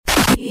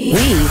We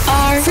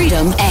are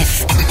Freedom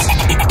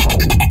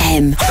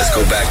FM. Let's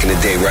go back in the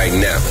day right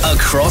now.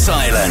 Across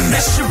Ireland.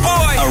 It's your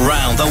boy.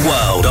 Around the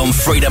world on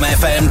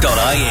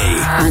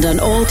freedomfm.ie. And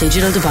on all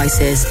digital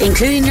devices,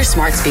 including your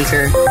smart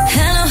speaker.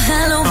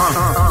 Hello.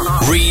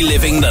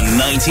 Reliving the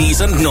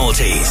 90s and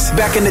noughties.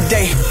 Back in the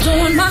day.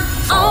 Doing my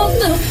own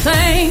little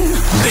thing.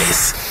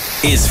 This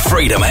is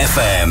Freedom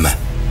FM.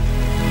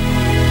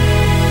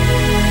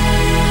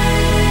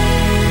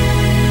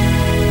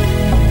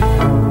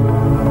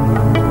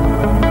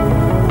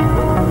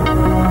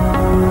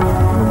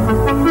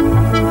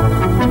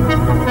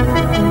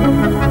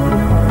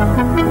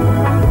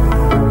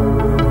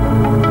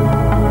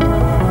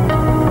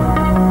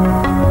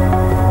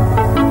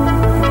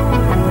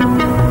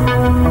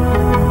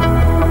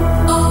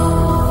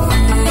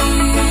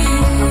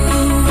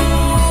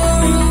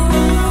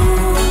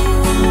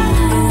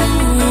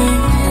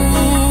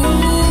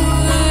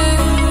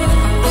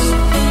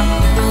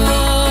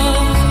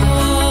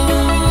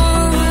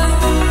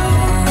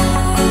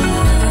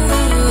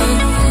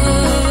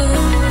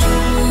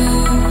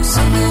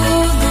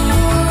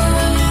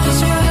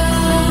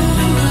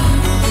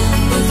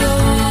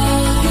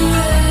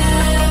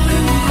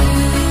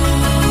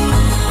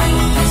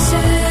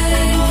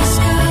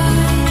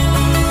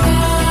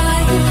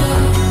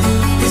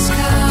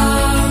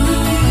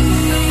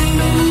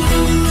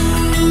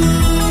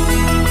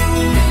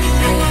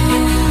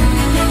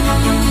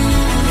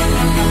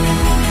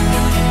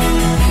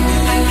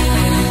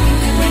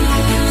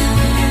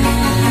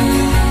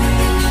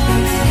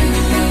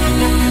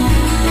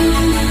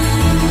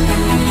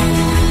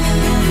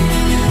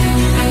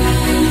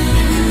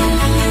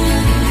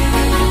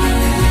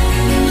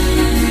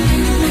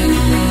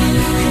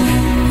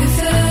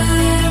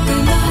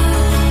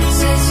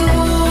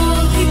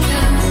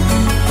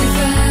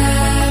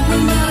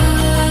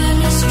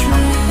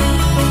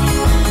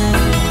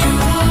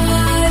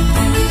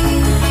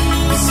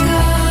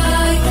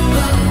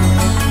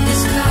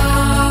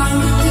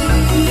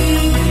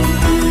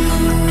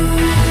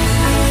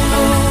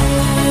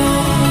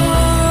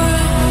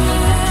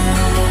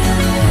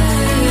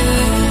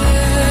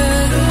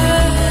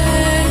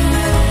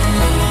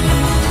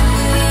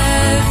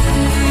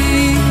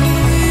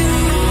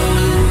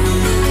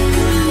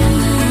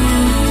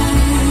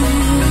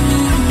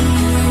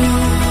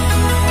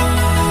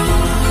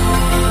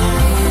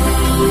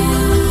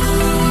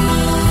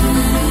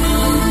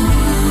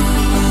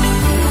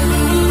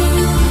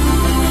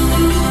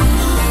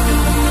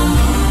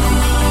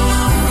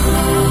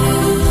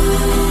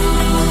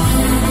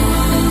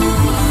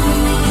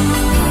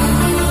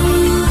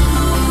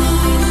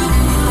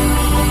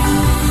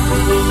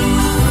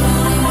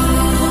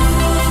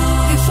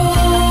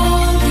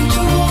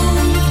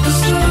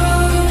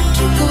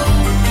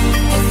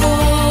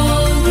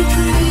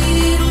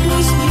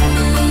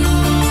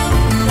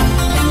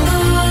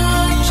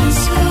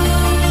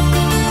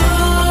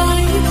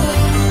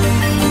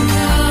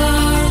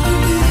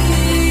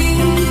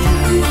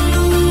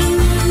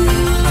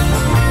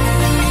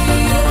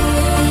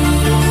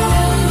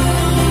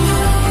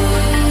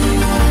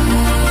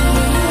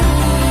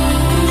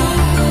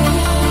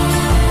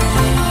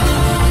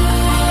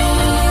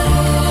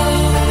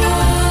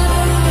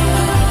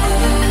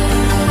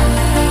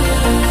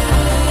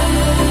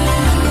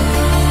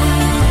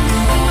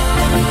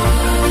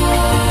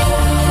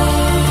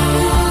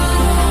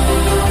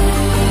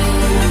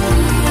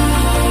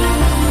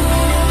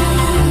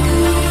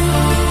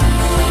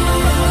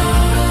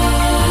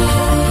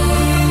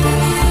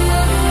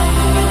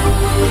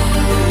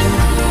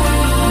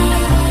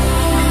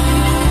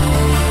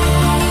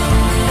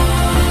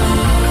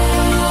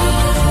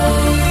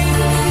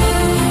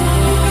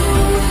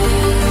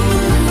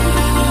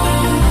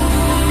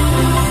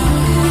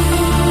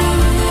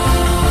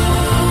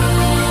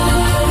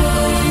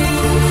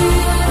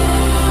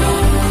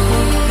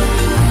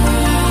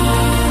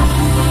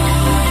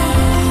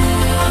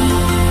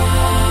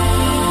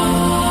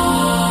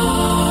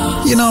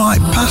 I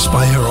passed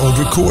by her old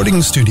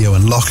recording studio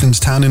in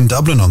Loughlinstown in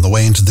Dublin on the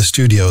way into the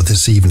studio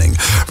this evening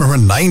for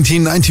her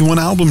 1991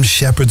 album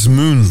Shepherd's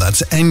Moon.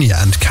 That's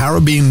Enya and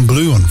Caribbean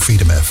Blue on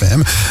Freedom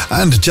FM.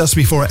 And just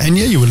before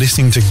Enya, you were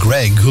listening to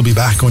Greg, who'll be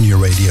back on your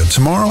radio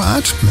tomorrow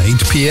at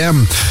 8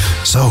 p.m.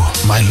 So,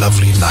 my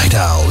lovely night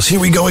owls, here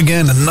we go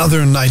again,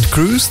 another night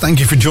cruise. Thank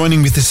you for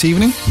joining me this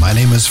evening. My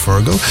name is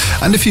Feargal,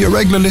 and if you're a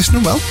regular listener,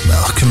 well,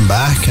 welcome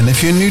back. And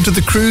if you're new to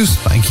the cruise,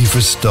 thank you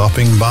for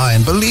stopping by.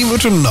 And believe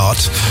it or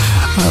not,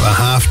 I have a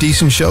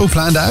half-decent show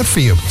planned out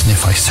for you,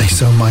 if I say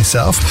so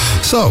myself.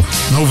 So,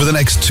 over the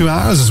next 2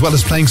 hours, as well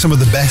as playing some of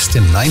the best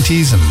in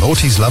 90s and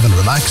noughties love and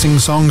relaxing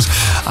songs,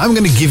 I'm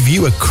going to give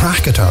you a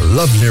crack at our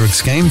Love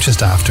Lyrics game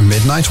just after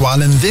midnight,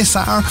 while in this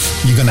hour,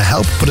 you're going to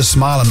help put a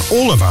smile on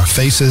all of our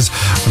faces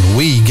when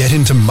we get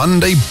into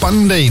Monday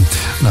Bunday.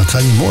 And I'll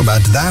tell you more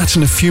about that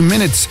in a few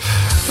minutes.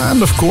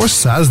 And of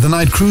course, as the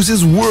night cruise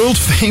is world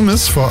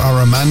famous for our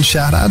romance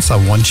shout-outs, I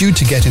want you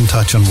to get in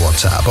touch on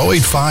WhatsApp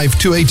 085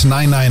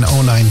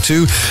 2899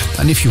 092.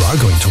 And if if you are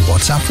going to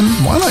WhatsApp, then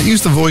why not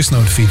use the voice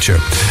note feature?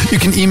 You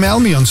can email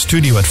me on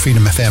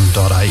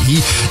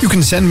studio@freedomfm.ie. You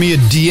can send me a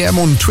DM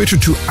on Twitter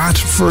to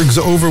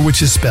 @FergsOver,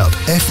 which is spelled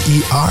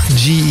FERGESOVER.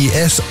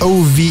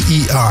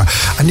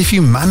 And if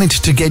you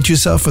manage to get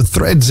yourself a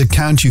Threads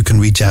account, you can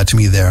reach out to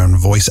me there on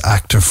Voice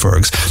Actor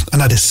Fergs.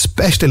 And I'd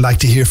especially like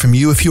to hear from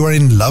you if you are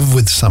in love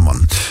with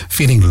someone,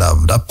 feeling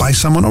loved up by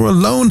someone, or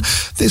alone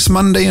this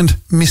Monday and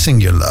missing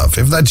your love.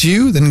 If that's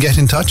you, then get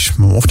in touch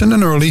more often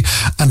and early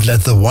and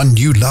let the one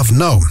you love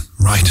know.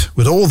 Right,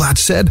 with all that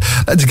said,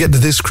 let's get to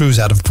this cruise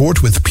out of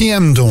port with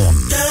PM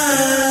Dawn.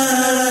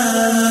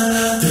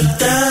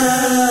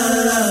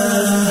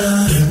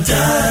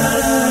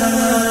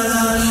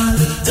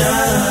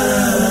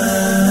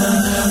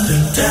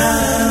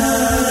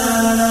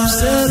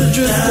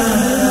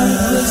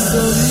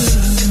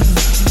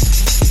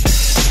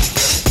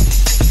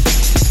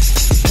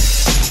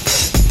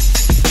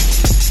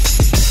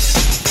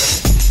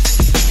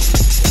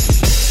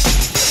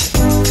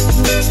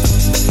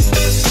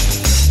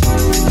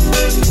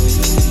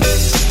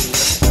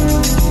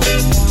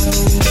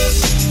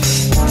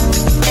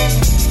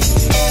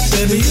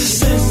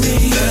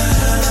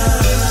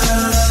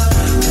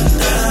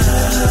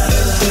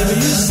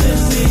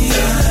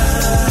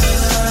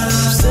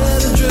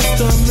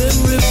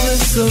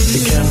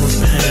 The camera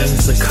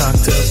pans a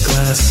cocktail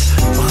glass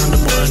behind a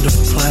blind of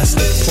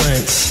plastic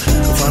plants.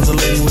 Finds a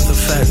lady with a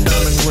fat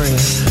diamond ring.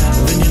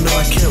 Then you know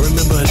I can't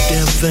remember a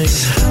damn thing.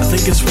 I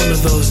think it's one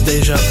of those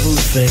deja vu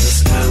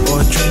things,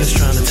 or a dream is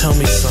trying to tell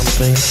me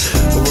something,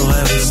 but will I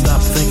ever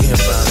stop thinking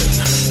about it?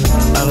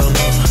 I don't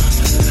know.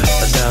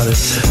 I doubt it.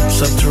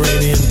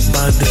 Subterranean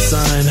by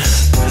design.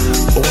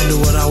 I wonder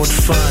what I would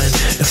find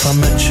if I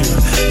met you.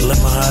 Let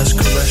my eyes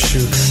caress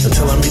you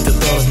until I meet the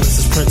thought of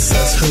Mrs.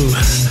 Princess, who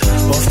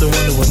often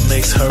wonder what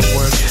makes her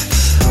work.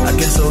 I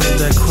guess I'll leave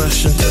that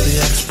question to the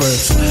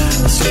experts,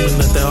 assuming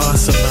that there are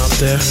some out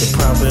there. They're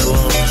probably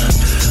alone,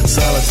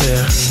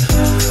 solitaire.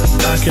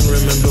 I can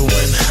remember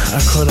when I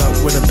caught up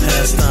with a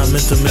pastime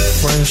intimate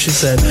friend. She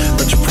said,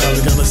 but you're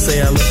probably gonna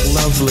say I look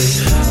lovely,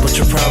 but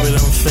you probably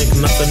don't think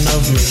nothing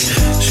of me.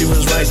 She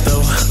was right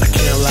though, I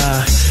can't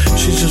lie.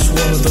 She's just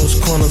one of those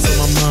corners of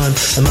my mind,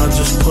 and I'll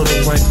just put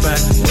her right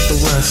back with the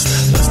rest.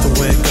 That's the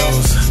way it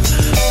goes,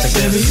 I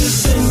guess. Baby, you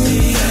send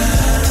me out.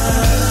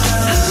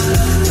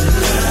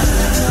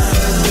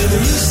 Baby,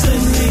 you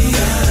send me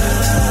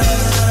out.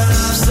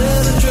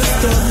 Said I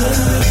drift on the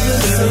river.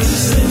 Baby, you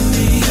send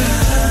me out.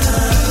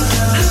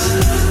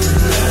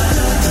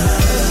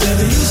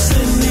 Baby, you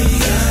send me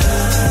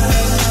out.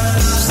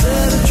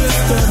 Said I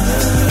drift on the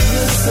river.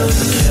 A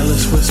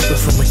careless whisper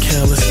from a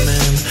careless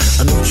man.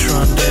 A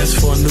neutron dance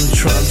for a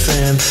neutron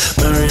fan.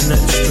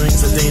 Marionette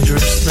strings are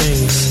dangerous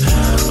things.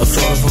 A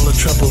thought of all the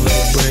trouble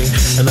they bring.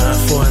 An eye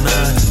for an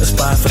eye, a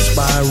spy for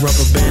spy.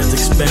 Rubber bands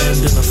expand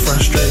in a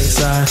frustrating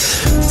sigh.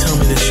 Tell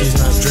me that she's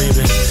not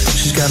dreaming.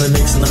 She's got an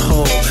ace in the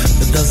hole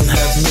that doesn't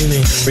have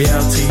meaning.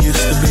 Reality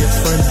used to be a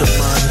friend of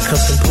mine.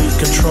 Cause complete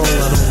control,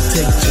 I don't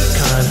take too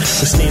kind.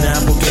 Christina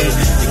Applegate,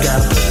 you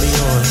gotta put me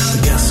on.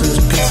 But guess whose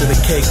piece of the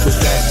cake was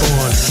Jack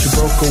Bourne? She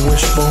broke a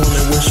wishbone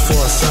and wished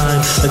for a sign.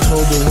 I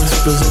told her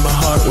whispers in my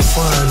heart were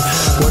fine.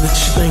 What did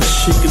she think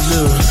she could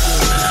do?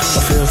 I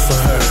feel for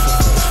her,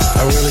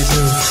 I really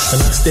do. And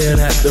I stared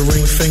at the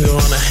ring finger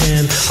on her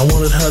hand. I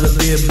wanted her to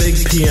be a big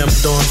PM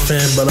Dawn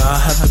fan, but I'll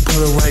have to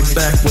put her right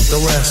back with the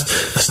rest.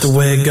 That's the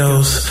way it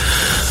goes,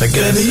 I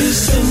guess. Baby, you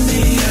send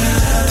me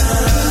out.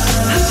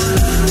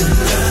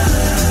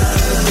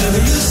 Baby,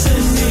 you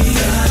send me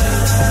out.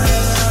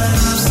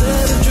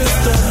 Said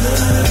adrift on the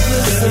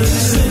river. Baby,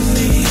 you send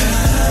me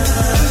out.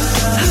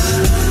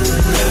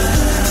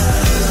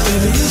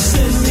 Baby, you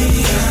send me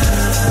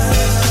out.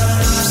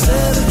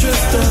 Said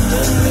adrift on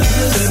the river.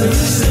 Baby,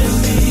 you send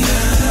me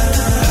out.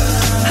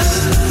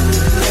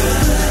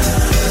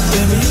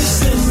 Baby, you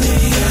send me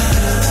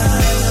out.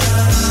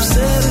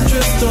 Said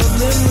adrift on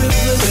the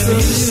river. Baby,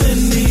 you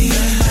send me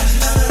out.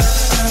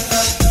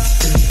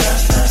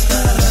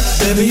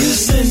 Baby, you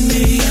send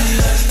me out.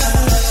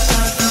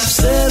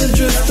 Said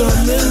adrift on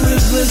the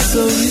river.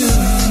 So you.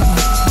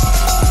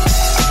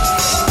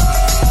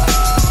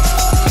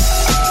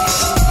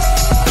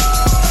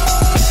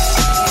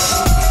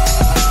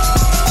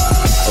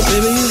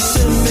 Baby, you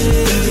send me,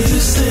 baby, you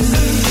send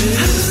me,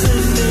 baby, you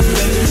send me,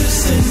 baby, you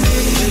send me,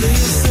 baby,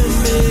 you send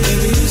me,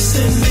 baby, you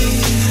send me.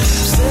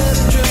 Said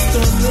adrift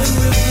on the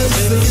river,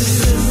 baby, you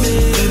send me,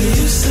 baby,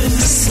 you send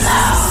me.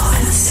 Slow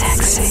and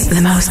sexy,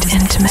 the most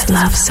intimate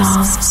love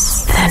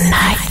songs, the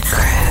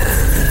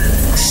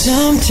Nightcruise.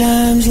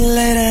 Sometimes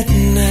late at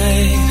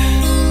night,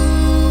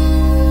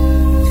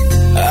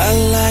 I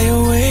lie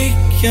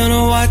awake and I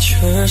watch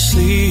her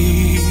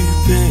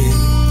sleeping.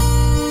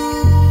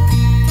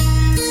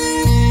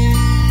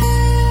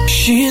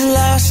 She's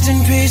lost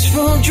in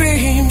peaceful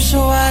dreams, so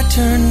I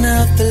turn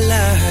out the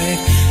light,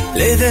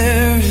 lay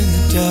there in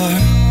the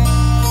dark.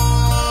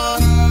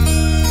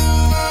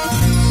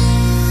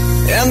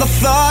 And the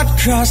thought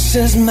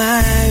crosses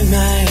my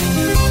mind,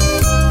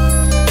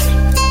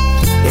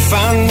 if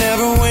I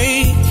never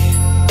wake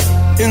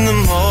in the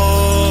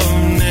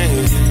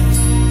morning,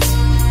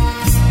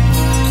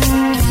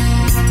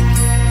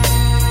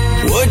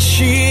 Would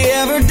she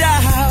ever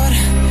doubt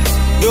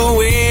the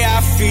way I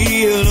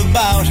feel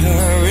about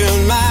her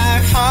in my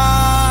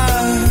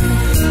heart?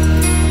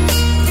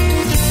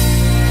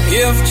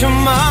 If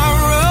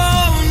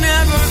tomorrow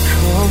never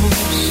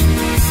comes,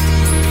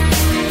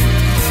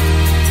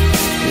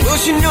 will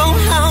she know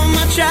how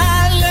much I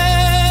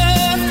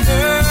love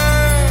her?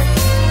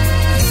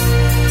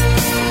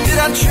 Did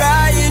I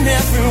try in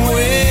every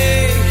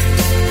way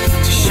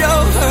to show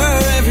her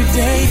every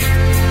day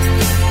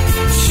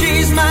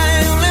she's my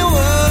only one?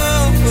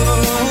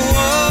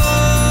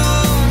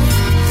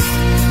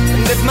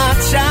 And if my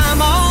time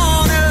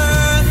on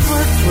earth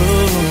were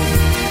through,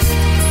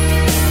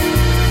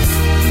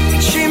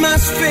 she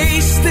must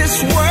face this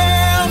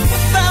world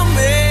without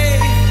me.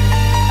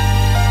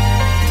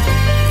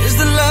 Is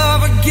the love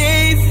I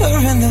gave her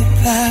in the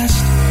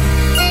past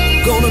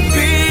gonna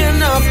be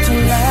enough to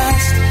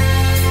last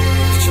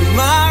if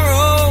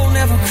tomorrow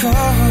never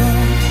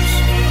comes?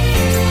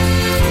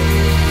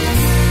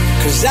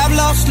 'Cause I've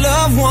lost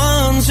loved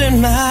ones in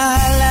my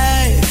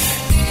life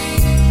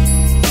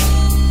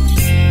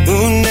who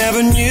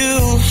never knew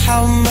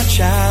how much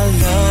I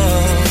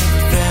loved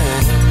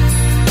them.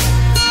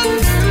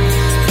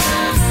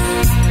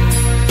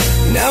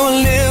 Now I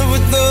live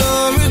with the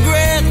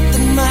regret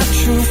that my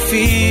true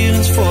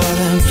feelings for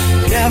them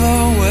never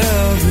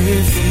will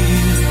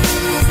reveal.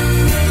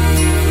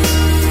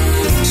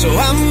 So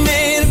I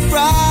made a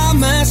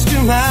promise to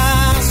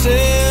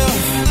myself,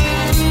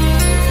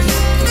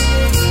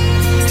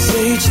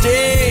 say each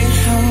day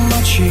how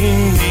much he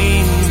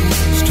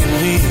means to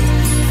me,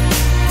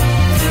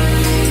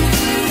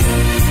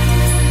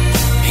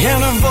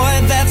 and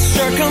avoid that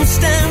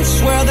circumstance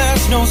where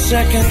there's no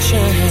second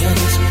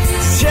chance.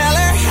 Tell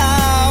her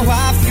how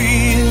I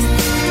feel.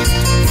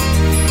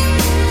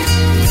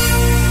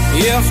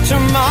 If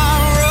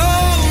tomorrow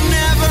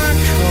never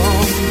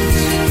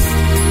comes,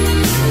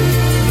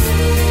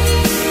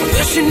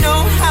 will she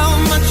know how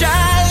much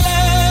I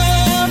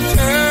love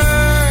her?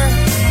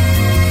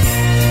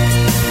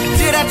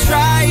 Did I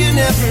try in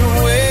every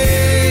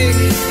way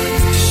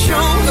to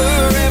show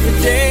her every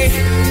day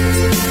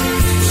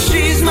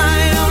she's my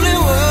only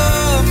one?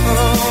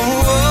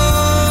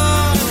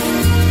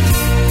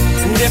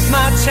 And if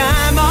my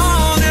time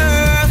on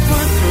earth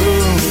were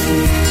through,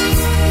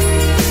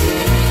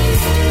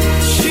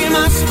 she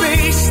must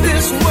face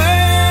this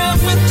world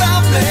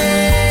without me.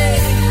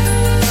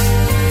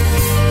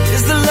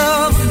 Is the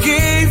love I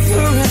gave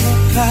her in the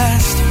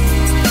past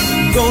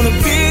gonna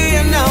be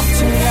enough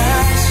to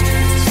last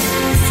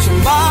if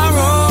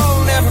tomorrow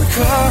never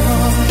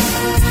comes?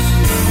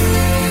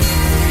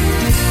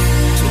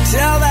 To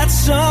tell that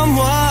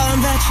someone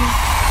that you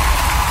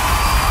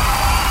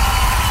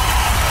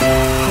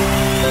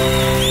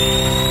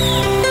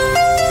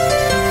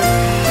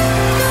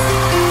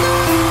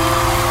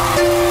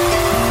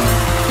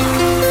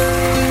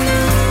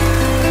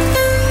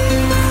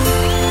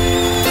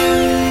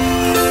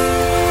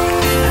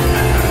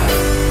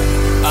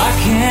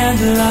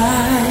can't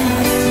lie.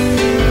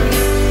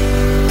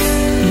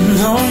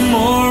 No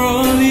more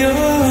of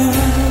your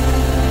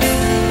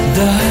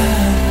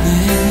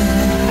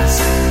darkness.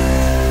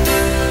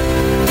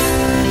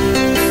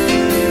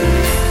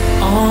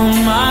 All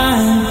my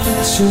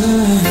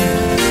pictures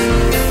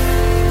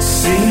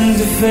seem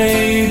to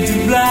fade to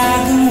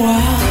black and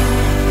white.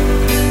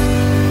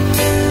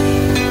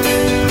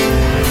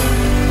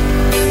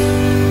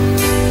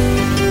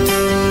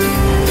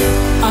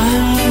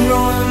 I'm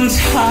growing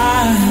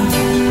tired,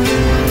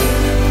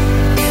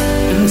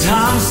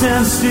 time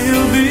stands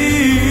still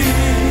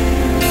before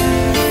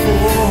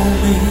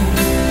me.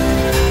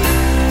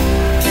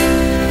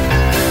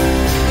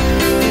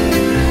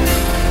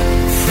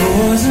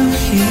 Frozen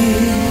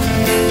here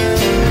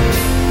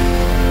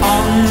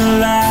on the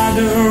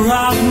ladder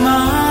of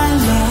my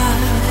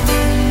life.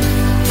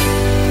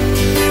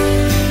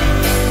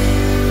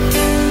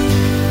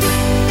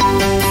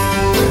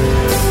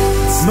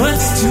 It's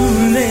much too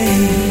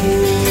late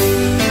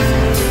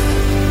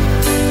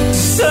to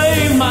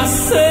save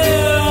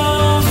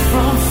myself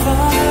from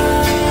falling.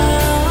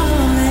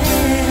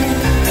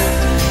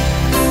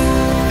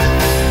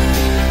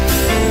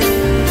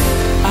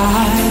 I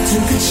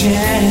took a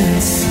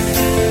chance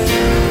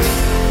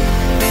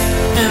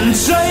and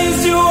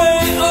chased you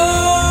away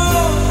alive.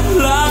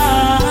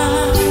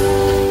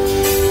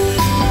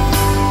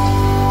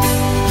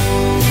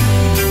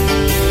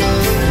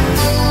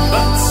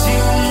 But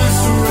you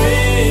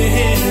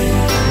misread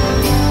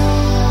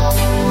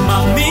my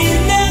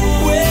meaning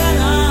when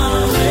I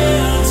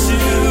meant to.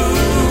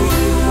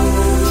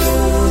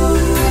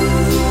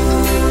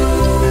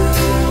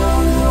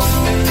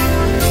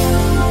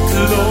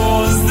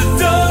 Close the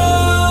door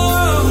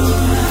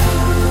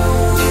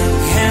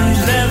and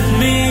left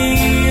me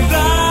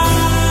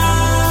blind.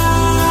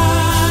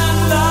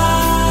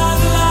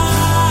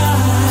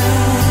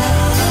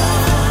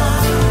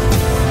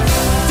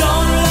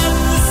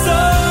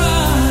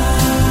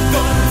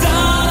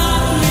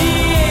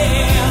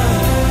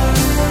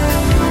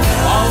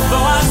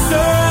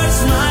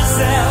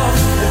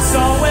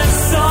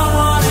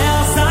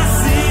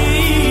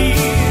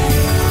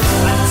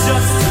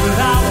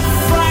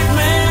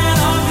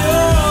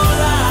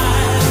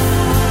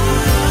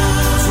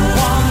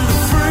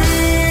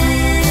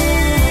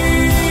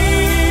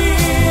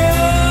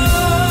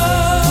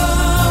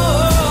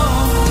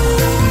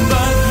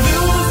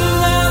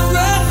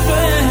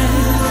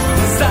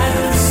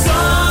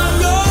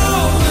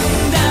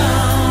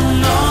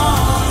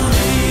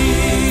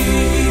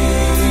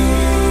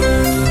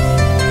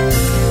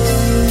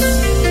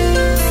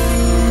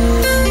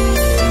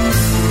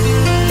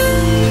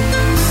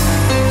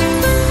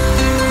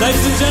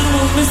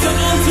 Mr.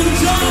 Elton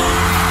John.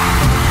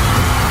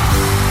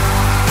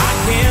 I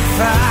can't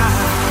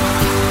find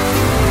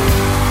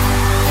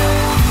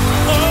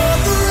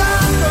the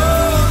right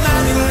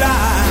romantic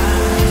line.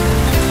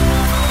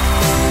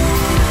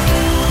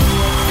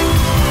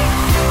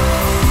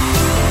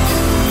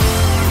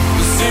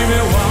 You see me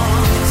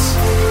once,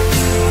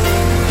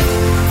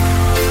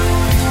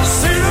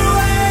 see the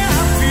way I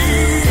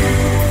feel.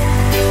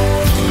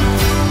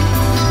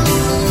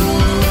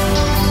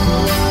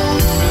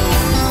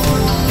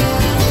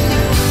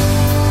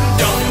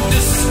 Don't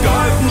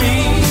discard me,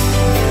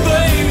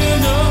 baby,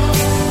 no.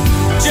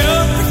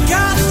 Just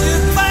because you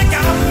think I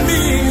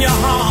mean you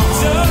harm.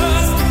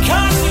 Just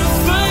because you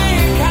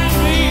think I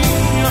mean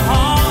you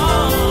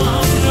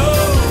harm, no.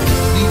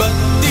 But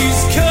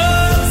these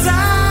cuts I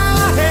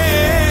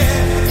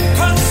had,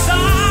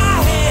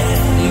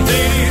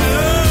 they need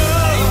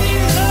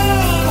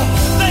love,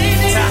 they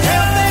need to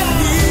help them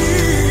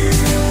heal.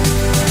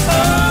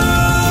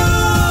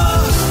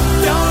 Oh,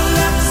 don't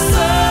let the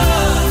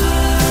sun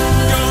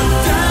go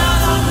down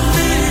on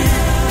me.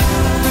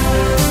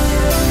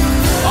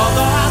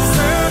 Although I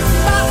search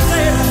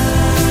myself,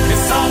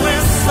 it's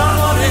always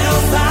someone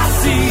else I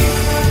see.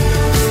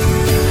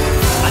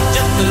 I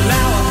just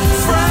allow a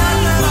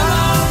fragment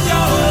of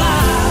your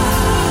life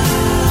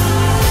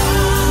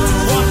to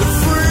wander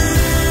free.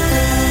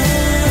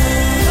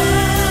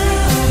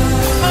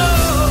 Oh,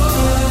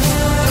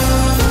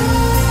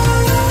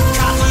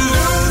 'cause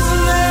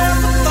losing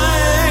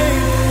everything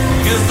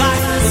is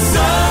like the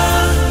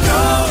sun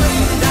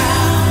going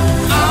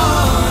down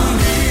on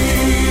me.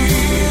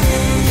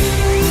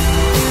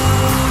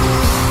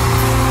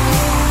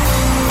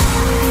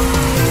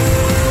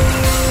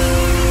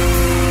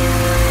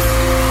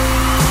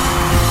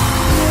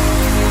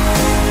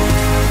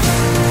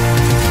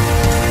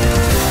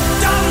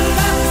 Don't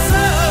let the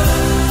sun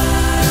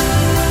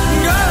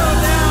go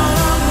down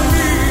on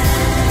me.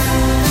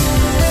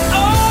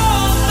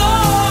 Oh no,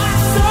 I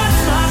search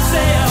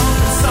myself.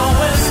 It's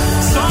always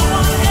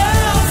someone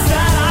else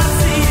that I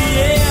see.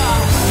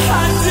 Yeah, I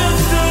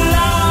just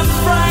allow a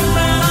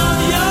fragment of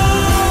your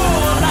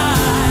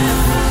life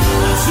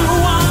to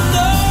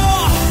wander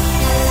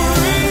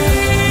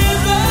free,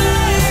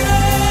 baby.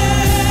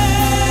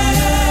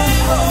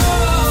 Oh,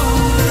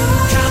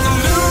 'cause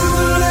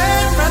losing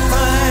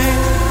everything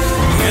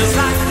is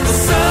like the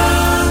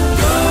sun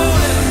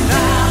going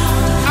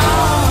down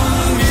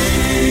on me.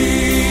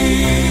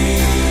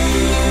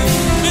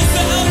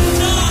 Mr. Elton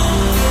John.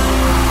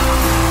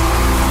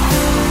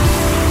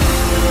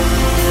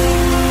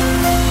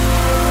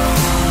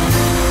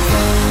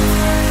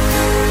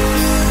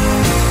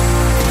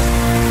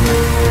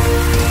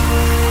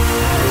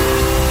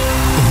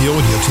 The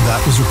audio to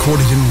that was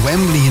recorded in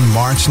Wembley in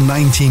March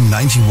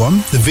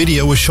 1991. The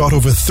video was shot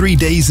over 3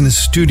 days in a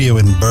studio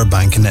in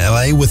Burbank in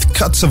LA with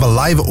cuts of a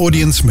live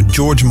audience from a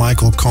George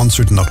Michael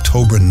concert in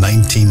October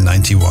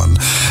 1991.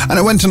 And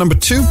it went to number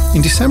 2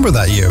 in December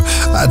that year.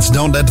 That's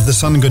Don't Let the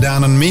Sun Go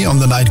Down on Me on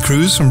the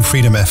Nightcruise from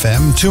Freedom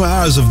FM. 2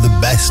 hours of the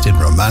best in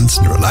romance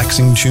and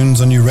relaxing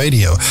tunes on your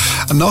radio.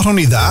 And not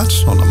only that,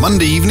 on a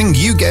Monday evening,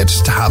 you get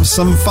to have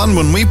some fun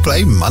when we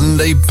play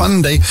Monday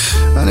Punday.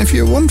 And if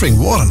you're wondering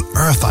what on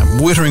earth I'm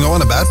wittering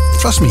on about,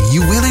 trust me,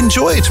 you will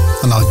enjoy it.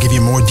 And I'll give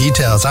you more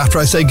details after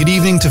I say good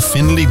evening to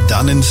Finlay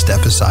Dunn in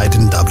Stepaside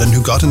in Dublin,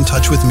 who got in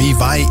touch with me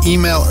via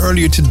email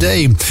earlier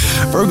today.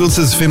 Feargal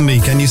says, Finlay,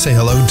 can you say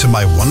hello to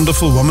my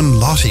wonderful woman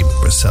Lottie?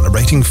 We're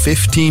celebrating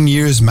 15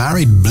 years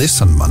married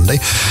bliss on Monday.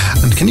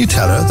 And can you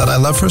tell her that I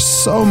love her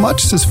so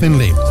much, says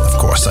Finlay. Of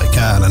course I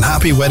can. And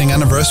happy wedding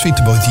anniversary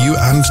to both you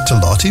and to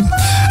Lottie.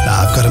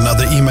 Now, I've got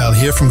another email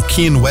here from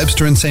Cian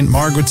Webster in St.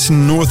 Margaret's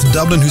in North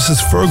Dublin, who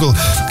says, Feargal,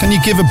 can you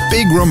give a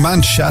big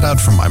romance shout out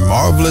for my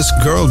marvellous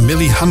girl,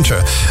 Millie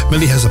Hunter?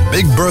 Millie has a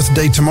big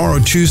birthday tomorrow,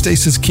 Tuesday,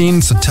 says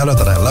Cian, so tell her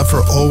that I love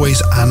her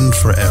always and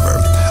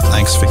forever.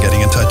 Thanks for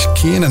getting in touch,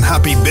 Cian, and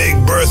happy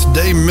big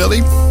birthday,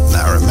 Millie.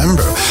 Now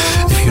remember,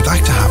 if you'd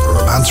like to have a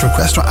romance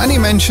request or any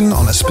mention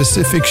on a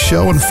specific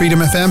show on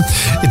Freedom FM,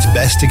 it's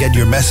best to get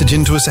your message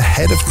into us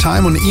ahead of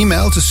time on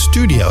email to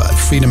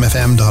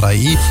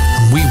studio@freedomfm.ie,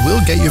 and we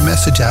will get your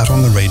message out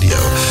on the radio.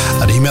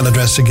 That email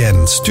address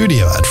again,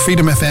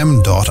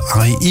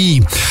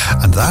 studio@freedomfm.ie.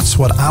 And that's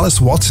what Alice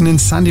Watson in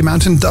Sandy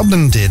Mountain,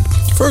 Dublin did.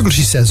 Feargal,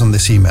 she says on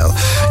this email,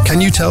 can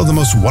you tell the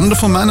most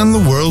wonderful man in the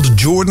world,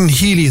 Jordan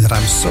Healy, that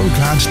I'm so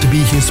glad to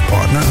be his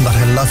partner and that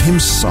I love him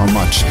so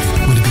much.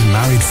 We'll be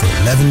married for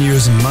 11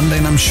 years on Monday,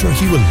 and I'm sure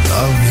he will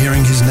love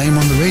hearing his name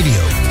on the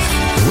radio.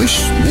 The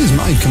wish is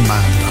my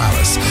command,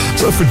 Alice.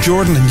 So for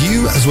Jordan and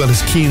you, as well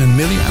as Cian and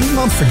Millie, and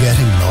not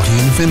forgetting Lottie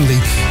and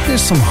Finlay,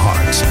 here's some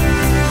heart.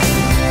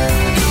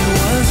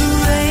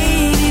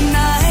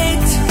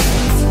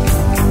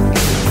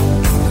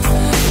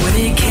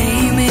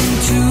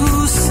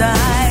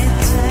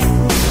 Sight,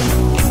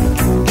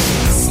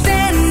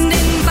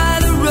 standing by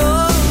the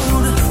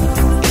road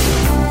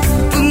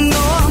with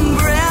no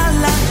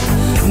umbrella,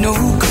 no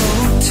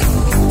coat.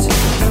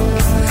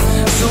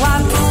 So I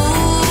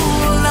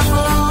pulled up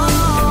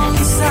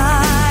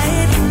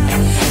alongside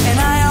and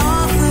I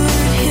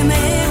offered him a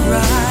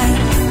ride.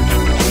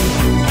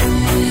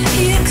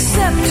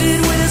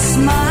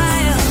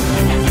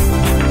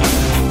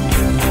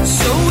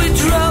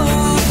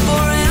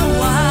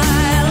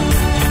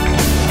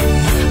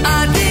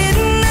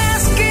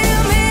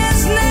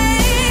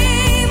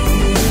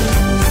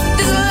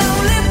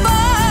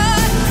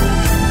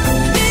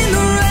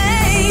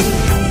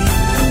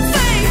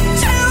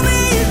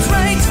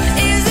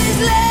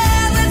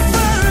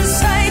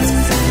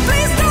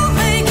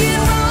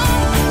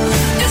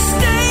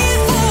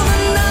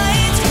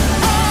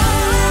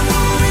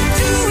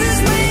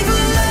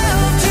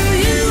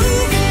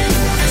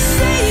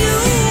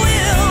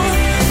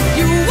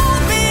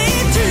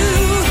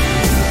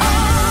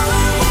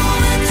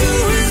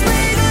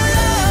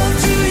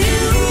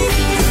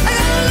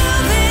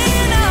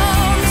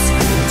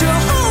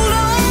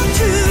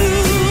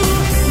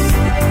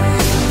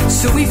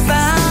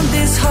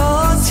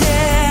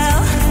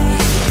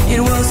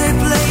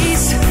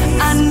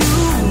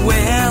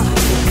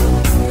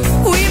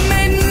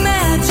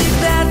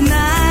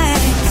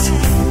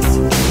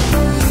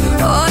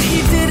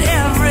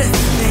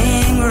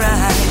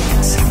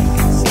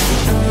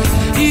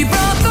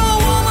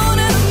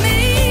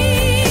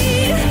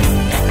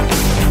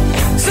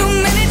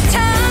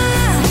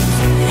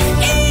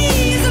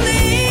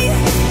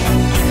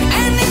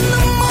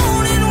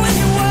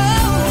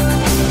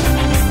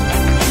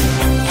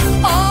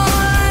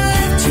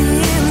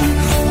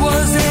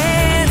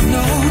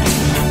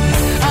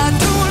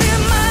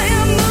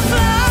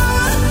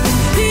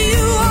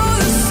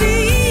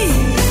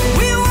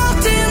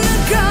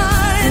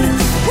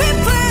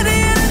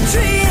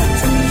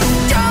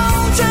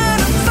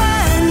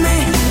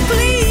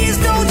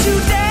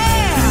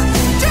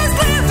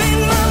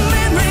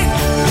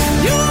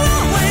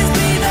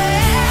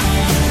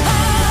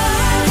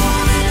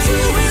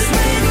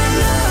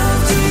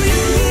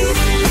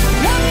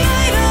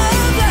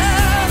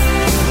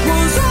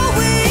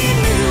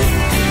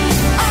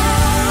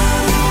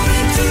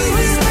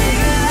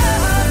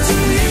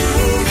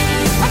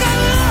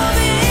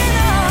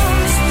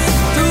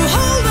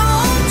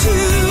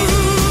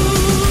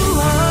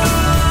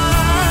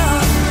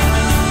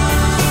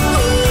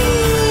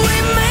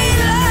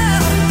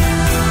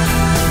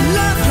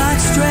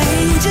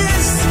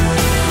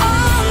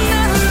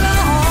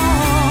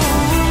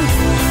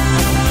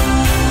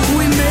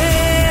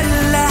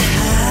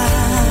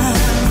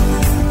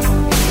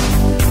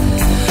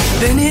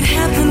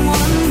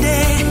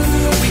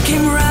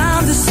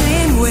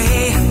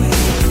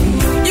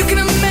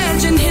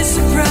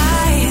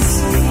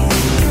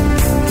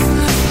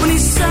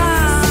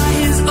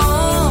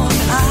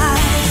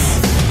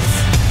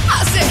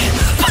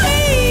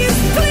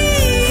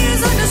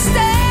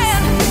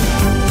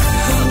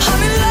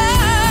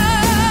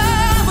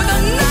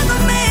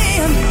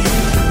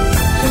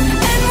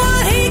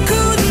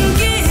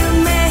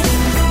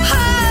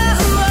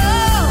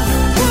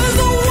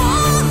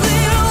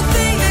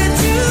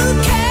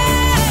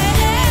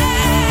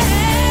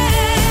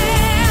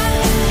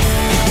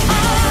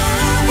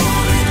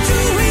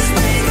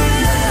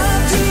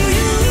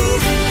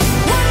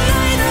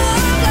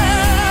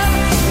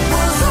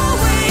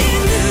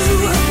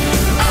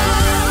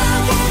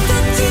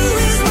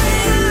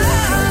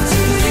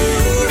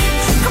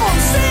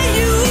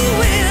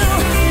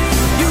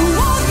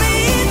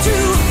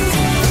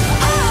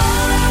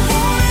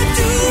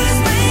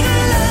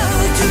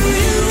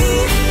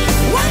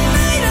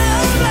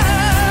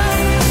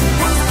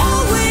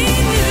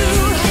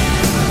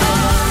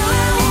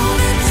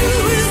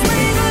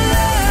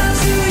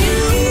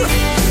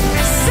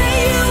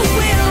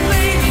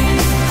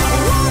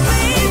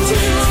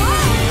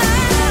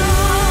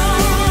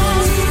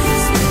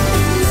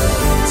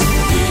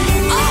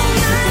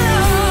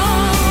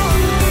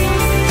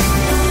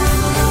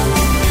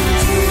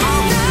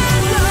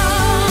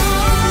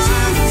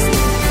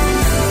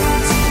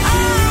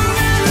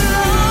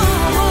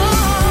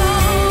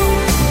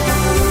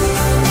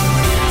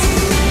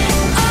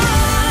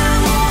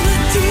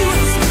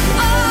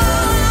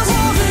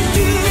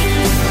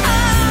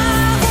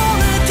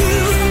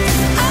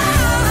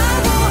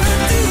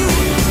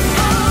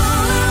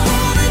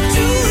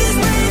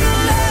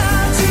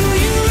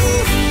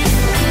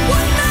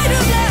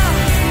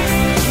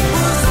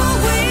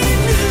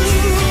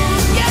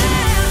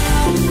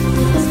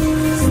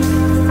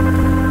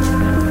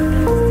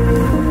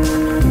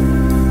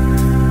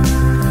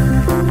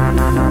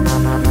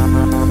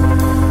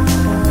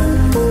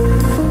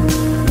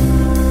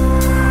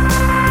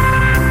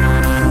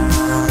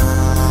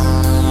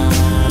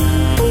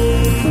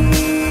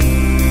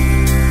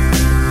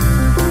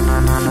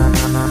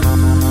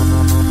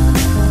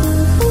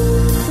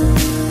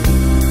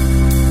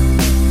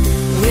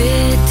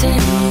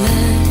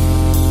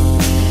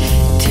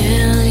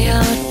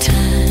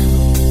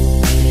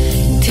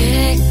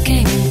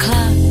 ticking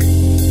clock.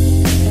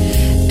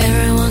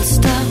 Everyone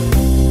stop,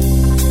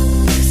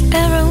 'cause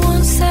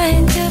everyone's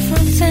saying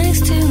different things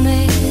to me,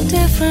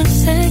 different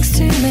things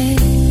to me.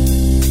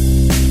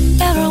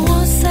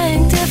 Everyone's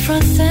saying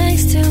different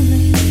things to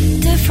me,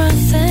 different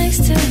things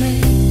to me.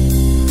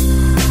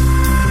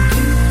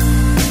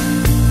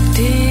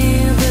 Do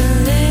you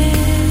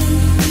believe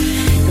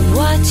in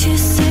what you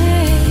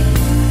see?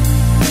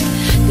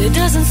 There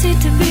doesn't seem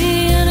to be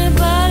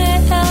anybody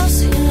else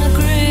who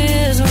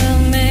agrees with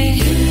me.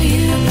 Do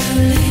you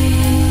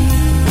believe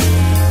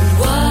in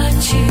what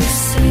you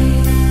see?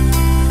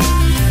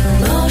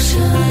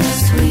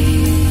 Emotionless we,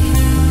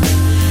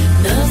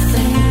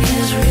 nothing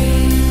is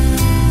real.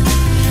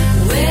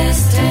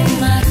 Wasting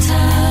my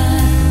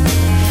time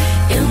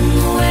in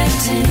the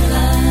waiting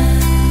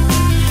line.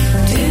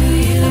 Do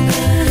you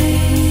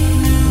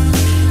believe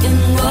in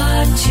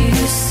what you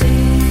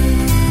see?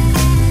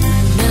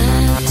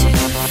 9 to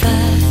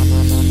 5,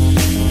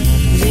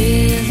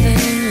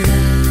 living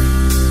life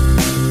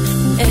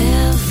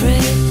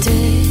every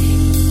day,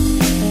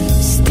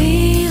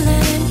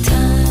 stealing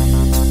time.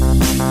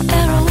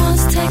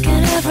 Everyone's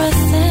taking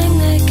everything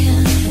they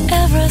can,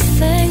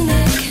 everything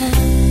they can.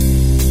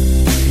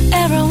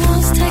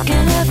 Everyone's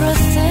taking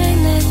everything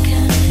they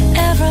can,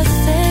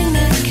 everything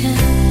they can.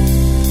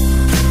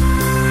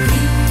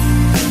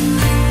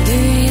 Do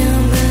you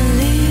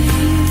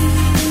believe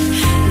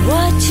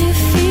what you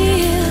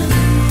feel?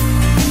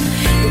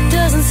 It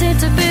doesn't seem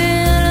to be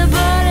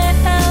anybody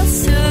else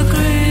who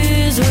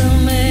agrees with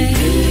me.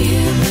 Do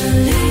you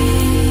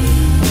believe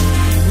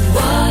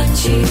what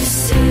you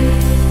see?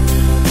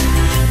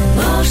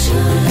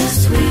 Emotionless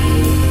we,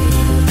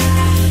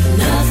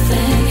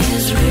 nothing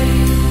is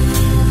real.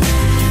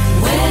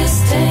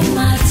 Wasting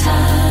my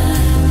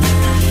time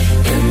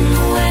in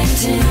the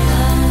waiting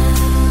line.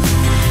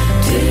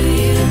 Do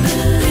you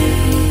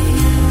believe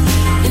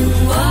in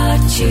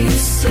what you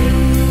see?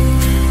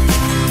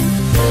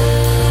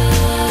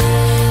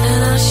 And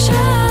I'll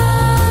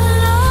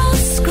shout, I'll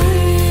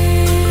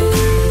scream,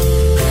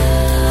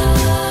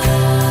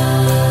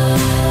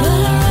 but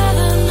I'd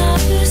rather not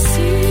be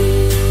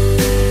seen.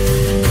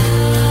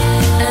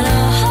 And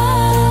I'll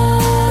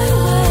hide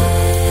away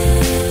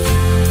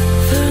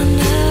for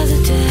another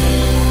day.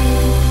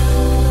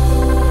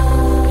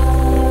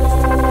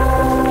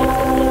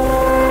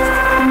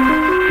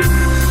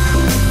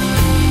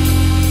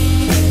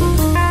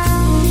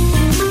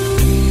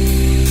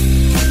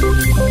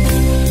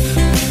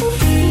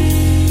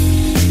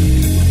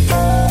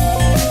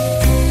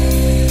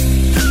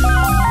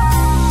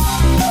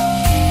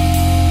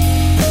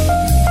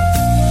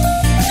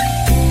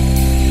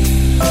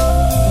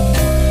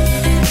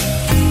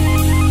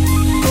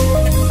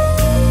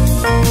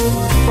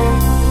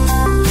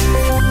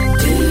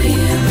 Do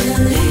you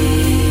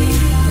believe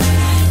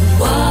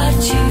what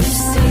you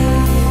see?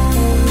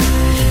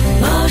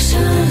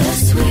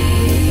 Motionless we,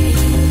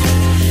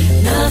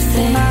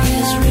 nothing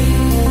is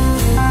real.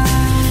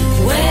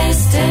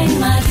 Wasting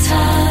my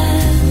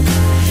time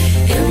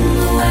in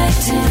the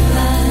waiting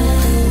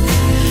line.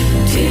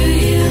 Do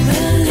you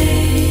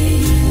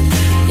believe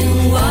in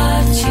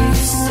what you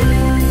see?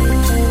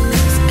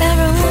 'Cause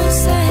everyone's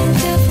saying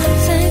different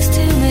things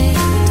to me,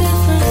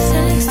 different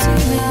things to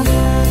me.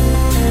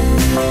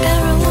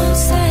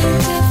 Everyone's saying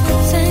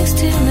different things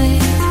to me,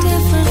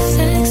 different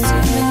things to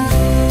me.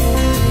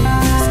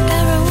 'Cause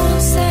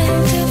everyone's saying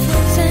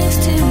different things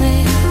to me,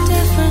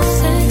 different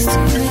things to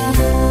me.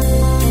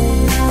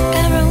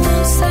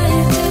 Everyone's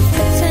saying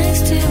different things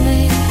to me,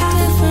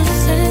 different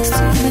things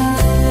to me.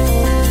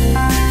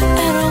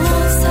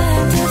 Everyone's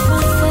saying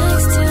different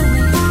things to me,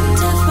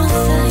 different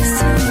things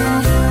to me.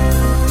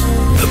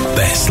 The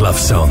best love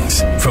songs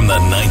from the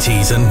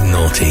 90s and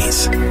noughties.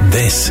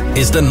 This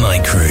is the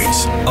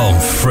Nightcruise on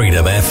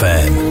Freedom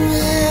FM.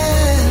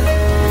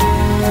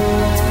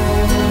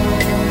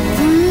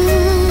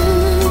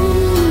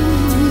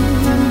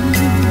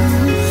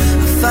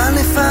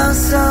 Finally found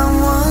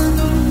someone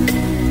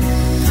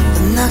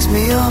that knocks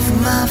me off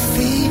my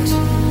feet.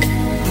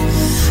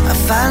 I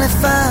finally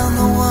found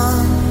the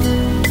one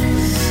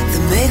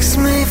that makes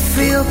me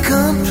feel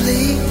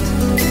complete.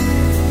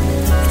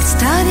 It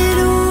started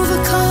over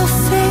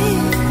coffee.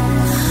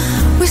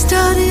 We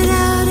started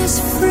out as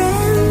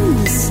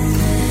friends.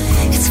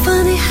 It's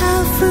funny how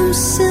from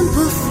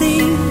simple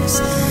things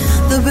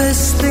the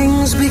best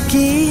things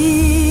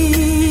begin.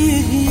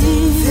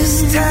 This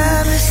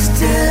time is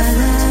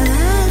different.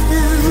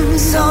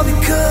 It's all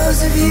because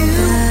of you.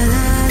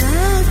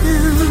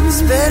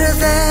 It's better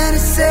than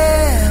it's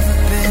ever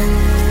been,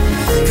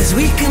 'cause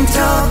we can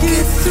talk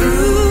it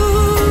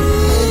through.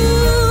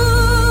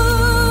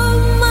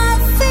 My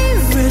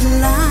favorite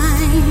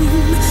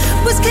line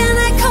was, "Can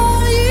I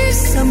call you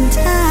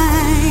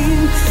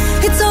sometime?"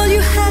 It's all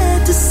you had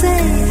to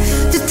say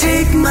To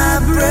take my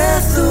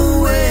breath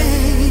away.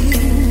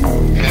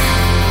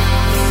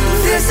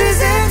 This is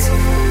it.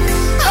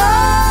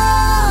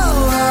 Oh,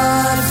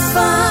 I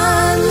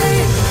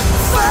finally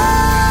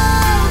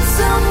found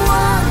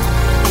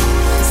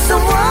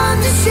someone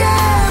to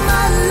share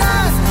my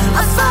life.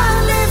 I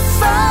finally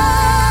found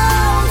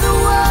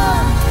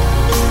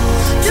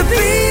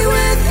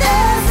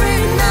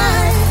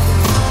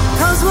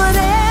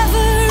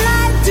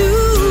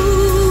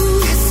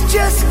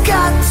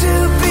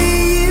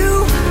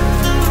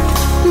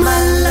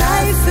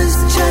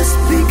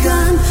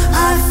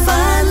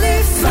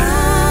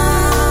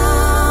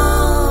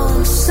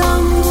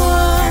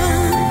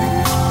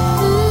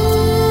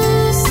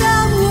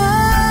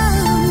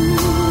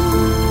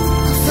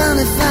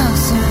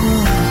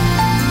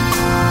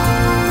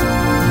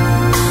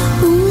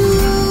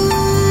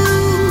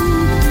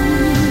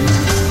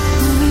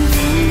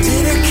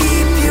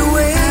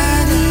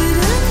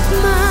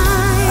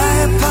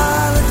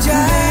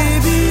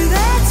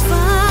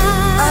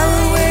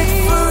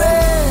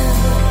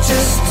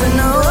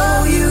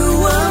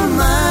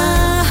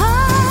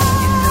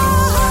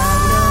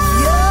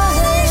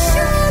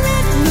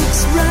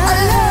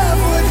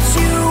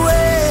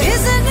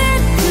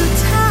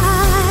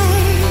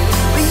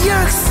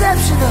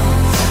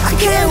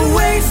can't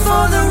wait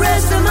for the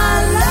rest of my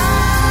life.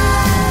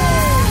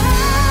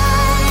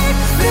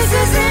 This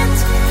is it.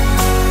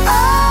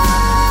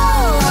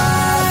 Oh,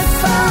 I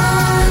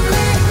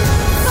finally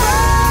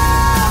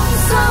found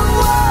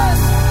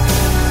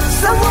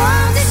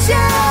someone to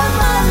share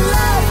my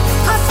life.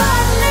 I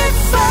finally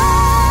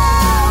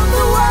found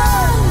the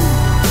one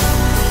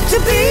to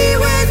be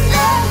with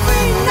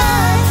every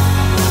night.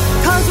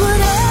 'Cause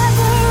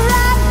whatever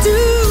I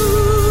do,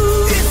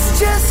 it's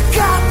just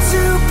got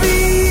to be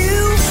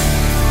you.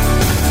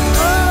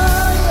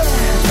 Oh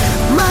yeah,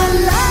 my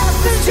life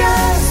has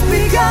just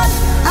begun.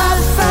 I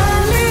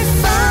finally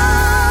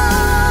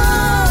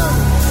found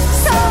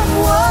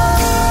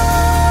someone,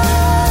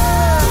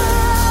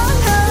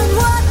 and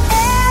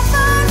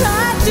whatever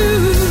I do,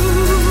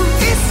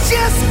 it's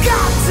just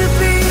got to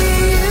be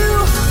you.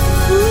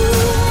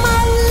 Ooh,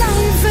 my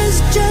life has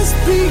just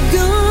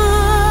begun.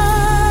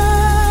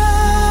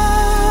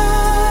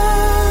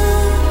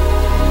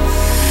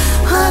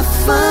 I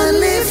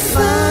finally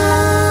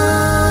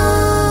found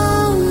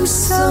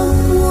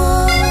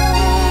someone.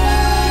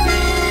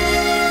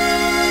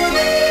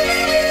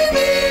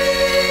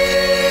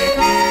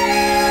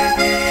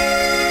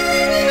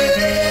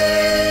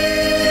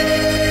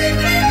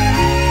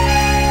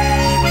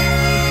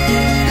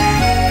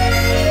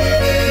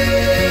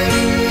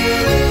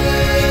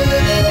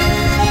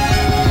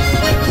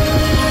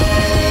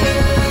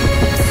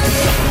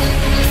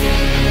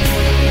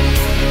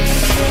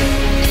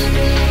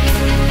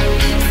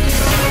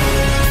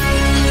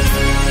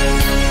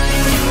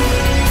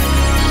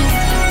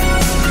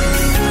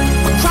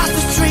 Across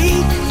the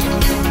street,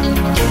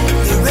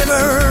 the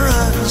river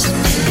runs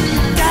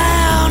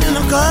down in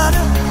the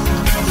gutter.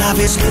 Life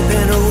is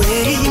slipping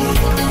away.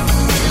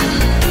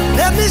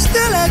 Let me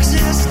still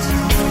exist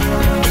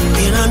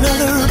in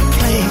another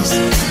place,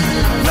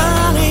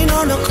 running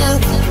on the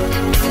cover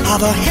of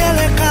a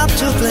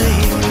helicopter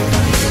plane.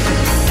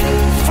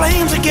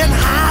 Flames are getting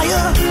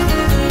higher,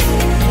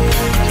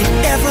 the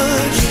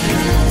efforts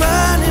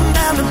burning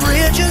down the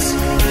bridges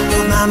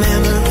of my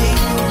memory.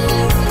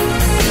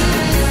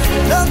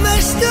 Love may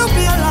still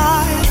be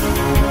alive,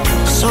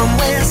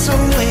 somewhere,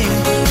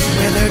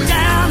 where they're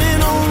down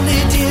and only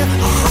dear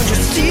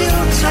 100 steel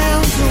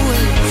towns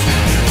away.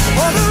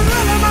 Oh, the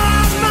rhythm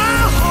of my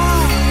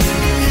heart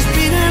is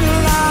beating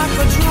like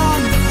a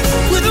drum,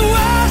 with the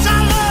words I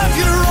love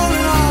you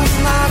rolling off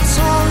my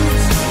tongue.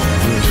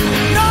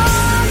 No,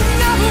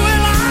 never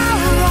will I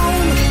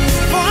roam,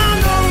 for I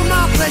know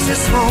my place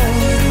is home,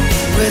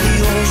 where the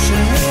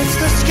ocean meets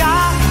the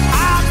sky.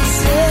 I'm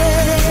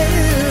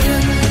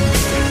sailing.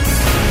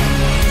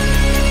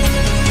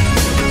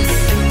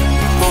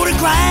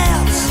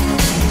 Photographs,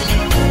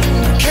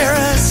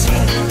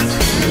 kerosene,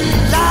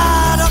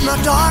 light up my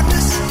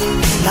darkness,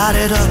 light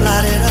it up,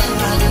 light it up,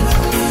 light it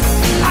up.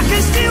 I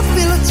can still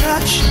feel a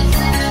touch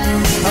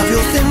of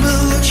your thin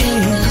blue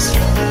jeans,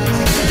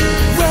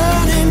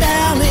 running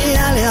down the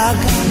alley. I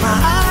got my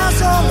eyes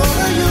all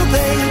over you,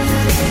 baby.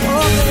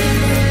 Oh,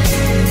 baby.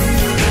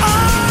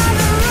 Oh,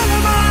 the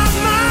rhythm of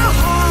my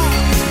heart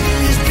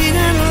is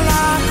beating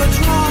like a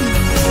drum,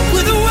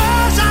 with the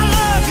words I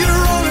love you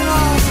rolling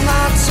off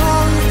my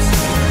tongue.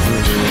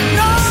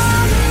 No,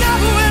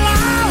 never will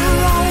I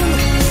roam,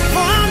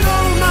 for I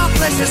know my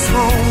place is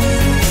home,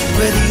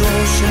 where the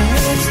ocean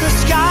meets the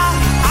sky.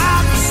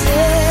 I'm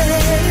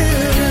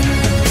sailing.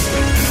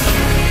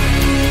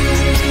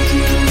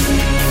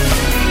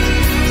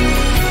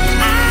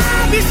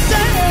 I'll be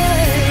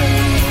sailing.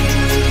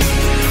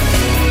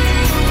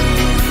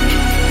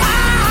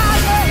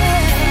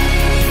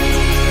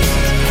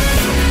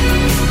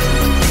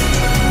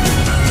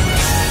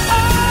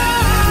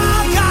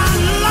 I've got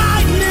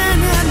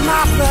lightning in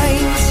my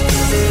veins,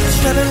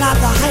 slipping like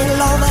the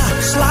handle of a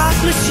slot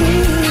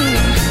machine.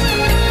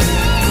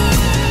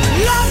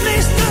 Love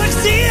may still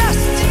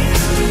exist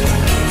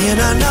in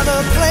another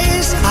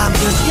place. I'm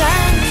just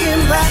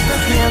yanking back the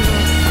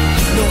handle,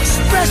 no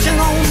expression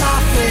on my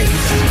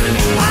face.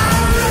 My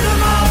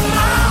rhythm of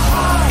my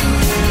heart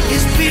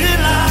is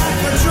beating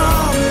like a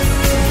drum,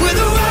 with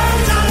the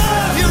words I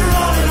love you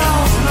rolling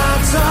off my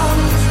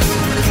tongue.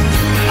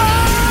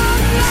 Oh,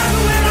 never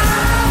will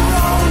I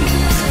roam,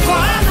 for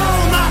I know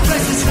my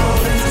place is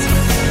home,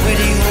 where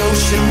the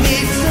ocean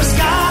meets the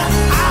sky.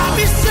 I'll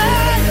be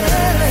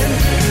sailing.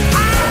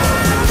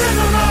 The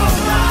rhythm of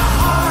my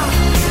heart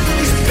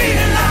is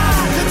beating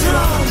like a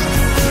drum,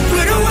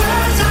 with the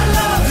words I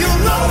love you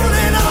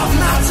rolling off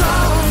my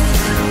tongue.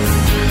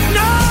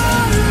 No,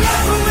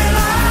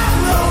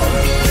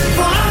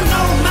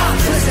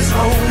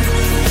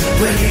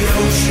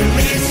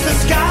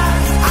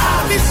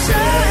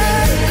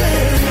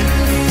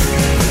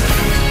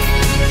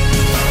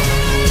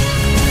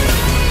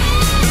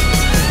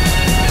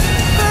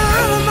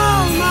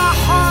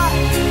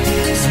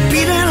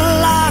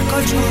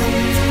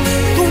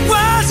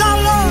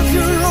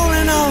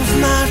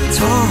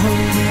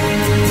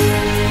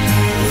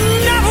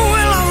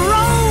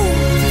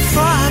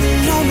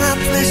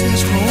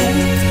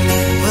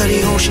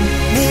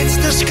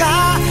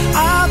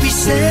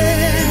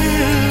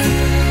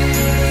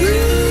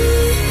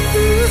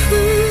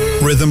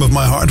 Rhythm of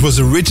My Heart was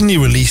originally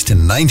released in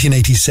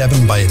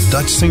 1987 by a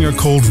Dutch singer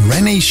called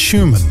René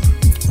Schumann.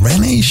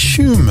 René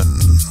Schumann?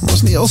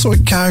 Wasn't he also a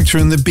character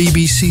in the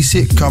BBC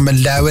sitcom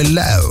Hello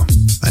Hello?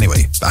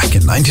 Anyway, back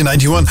in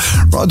 1991,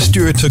 Rod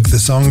Stewart took the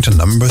song to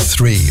number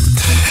 3.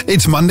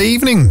 It's Monday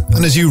evening,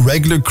 and as you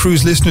regular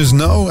cruise listeners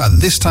know, at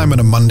this time on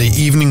a Monday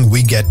evening,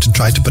 we get to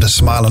try to put a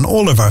smile on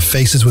all of our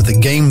faces with a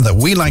game that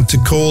we like to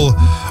call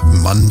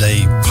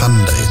Monday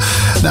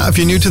Punday. Now, if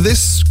you're new to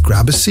this,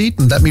 grab a seat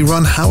and let me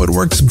run how it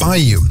works by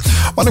you.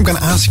 What I'm going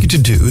to ask you to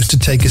do is to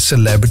take a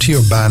celebrity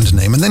or band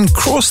name and then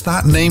cross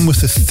that name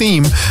with a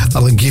theme that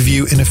I'll give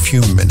you in a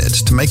few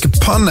minutes to make a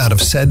pun out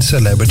of said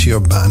celebrity or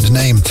band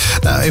name.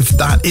 Now, if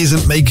that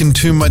isn't making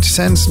too much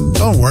sense,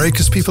 don't worry,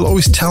 because people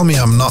always tell me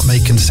I'm not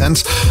making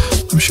sense.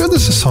 I'm sure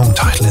there's a song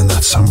title in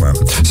that somewhere.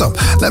 So,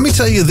 let me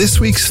tell you this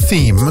week's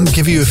theme and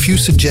give you a few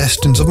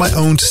suggestions of my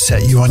own to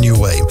set you on your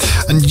way.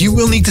 And you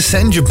will need to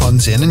send your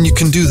puns in, and you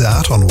can do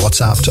that on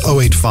WhatsApp to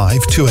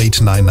 085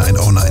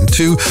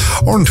 2899092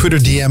 or on Twitter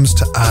DMs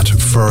to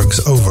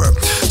 @FergsOver.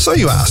 So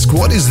you ask,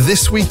 what is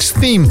this week's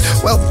theme?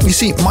 Well, you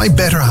see, my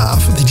better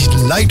half, the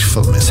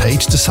delightful Miss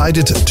H,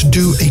 decided to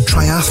do a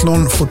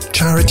triathlon for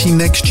charity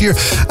next year,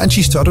 and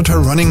she started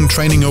her running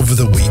training over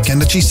the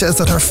weekend, and she says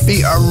that her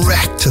feet are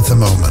wrecked at the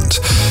moment.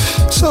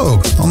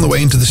 So, on the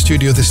way into the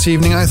studio this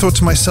evening, I thought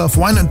to myself,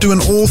 why not do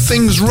an all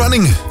things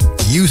running?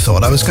 You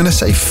thought I was going to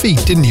say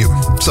feet, didn't you?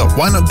 So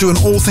why not do an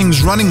all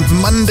things running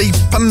Monday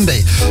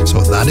Punday?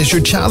 So that is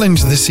your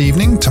challenge this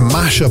evening, to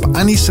mash up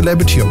any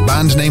celebrity or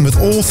band name with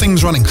all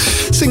things running.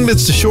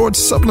 Singlets to shorts,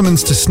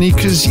 supplements to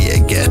sneakers, you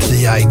get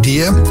the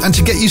idea. And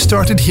to get you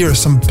started, here are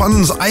some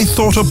puns I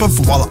thought up of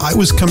while I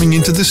was coming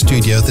into the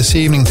studio this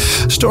evening.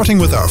 Starting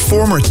with our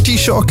former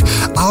Taoiseach,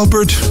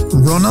 Albert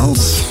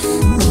Runnels.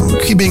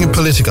 Keeping it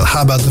political,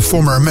 how about the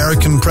former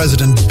American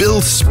President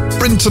Bill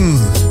Sprinton?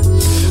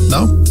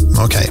 No?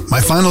 Okay, my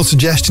final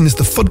suggestion is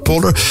the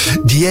footballer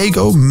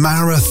Diego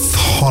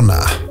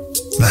Maradona.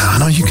 I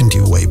know you can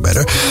do way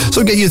better.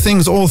 So get your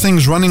things, all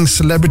things running,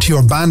 celebrity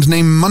or band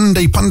name,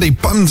 Monday Punday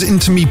puns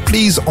into me,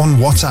 please, on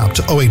WhatsApp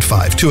to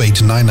 085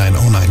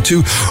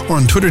 2899092 or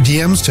on Twitter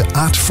DMs to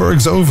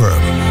 @FergsOver.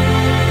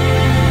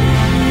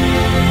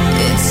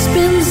 It's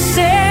been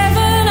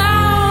 7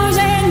 hours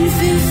and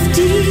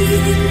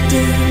 15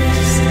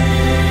 days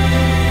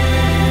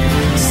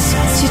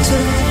since you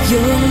took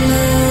your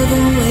love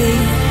away.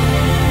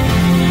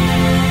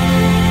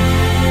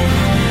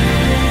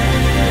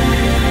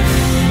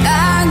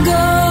 I go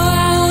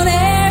out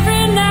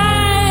every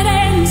night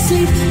and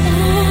sleep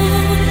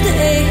all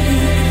day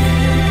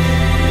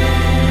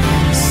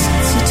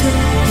since you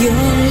took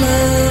your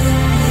love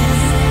away.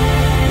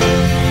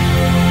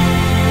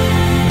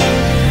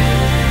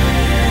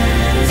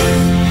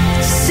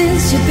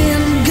 Since you've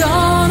been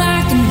gone, I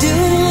can do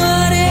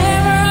whatever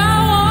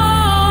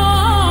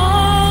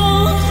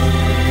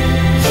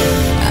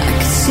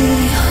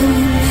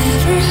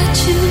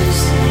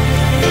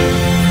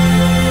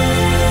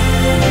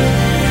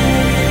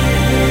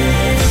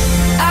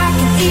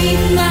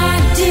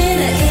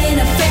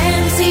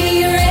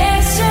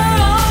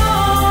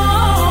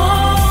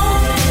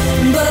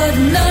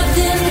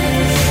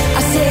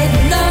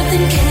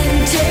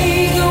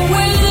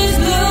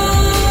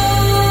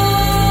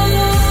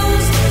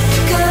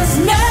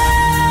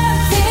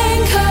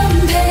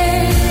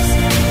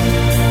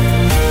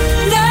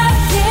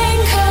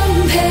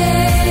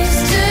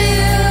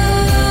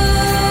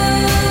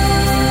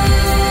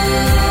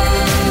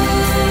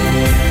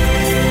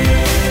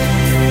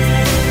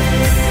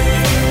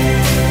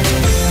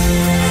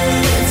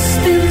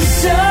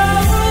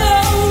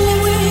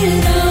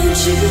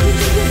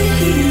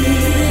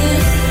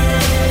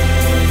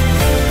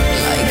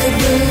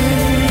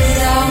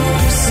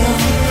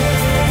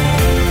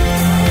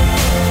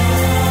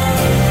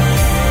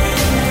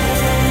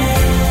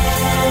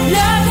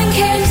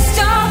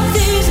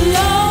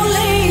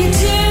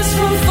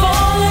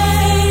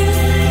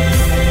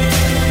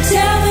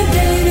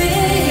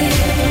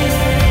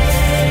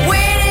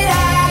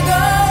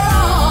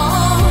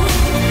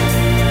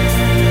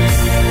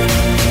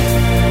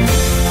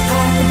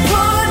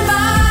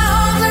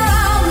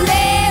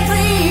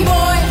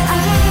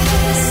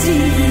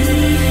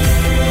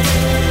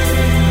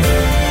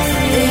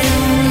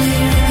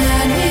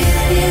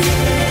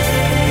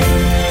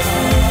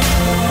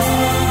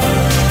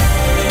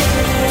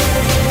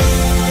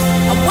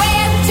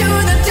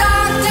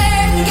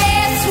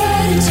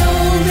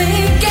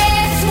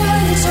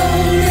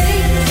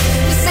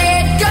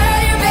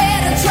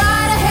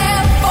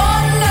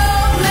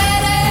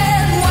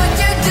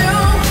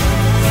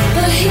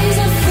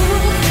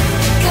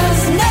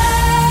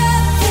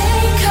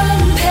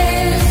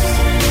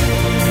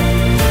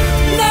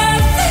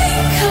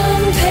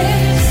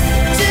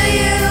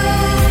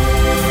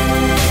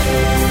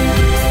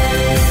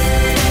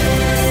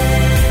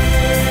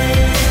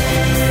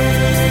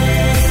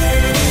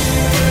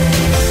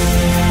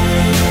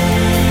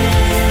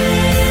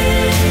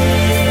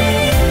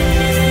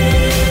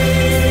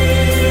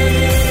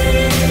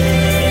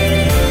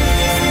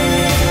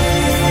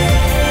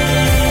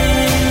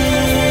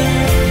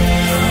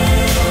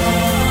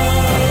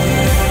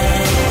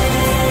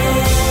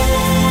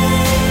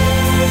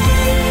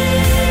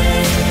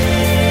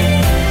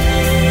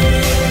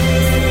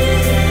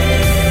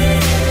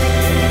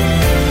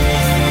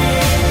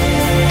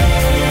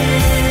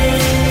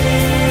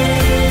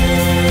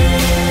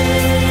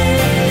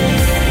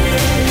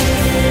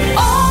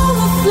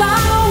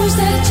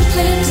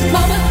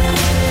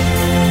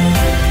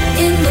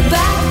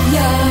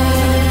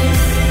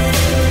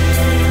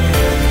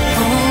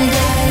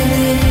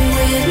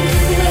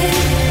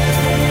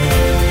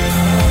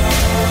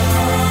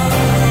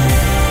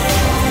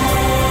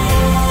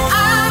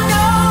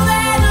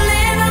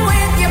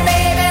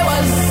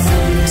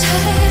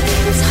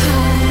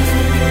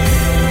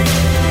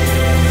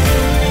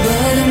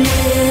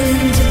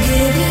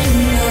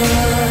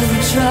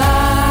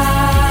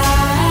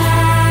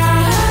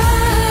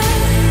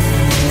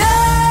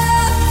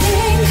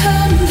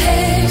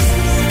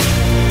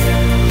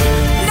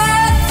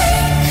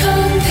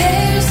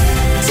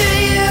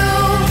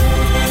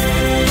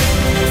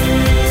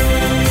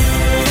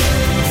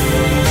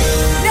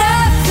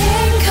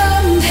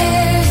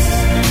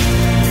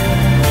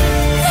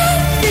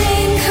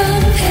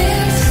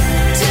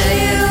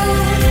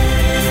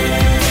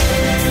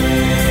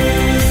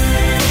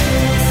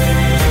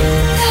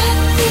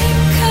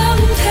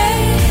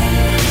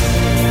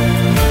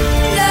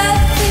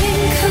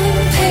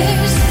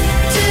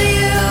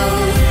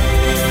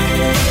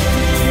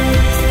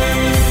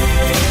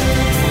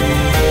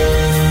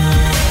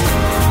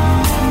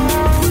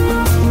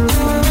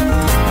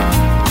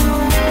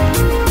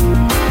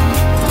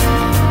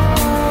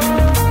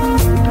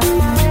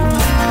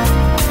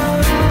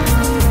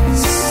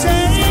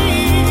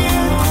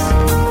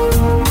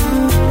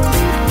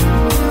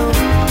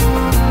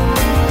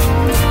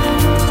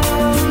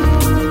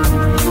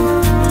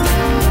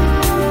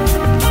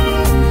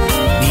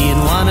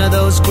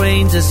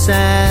grains of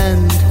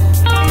sand.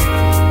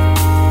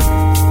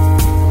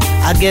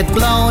 I'd get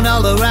blown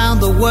all around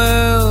the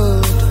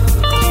world.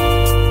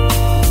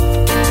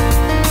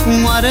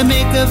 What to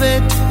make of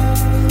it?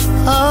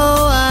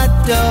 Oh, I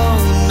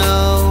don't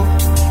know.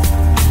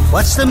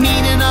 What's the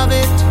meaning of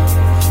it?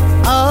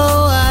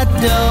 Oh, I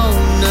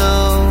don't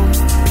know.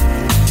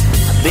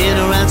 I've been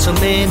around so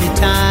many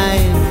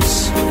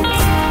times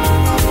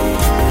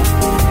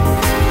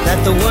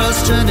that the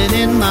world's turning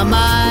in my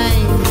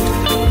mind.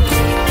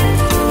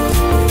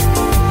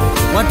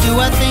 What do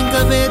I think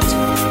of it?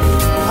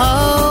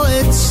 Oh,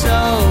 it's so.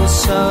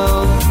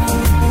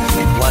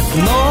 What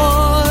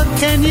more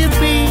can you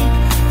be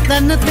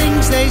than the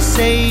things they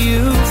say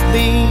you've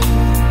been?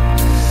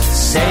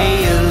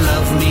 Say you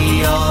love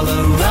me all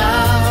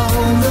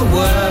around the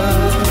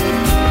world.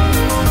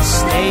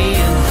 Stay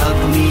and hug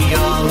me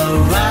all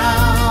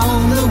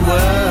around the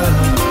world.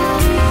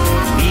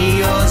 Be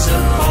yours a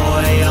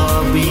boy or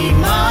be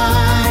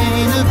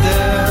mine a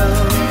girl.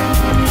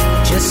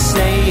 Just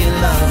say you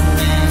love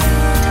me.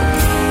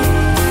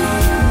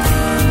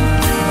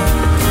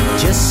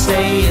 Just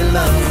say you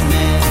love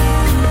me.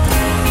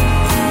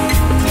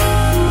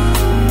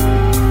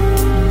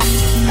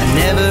 I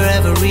never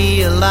ever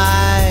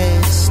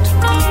realized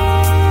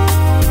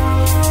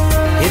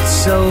it's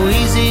so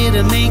easy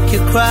to make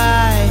you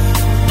cry.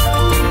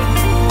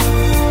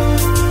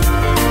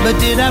 But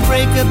did I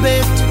break a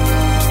bit?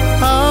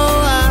 Oh,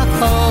 I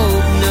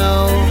hope no.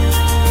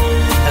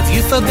 Have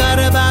you forgot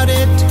about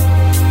it?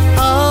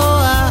 Oh,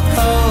 I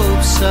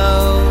hope so.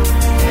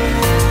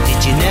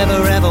 Did you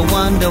never ever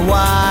wonder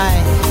why?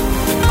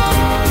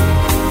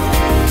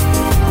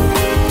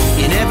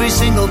 In every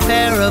single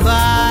pair of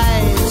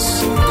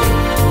eyes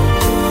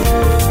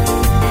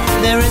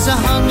there is a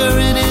hunger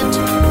in it,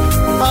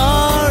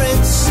 or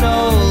its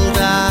soul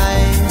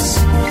dies.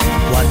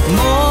 What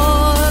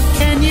more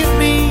can you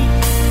be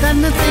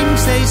than the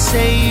things they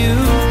say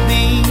you've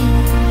been?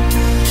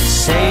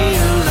 Say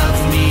you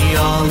love me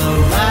all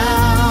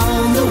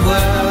around the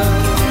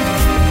world.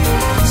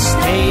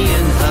 Stay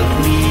and hug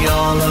me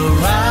all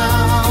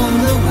around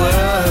the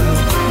world.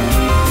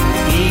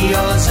 Be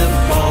yours a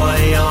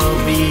boy or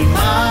be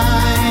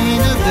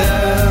mine a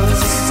girl.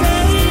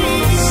 Say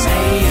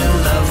you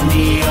love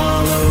me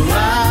all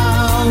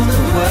around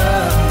the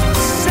world.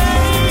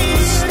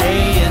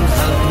 Stay and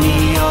hug me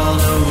all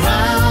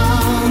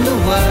around the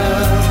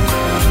world.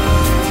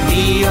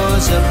 Be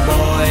yours a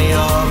boy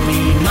or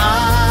be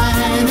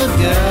mine a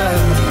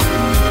girl.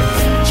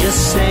 Just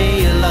say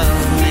you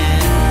love me.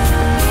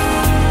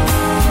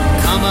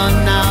 Come on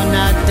now,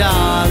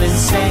 darling,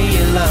 say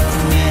you love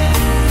me.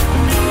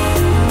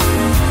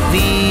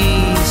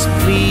 Please,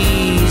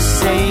 please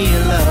say you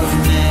love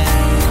me.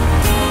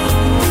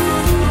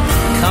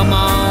 Come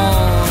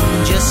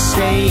on, just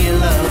say you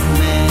love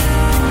me.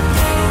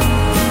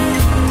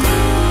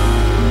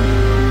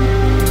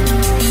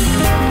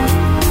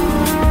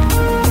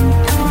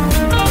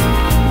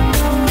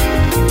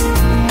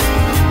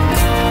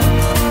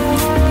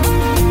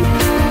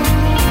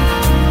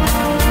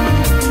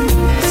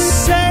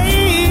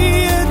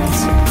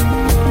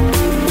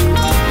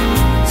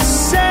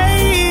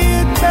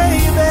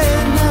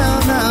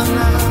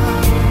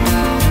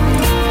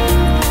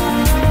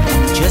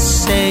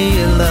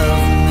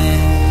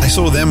 I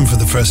saw them for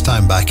the first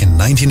time back in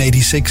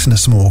 1986 in a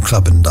small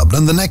club in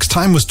Dublin. The next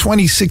time was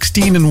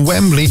 2016 in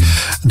Wembley.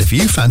 And if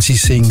you fancy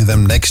seeing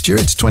them next year,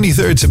 it's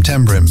 23rd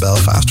September in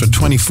Belfast or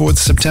 24th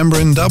September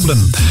in Dublin.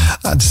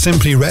 That's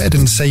Simply Red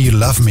and Say You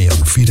Love Me on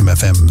Freedom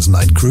FM's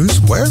Night Cruise,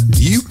 where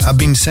you have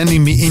been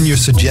sending me in your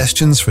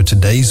suggestions for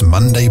today's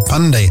Monday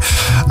Punday.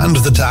 And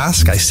the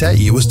task I set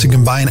you was to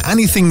combine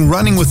anything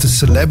running with a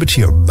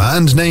celebrity or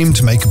band name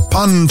to make a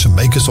pun to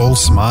make us all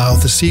smile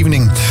this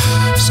evening.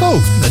 So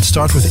let's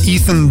start with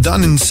Ethan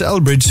Dunn in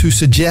Selbridge, who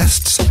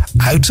suggests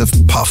Out of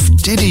Puff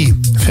Diddy.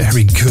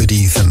 Very good,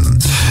 Ethan.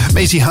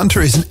 Maisie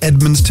Hunter is in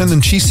Edmonton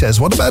and she says,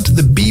 what about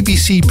the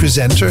BBC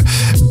presenter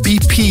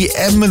BP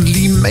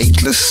Emily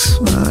Maitlis?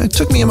 It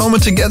took me a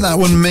moment to get that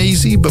one,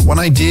 Maisie, but when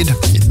I did,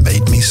 it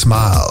made me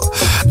smile.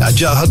 Now,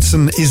 Joe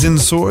Hudson is in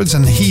Swords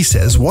and he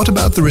says, what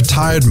about the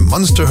retired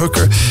Munster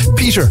hooker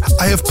Peter?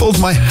 I have pulled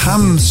my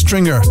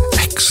hamstringer.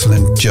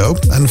 Excellent, Joe.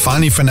 And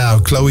finally for now,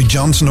 Chloe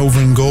Johnson over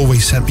in Galway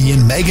sent me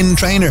in Megan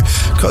Trainor,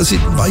 because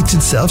it writes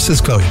itself,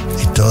 says Chloe.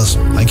 It does.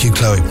 Thank you,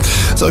 Chloe.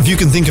 So if you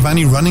can think of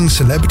any running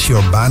celebrity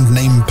or band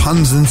name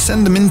puns, then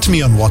send them in to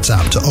me on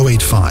WhatsApp to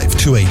 085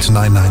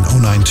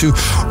 2899092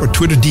 or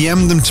Twitter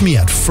DM them to me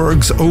at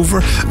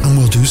FergsOver, and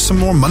we'll do some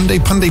more Monday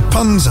Punday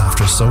puns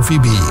after Sophie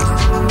B.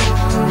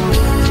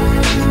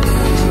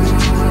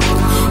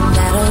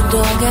 That old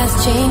dog has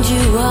changed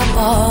you up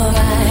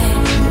alright.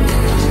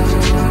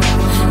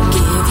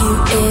 Give you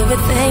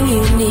everything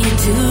you need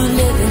to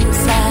live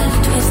inside a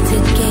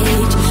twisted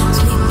cage.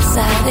 Sleep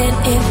beside an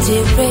empty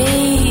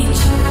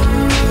rage.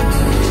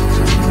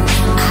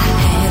 I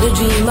had a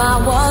dream I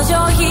was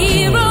your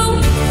hero.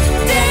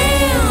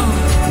 Damn,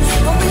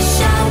 I wish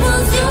I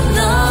was your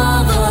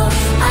lover.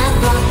 I'd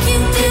rock you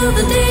till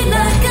the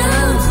daylight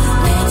comes.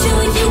 Made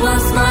sure you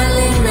are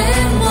smiling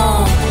and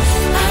warm.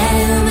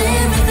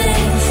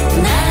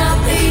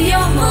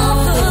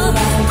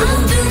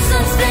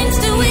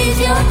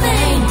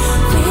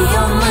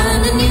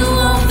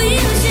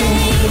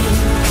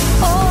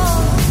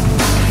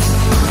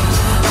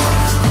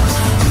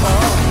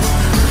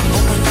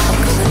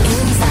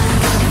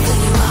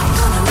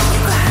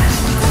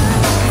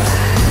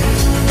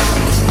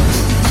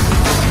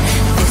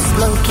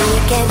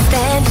 can't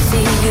stand to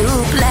see you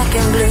black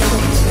and blue.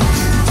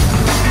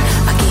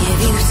 I give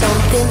you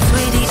something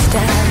sweet each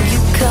time you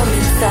come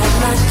inside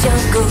my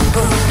jungle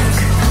book.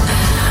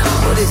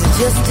 But is it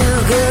just too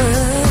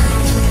good?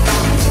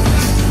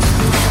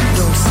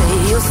 Don't say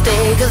you'll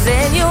stay, 'cause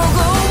then you'll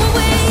go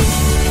away.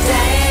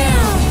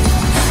 Damn,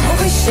 I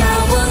wish I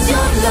was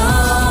your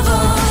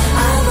lover.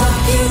 I'll rock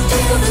you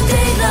till the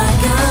daylight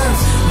comes.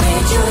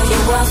 Make sure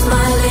you are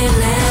smiling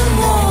and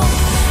warm.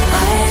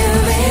 I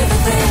am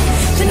everything.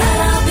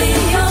 Tonight I'll be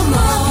your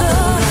mother.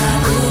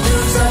 I'll do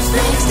such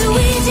things to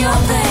ease your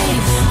pain.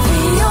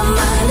 Free your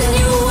mind and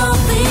you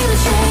won't feel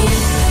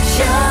ashamed.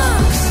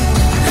 Shucks,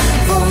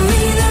 for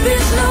me there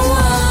is no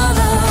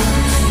other.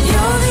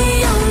 You're the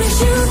only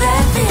shoe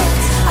that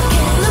fits. I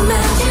can't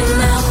imagine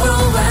I'll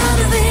grow out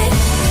of it.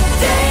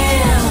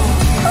 Damn,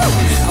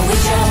 I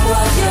wish I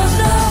was your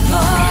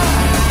lover.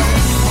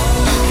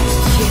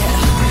 Yeah.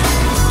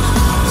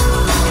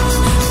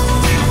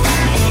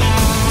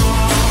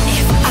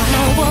 If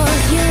I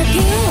was your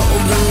girl,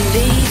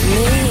 believe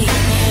me,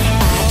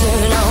 I'd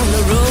turn on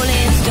the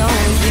Rolling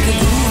Stones. We could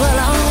move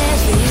along and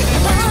feel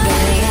much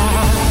better.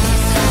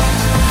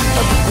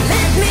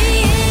 Let me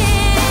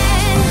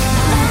in.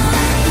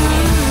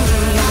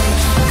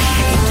 I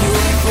can do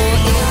it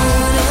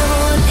forever,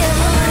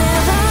 ever,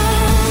 ever.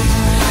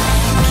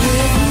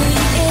 Give me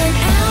an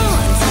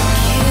hour to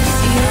kiss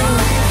you.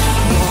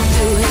 Walk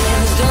through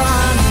heaven's door,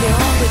 I'm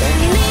sure. We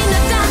don't need no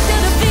doctor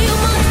to feel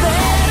much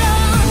better.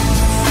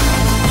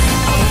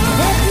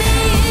 Let me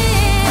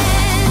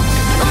in.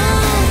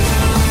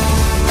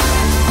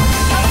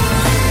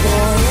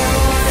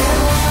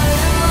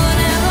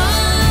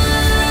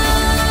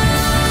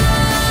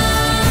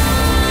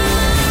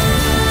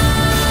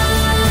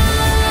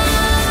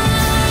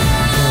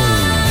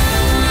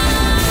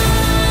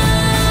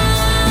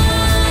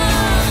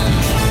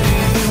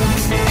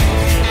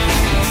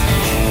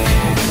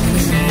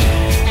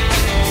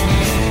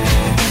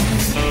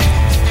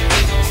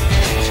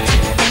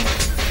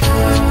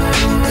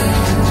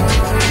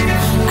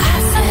 I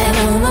sat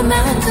on a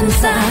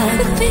mountainside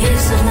with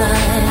peace of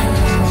mind,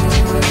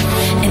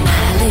 and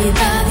I lay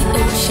by the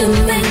ocean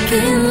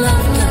making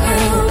love to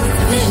her with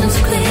visions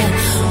clear.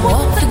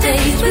 Walk for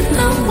days with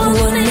no one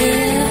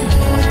near,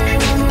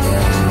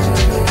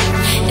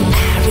 and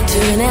I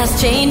return as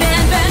chained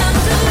and bound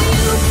to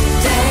you.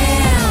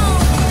 Damn,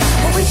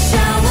 I wish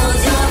I was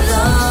your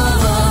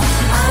lover.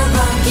 I'll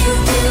rock you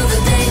till the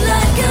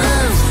daylight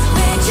comes.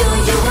 Make sure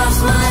you are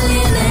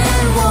smiling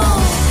and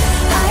warm.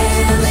 I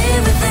am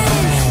everything.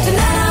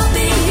 Tonight I'll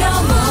be your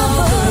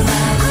mother.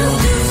 I'll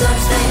do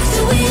such things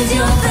to ease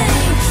your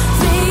pain.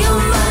 Free your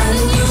mind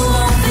and you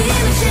won't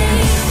feel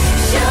ashamed.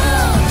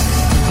 Shucks,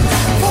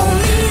 for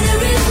me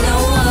there is no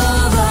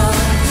other.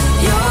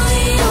 You're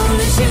the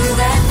only shoe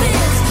that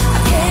fits. I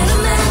can't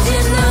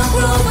imagine I'll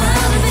grow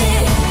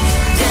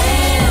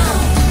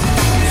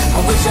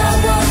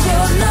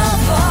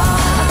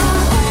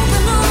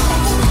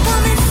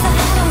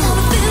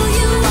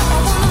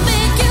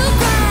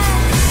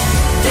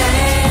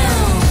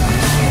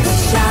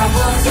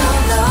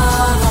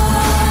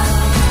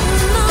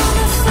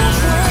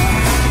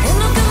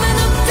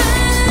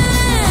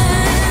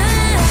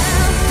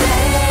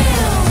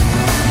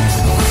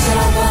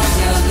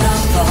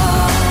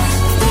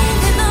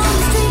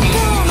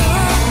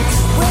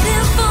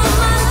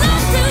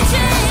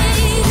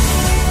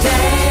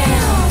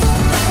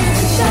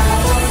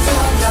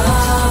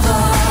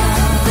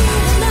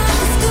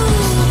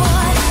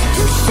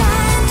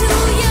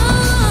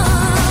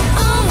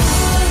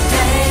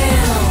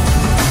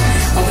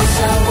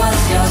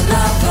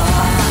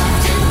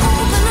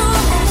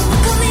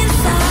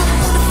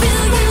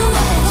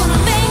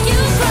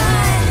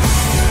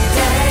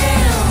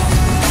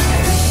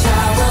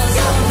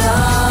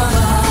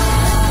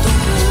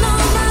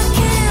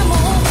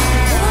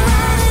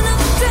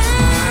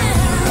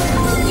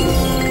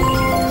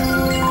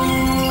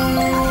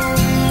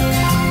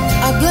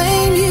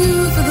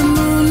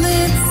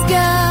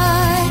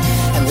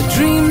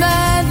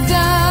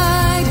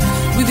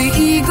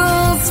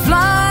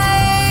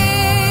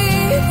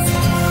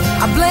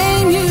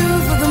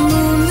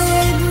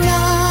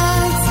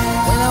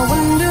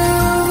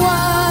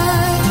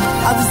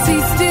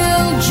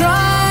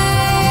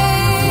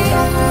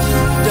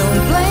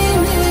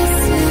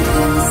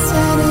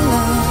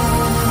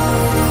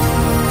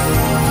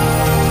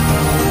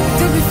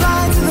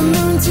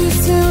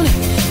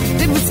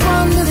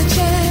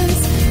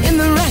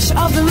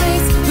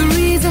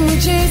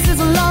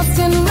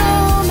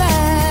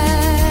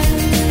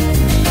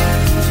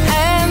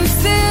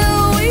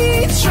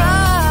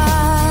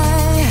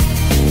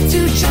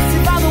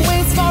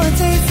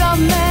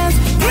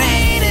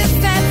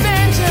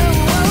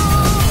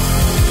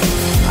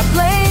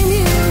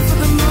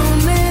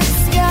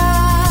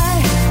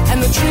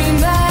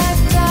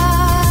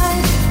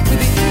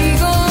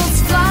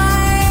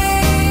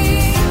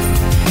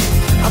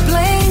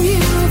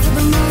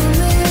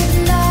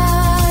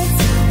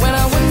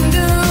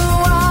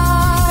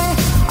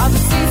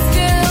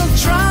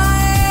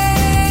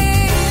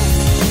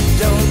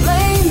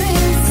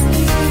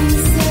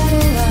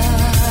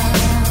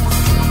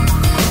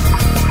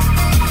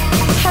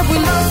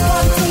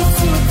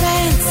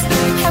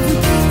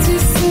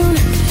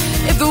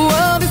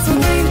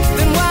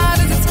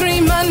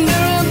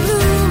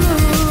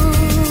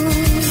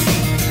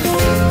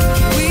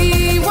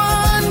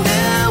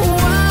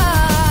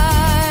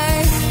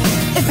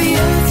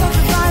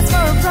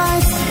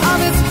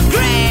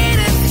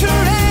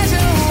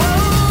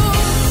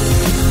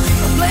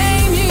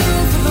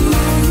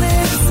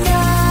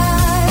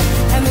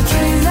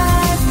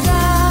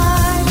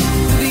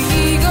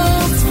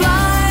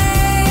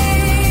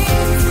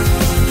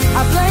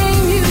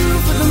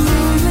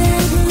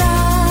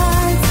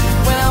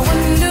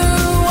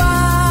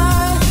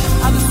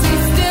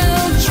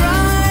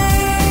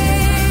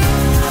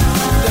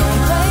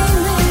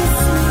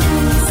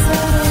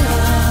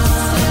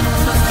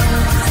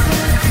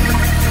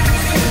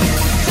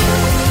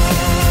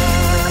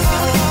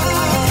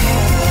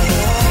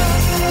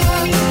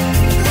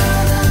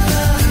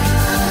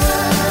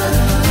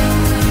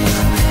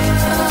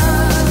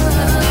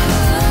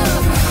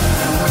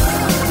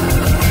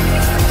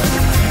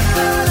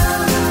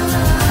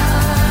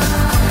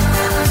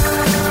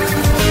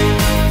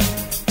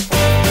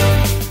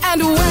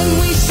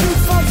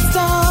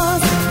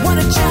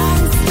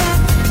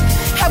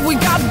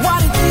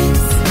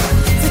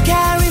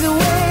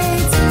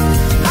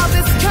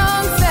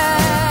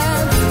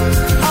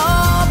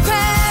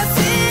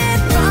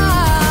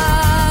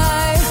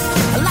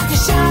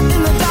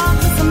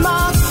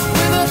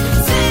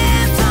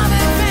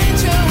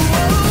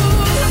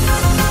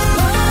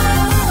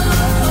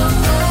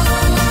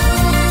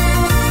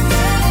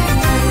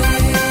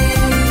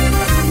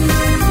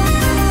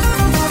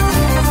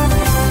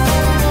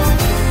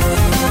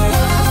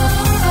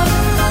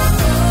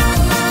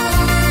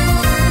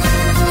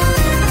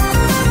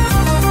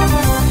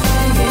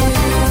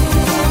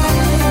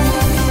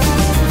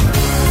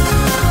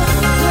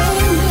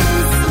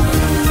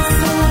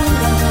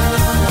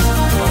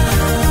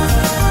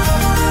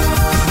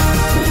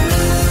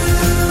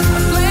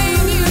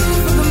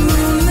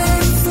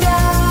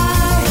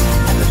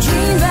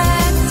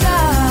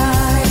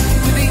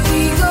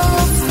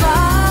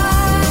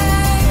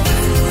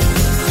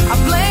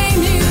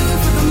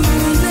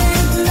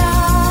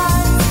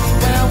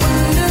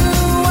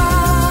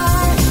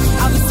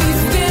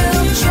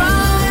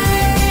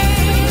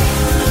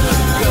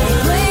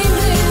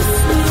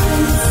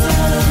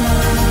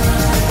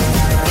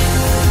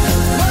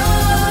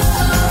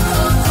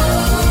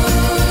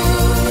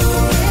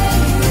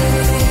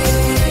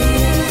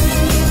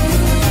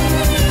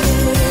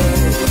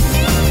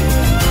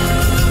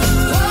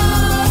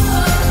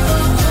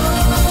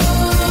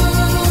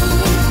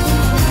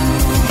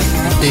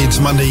It's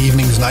Monday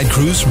evening's Night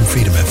Cruise from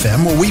Freedom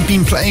FM, where we've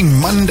been playing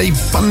Monday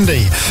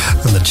Funday.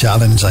 And the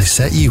challenge I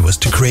set you was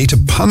to create a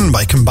pun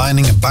by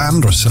combining a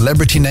band or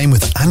celebrity name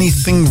with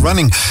anything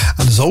running.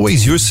 And as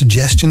always, your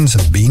suggestions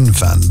have been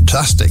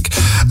fantastic.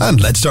 And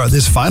let's start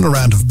this final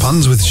round of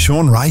puns with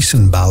Sean Rice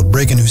in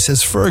Balbriggan, who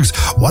says, Fergs,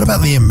 what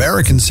about the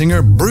American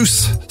singer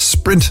Bruce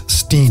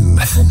Springsteen?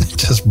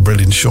 Just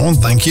brilliant, Sean,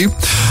 thank you.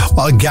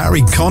 While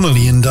Gary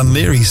Connolly in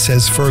Dunleary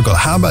says, Feargal,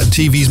 how about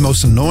TV's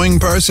most annoying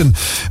person,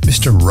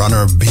 Mr.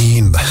 Runner Bean?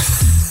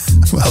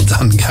 Well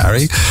done,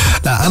 Gary.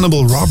 Now,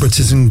 Annabelle Roberts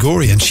is in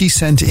Gorey, and she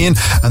sent in,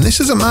 and this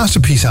is a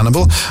masterpiece,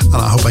 Annabelle, and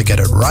I hope I get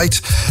it right.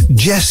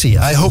 Jesse,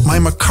 I hope my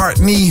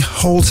McCartney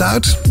holds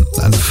out.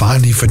 And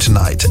finally for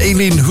tonight,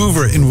 Aileen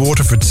Hoover in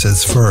Waterford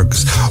says,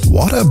 Fergs,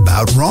 what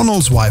about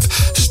Ronald's wife,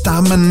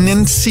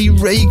 Stamanincy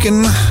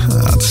Reagan?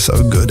 That's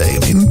so good,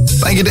 Aileen.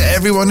 Thank you to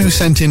everyone who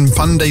sent in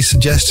Pun Day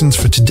suggestions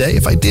for today.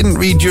 If I didn't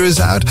read yours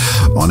out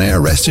on air,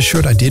 rest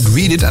assured I did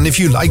read it. And if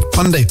you liked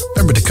Pun Day,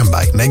 remember to come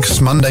back next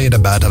Monday at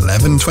about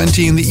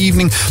 11:20 in the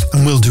evening,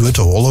 and we'll do it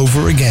all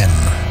over again.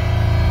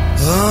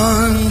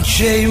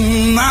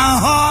 Unchain my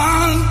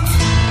heart,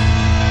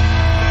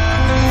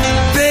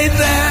 baby,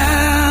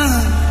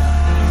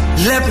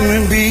 let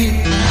me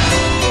be,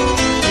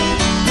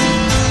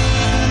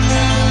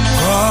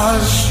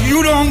 'cause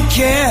you don't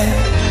care.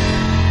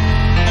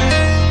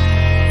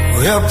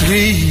 Well,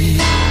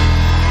 please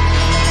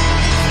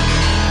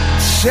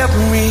set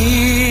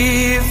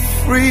me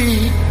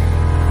free.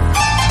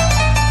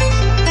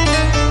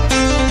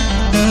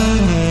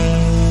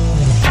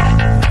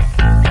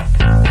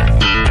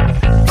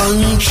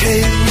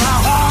 Unchain my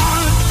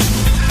heart,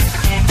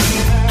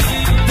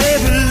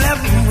 baby, let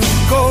me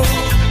go.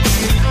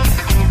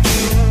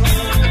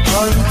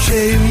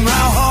 Unchain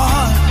my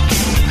heart,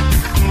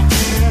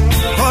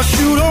 'cause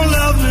you don't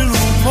love me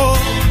no more.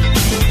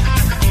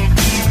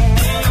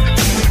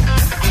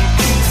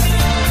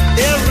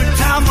 Every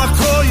time I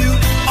call you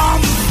on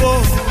the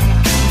phone,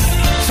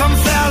 some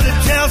valley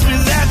tells me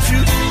that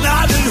you're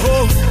not at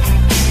home.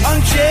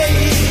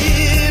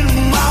 Unchain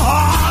my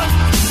heart,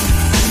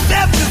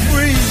 set me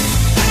free.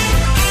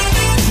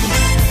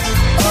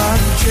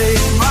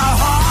 Unchain my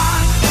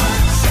heart,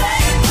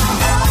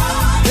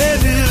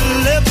 baby,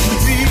 let me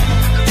be.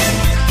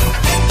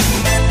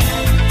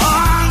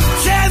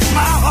 Unchain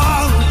my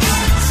heart,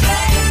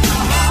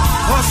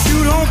 'cause you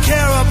don't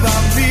care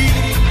about me.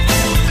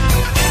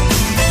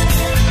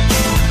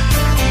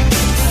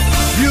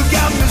 You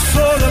got me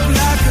sort of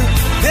like a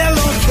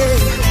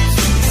pillowcase,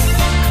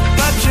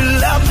 but you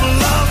let my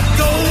love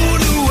go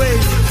to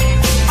waste.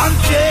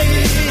 Unchain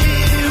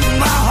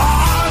my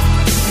heart,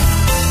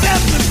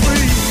 set me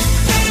free.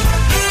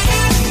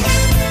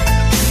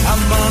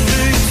 I'm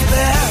under your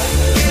spell,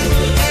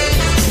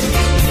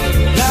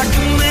 like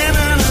a man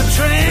in a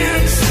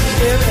trance,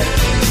 baby.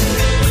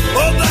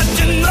 Oh, but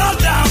you know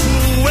damn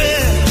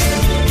well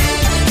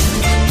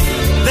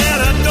that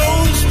I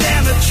don't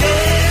stand a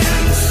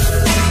chance.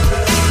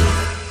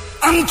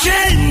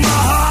 Unchain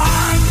my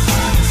heart,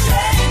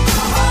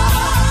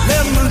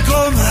 let me go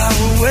my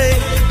way.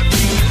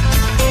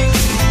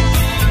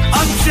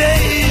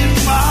 Unchain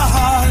my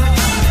heart,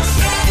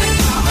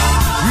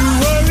 you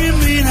worry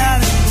me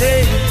night and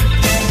day.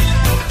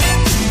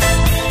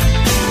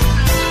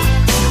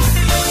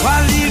 Why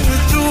lead me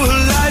through a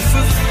life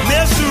of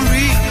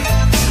misery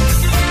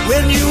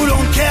when you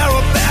don't care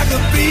a bag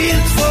of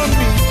beans for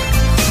me?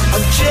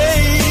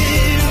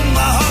 Unchain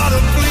my heart,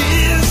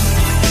 please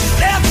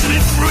set me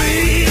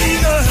free.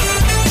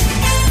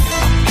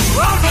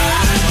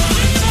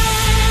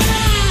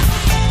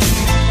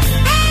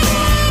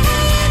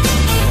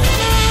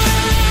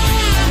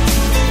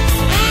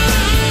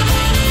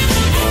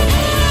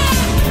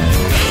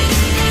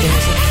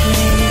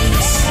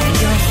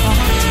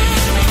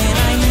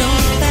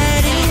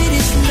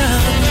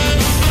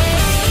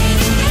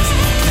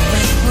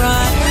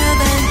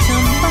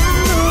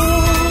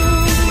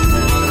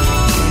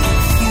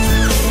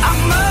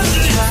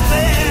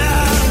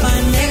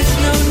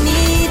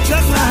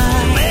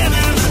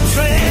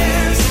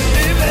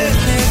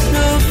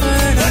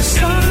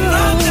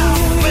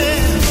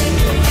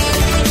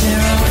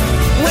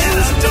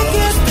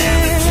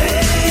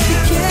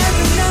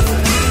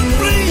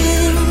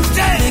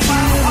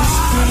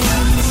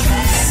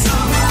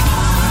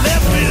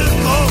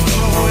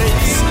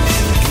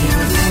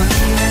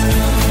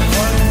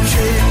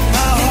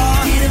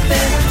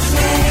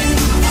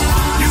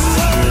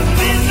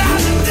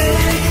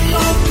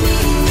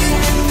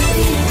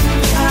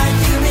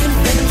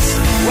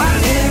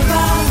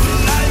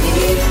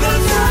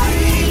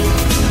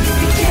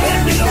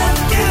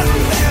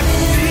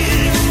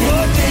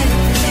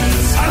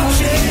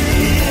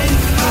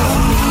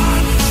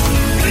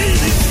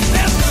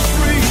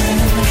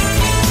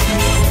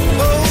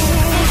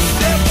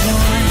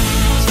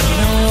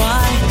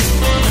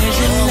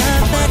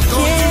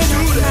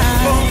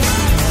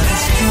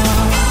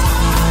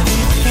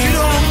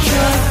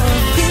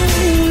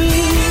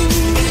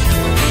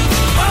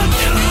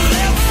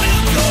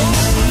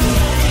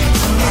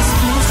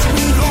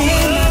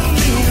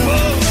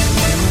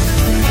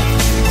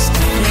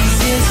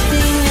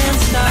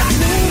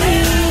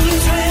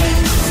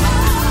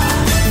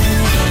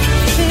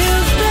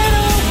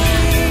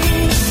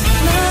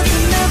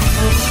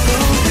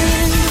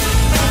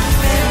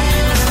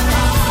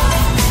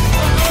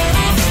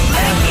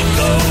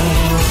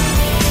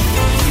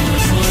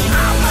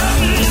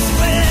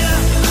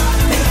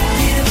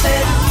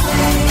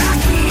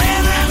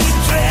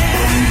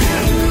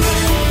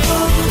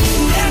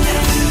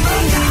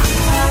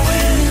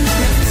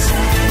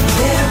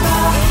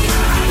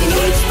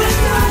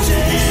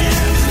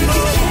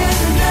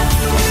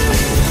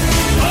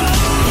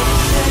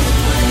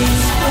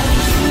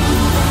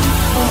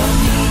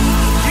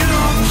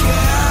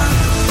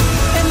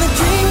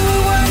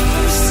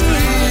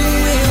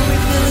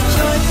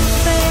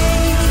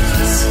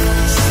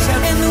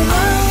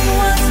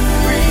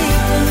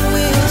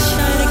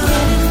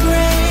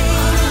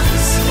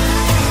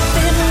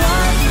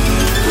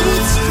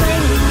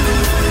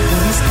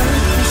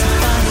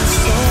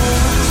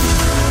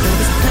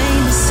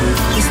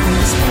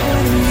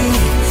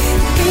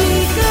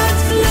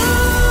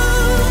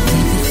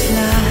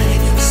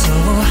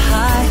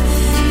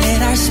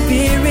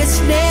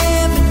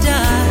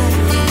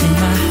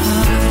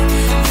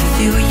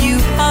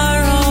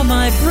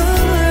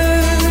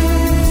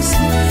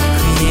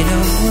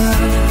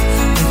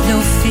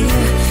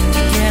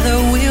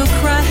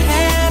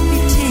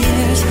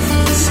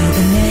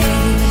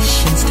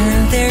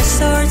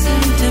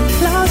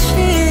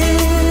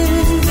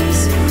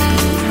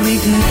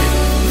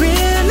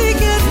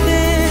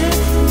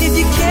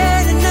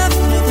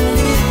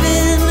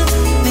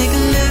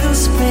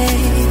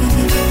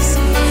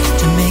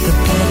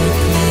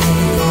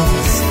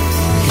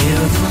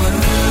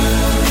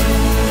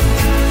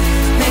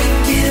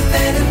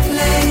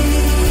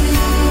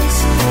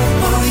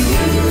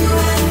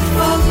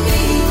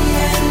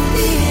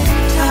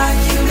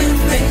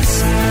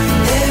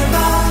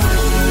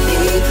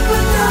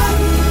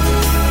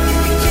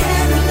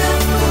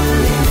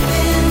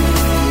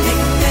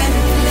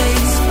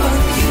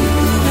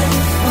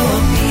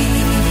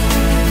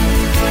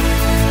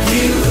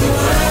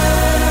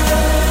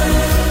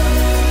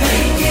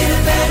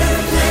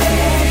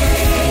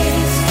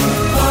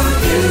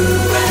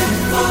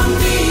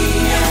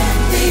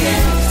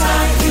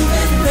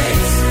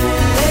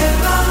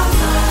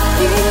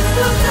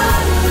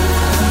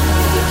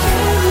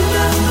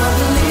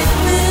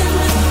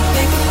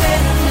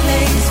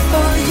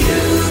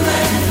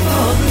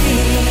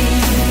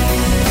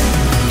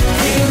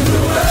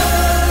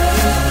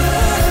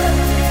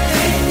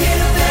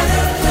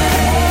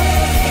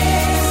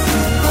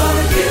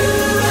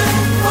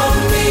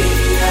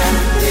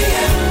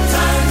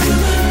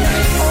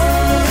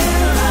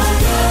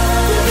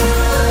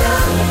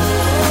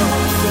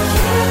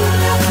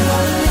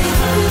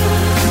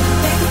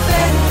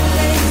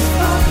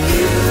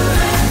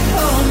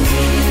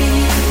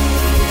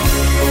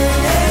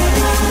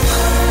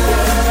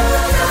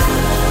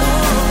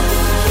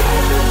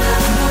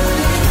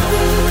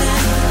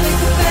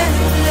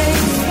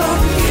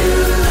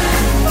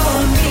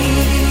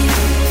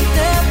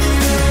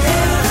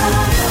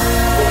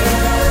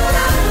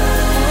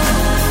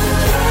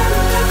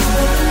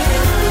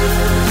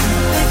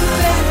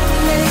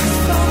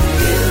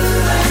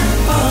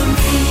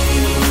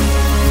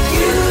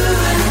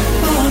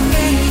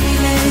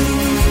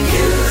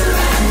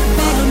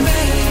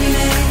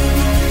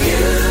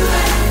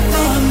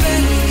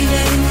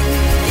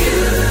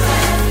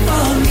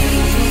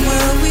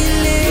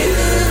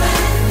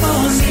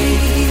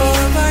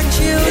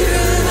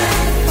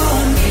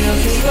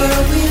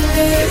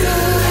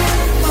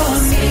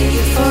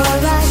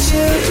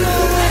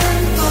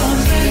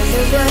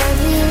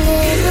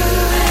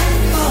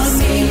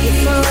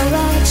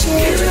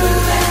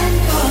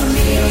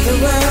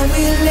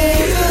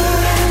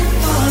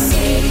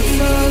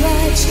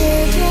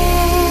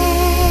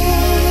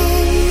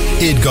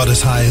 got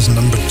as high as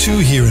number 2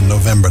 here in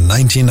November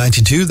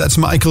 1992. That's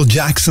Michael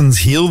Jackson's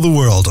Heal the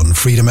World on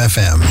Freedom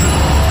FM.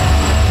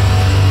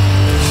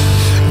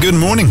 Good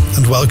morning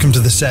and welcome to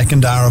the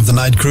second hour of the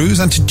Night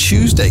Cruise and to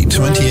Tuesday,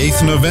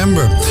 28th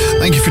November.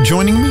 Thank you for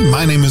joining me.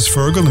 My name is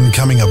Feargal, and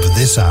coming up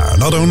this hour,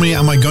 not only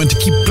am I going to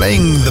keep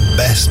playing the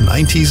best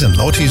 90s and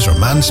noughties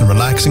romance and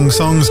relaxing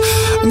songs,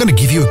 I'm going to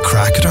give you a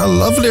crack at our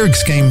love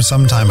lyrics game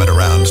sometime at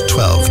around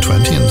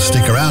 12:20, and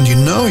stick around, you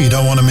know you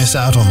don't want to miss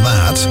out on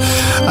that.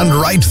 And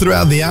right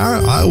throughout the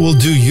hour, I will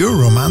do your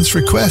romance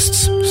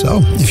requests.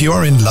 So if you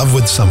are in love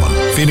with someone,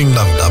 feeling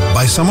loved up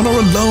by someone, or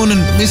alone and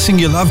missing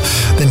your love,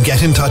 then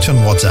get in touch on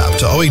WhatsApp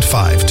to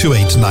 085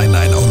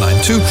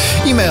 2899092,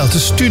 email to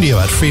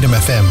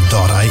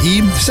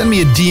studio@freedomfm.ie, send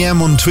me a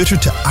DM on Twitter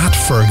to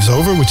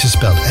 @FergsOver, which is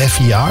spelled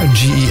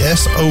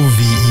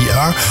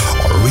FERGSOVER,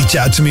 or reach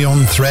out to me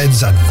on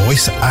Threads at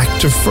Voice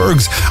Actor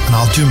Fergs, and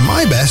I'll do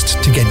my best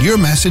to get your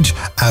message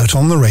out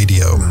on the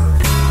radio.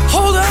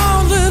 Hold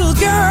on, little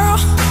girl,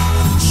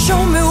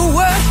 show me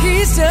what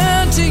he's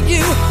done to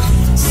you.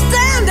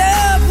 Stand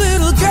up,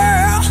 little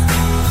girl,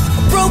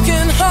 a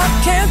broken heart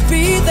can't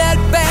be that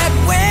bad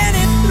when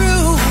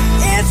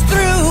it's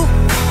through.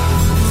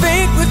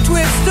 Fate would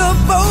twist of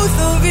both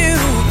of you.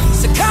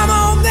 So come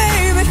on,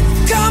 baby,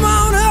 come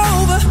on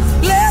over.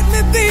 Let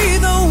me be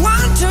the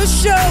one to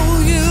show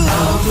you.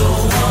 I'm the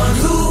one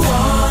who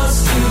wants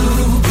to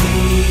be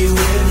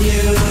with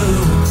you.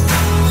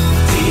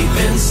 Deep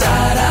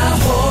inside, I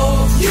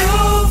hope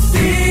you'll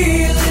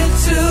feel it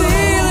too.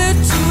 Feel it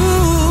too.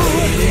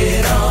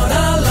 Waited on a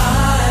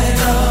line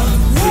up.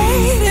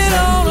 Waited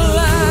on a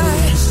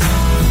line.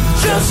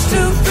 Just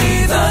to be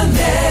the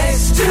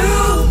next to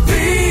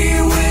be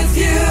with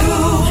you.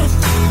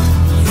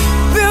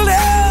 Build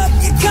up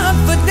your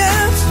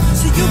confidence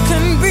so you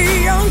can be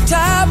on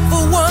top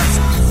for once.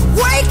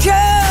 Wake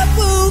up,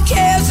 who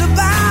cares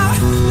about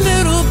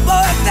little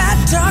boys that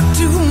talk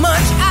too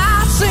much?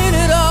 I've seen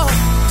it all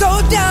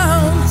go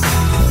down.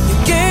 The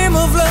game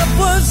of love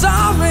was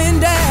all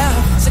rained down.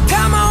 So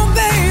come on,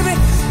 baby,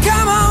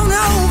 come on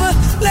over.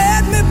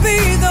 Let me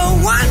be the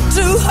one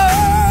to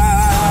hold.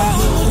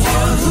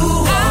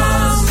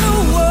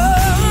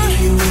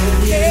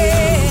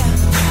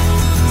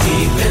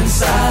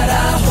 Inside, I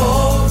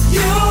hope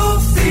you'll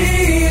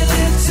feel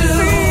it too.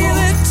 Feel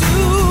it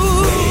too.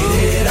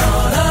 Waited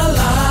on a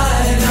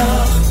line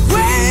up.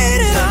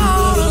 Waited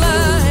on a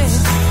line.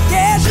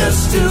 Yeah,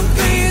 just to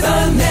be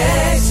the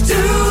next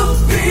to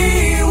be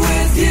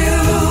with you.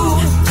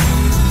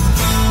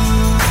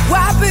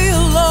 Why be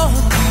alone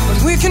when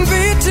we can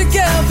be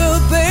together,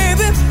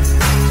 baby?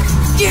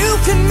 You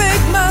can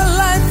make my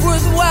life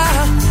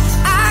worthwhile.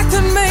 I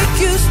can make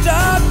you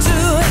start to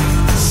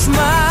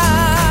smile.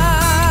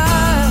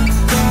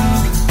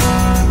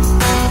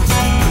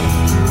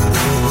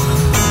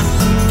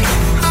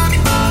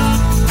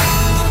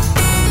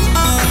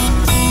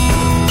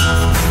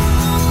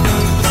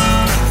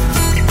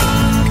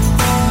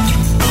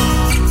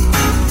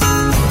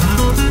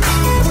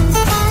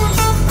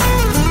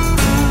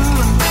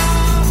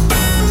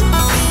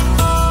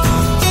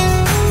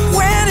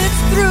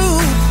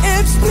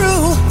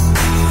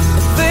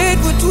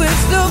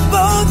 Twist of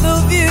both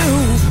of you.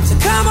 So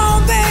come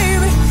on,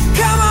 baby,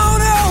 come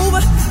on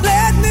over.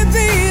 Let me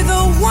be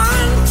the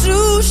one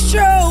to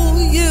show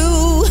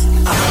you.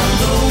 I'm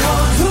the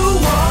one who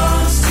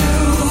wants to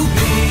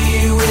be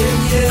with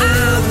you.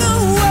 I'm the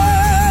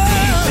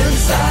one. Deep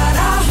inside, I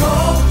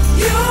hope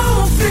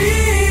you'll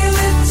feel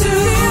it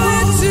too. Feel it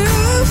too.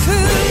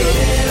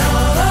 Waiting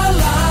on a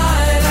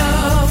line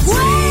of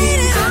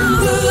waiting on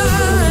the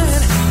line.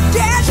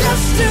 Yeah,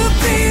 just to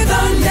be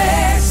the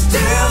next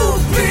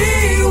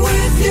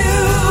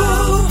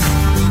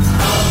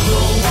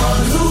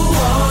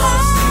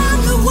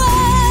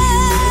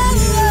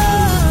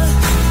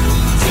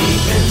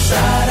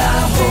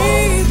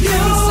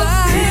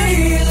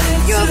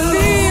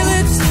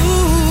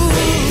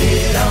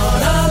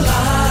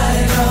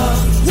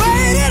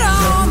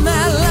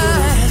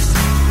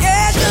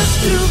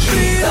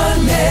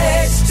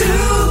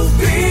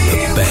be.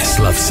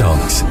 Love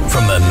songs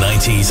from the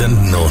 90s and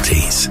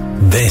noughties.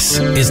 This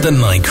is the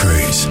Night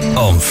Cruise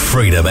on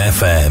Freedom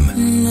FM.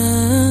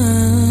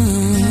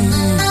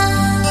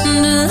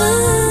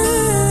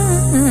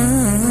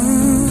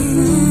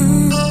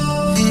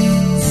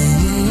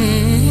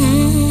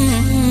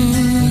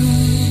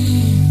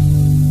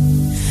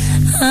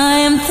 I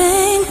am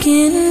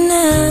thinking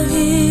of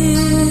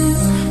you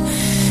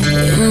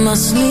in my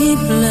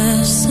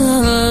sleepless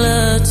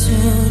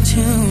solitude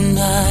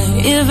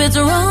tonight. If it's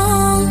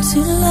wrong to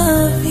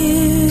love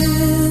you,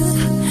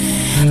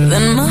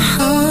 then my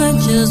heart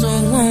just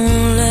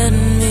won't let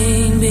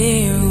me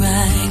be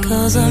right.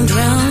 'Cause I'm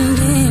drowned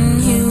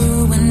in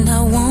you and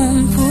I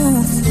won't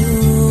pull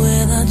through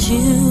without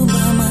you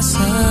by my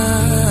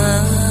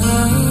side.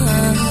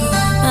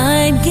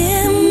 I'd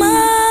give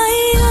my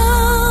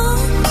all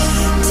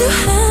to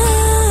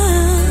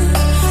have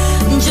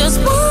just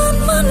one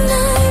more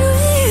night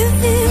with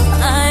you.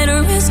 I'd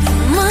risk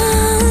my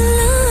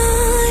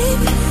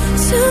life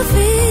to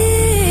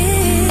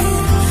feel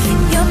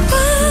your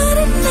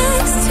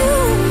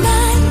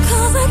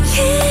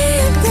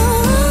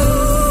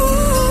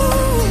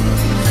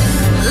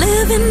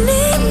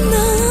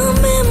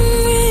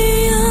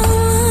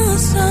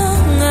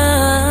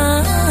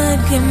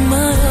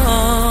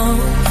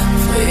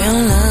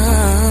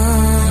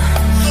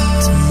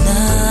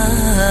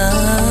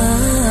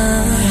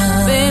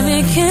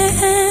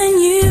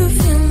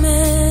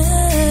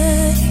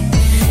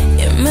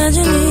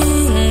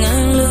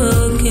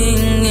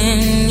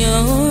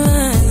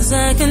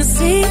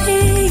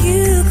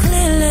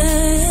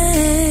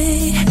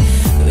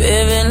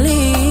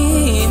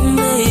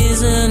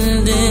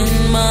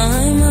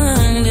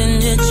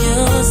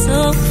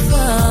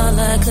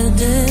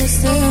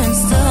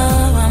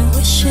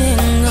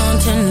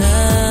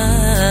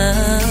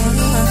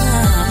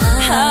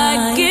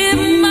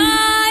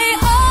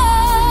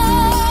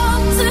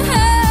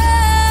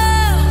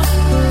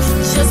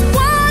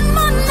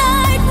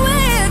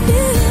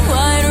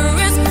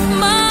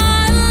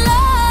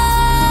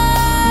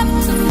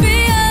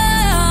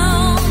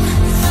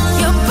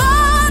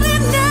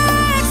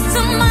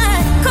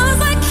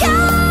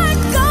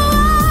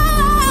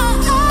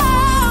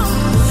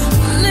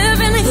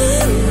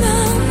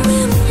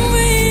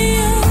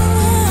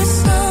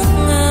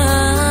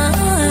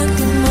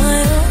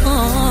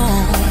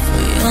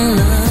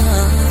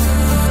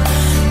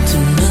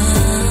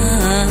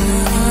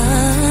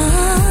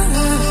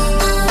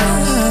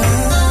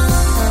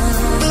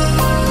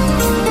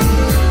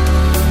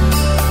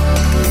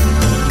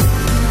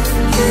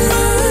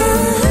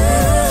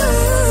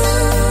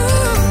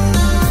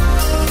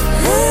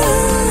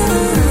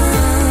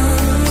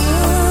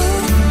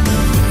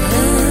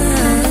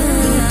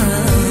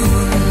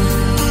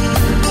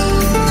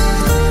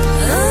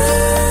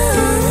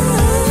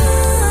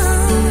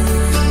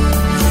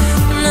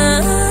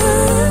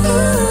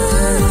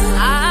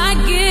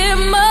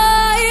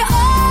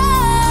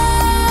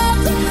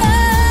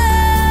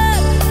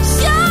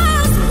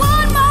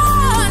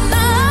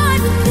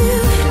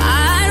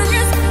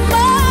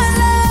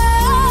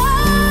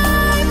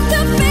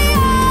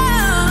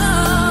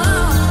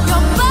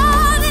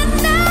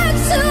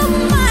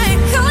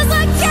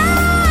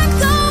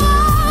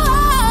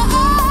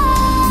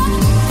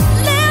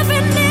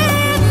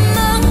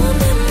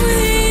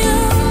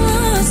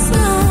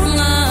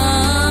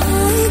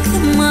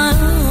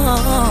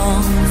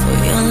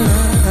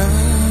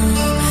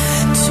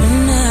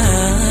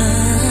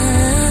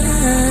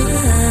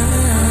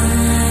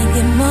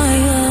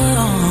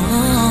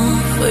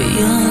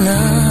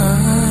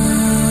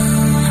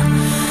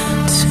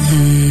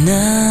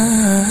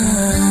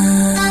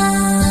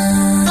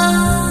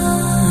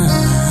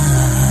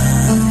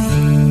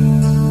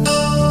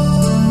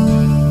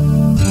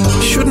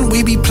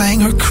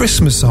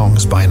Christmas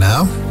songs by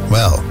now?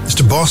 Well,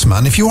 Mr.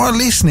 Bossman, if you are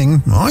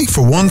listening, I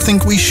for one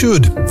think we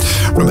should.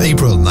 From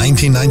April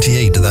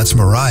 1998, that's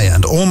Mariah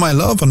and All My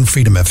Love on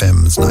Freedom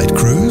FM's Night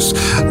Cruise.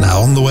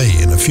 Now on the way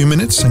in a few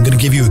minutes, I'm going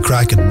to give you a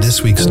crack at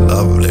this week's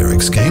Love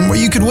Lyrics game where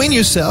you could win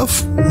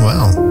yourself,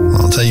 well,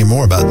 I'll tell you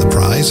more about the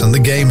prize and the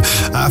game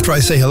after I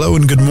say hello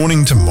and good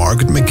morning to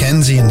Margaret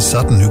McKenzie in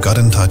Sutton who got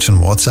in touch on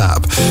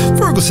WhatsApp.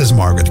 Feargal says,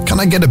 Margaret, can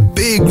I get a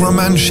big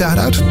romance shout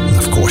out?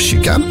 Of course you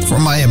can,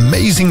 from my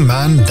amazing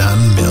man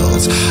Dan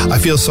Mills. I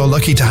feel so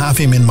lucky to have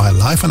him in my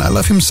life and I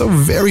love him so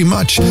very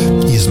much.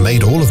 He has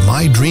made all of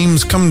my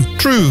dreams come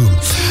true.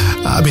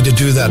 Happy to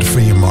do that for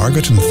you,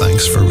 Margaret, and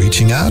thanks for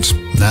reaching out.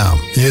 Now,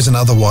 here's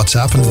another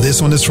WhatsApp, and this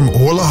one is from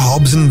Orla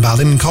Hobbs in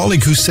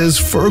Ballincollig, who says,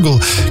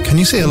 Feargal, can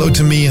you say hello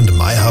to me and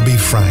my hubby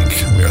Frank?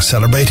 We are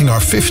celebrating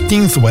our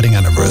 15th wedding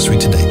anniversary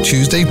today,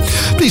 Tuesday.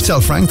 Please tell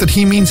Frank that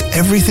he means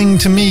everything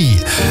to me.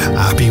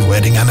 Happy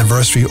wedding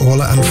anniversary,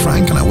 Orla and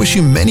Frank, and I wish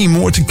you many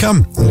more to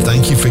come. And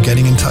thank you for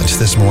getting in touch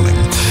this morning.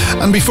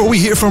 And before we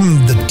hear from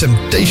the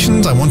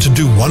Temptations, I want to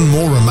do one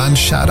more romance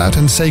shout out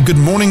and say good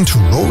morning to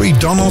Rory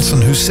Donaldson,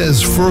 who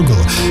says,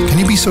 Feargal, can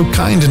you be so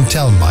kind and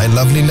tell my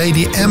lovely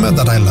lady Emma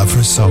that I love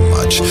her so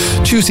much.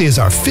 Tuesday is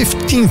our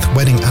 15th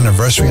wedding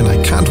anniversary and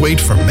I can't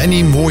wait for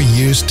many more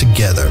years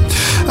together.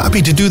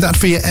 Happy to do that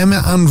for you,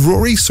 Emma and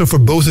Rory. So for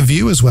both of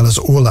you, as well as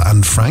Orla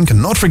and Frank,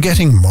 and not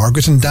forgetting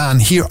Margaret and Dan,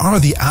 here are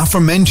the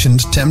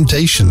aforementioned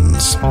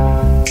Temptations.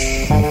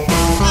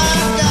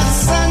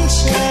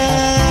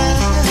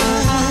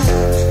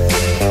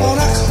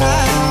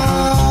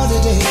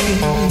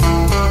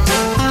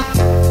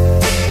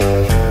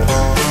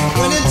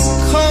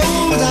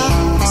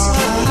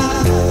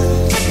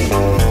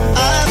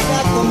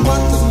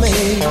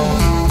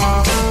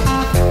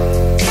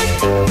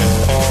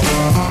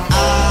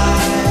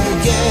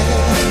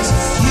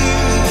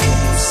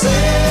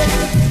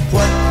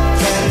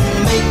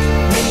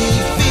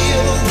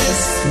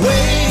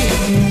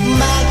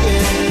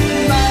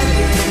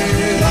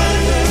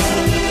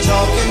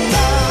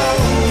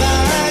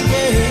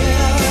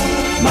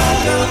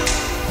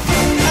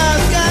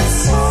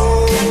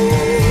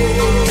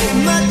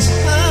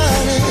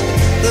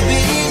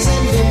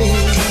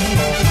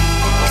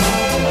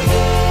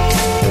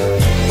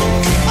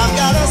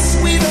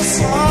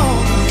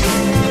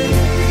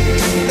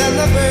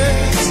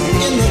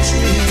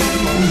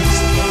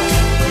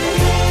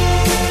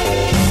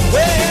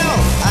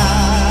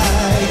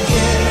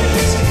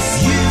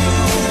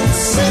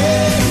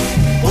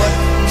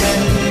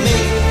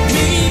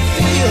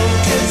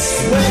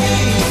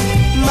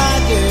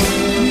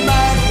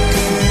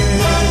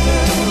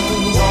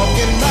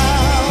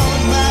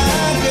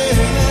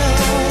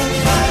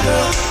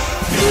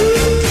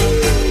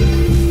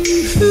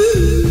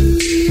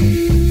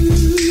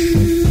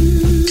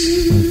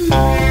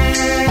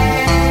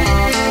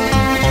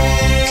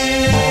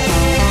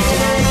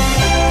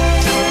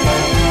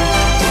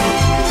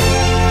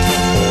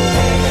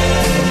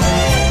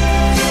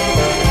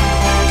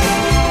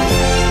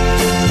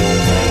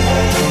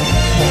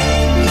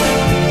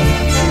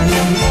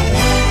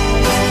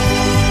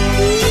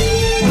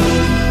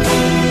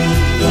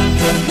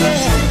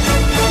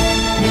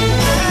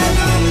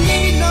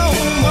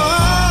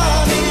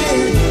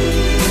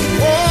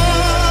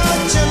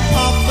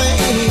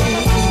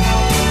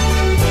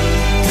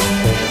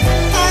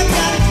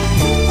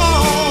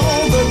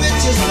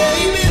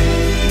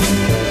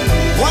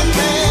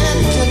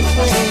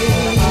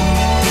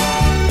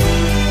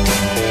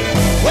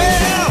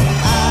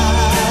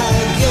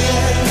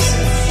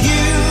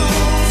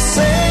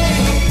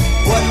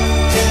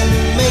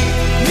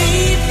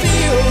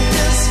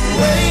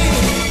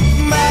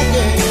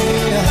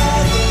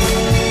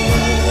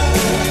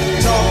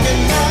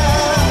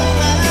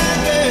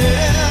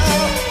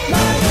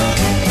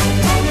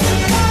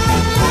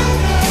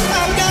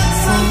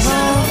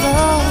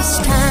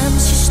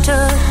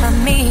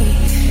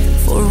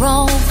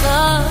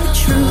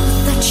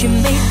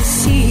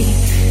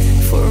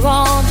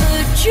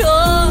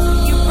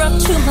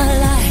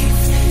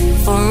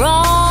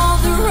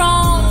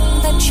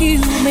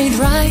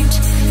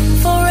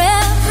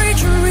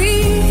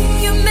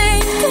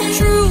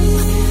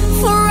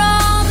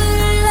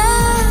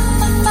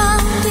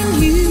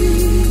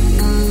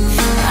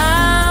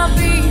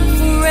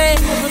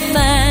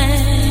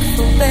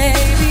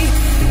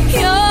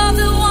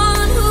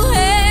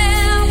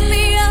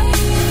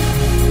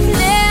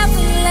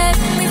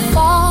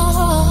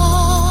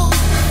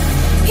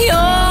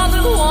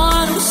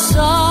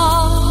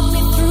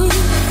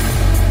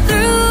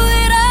 Through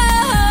it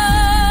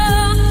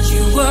all,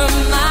 you were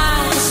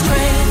my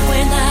strength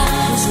when I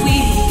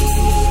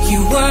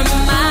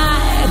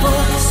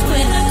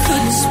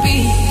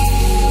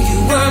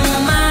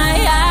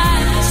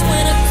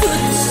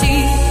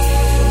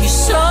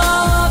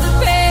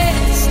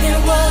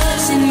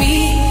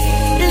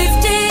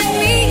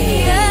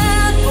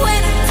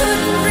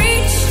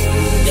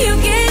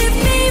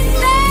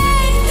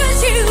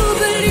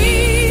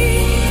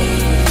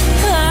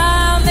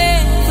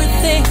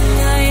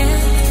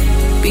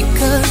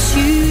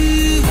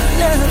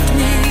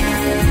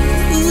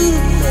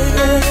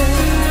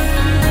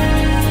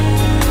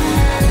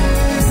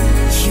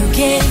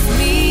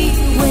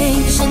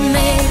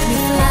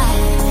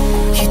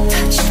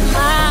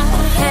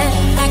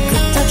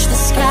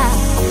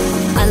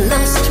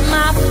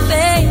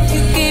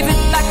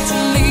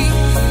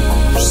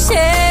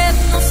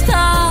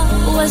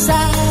was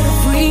out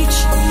of reach.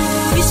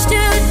 You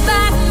stood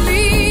by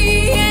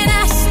me and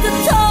I stood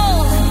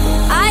tall.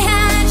 I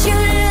had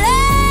your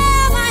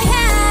love, I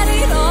had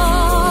it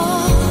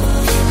all.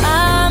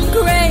 I'm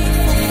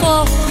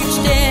grateful for each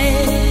day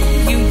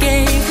you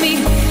gave me.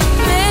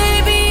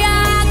 Maybe I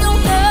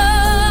don't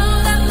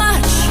know that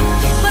much,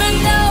 but I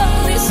know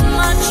this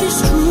much is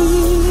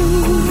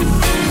true.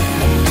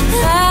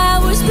 I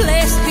was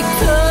blessed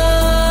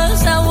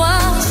because I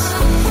was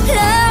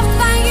loved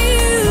by you.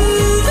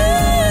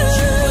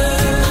 You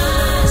were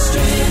my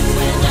strength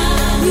when I,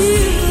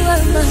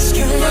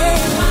 you were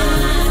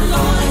my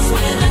voice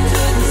when I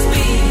couldn't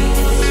speak.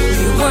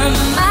 You were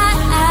my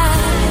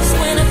eyes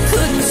when I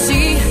couldn't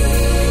see.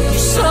 You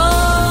saw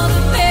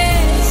the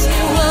best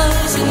there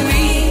was in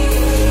me,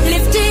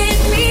 lifted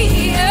me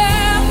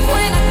up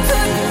when I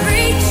couldn't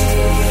reach.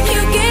 You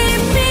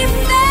gave me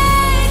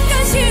faith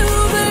 'cause you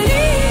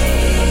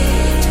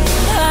believed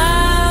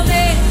I'm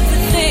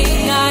everything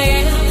I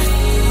am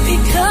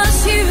because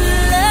you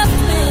loved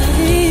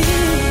me.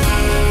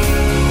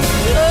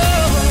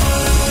 Oh,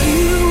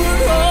 you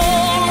were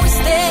always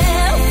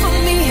there for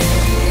me,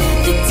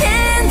 the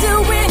tender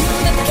wind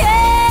that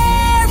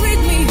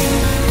carried me,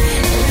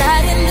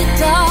 light in the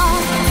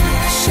dark,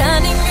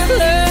 shining your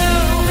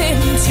love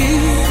into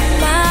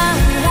my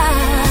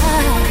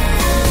life.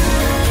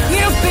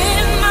 You've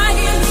been my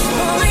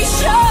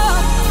inspiration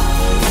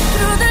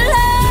through the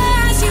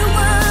lies you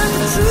weren't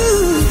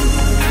true.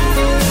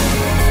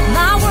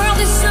 My world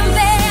is a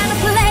better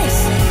place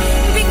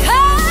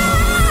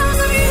because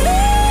of you.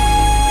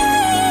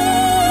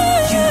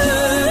 You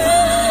were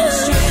my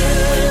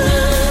strength when I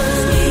was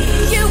weak.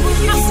 You were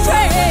my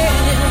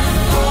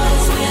strength.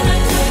 Voice when I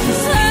couldn't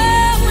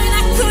speak. When I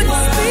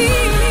couldn't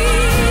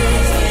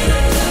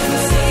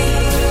speak.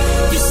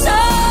 You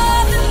saw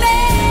the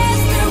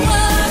best there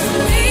was in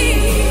me.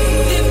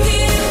 Lifted me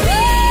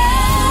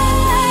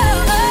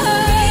up.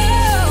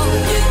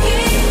 You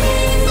gave me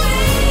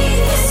faith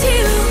 'cause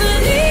you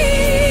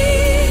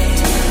believed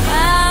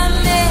I'm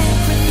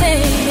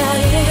everything I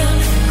am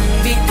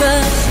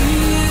because you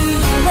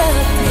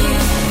loved me.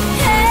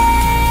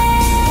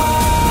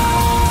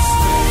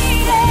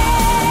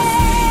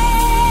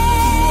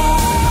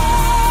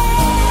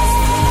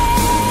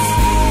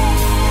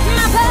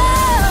 My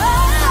power.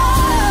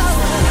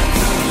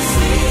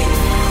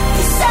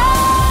 You saw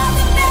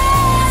the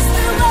best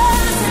there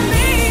was in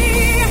me.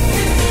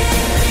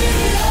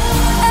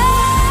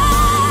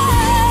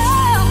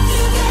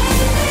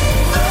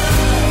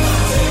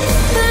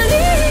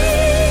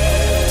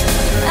 Believed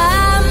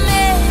I'm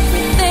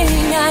everything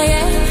I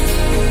am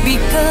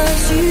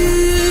because you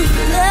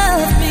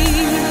love me.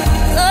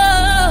 Oh,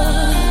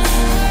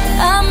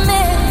 I'm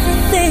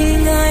everything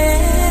I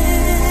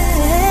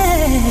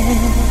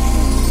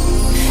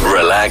am.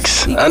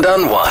 Relax and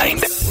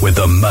unwind with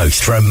the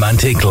most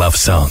romantic love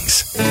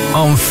songs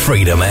on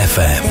Freedom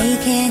FM. They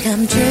can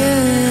come true.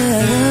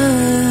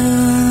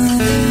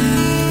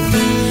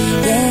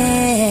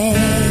 Yeah,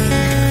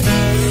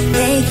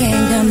 they can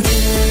come true.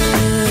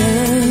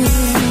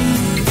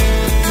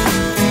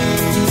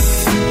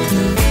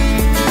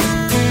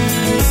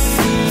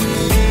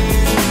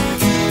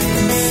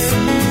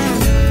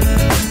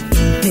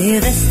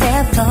 Move a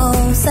step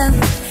closer.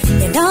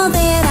 You know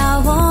that I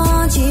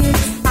want you.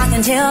 I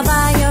can tell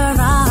by your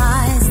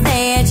eyes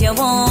that you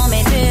want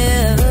me to.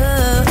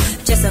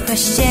 Just a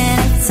question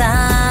of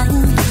time.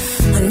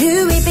 I knew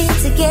we'd be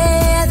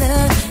together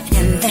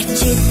and that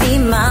you'd be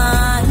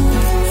mine.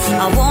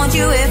 I want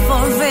you here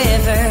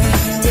forever.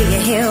 Do you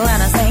hear what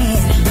I'm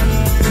saying?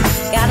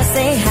 Gotta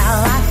say how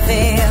I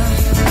feel.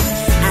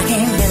 I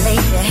can't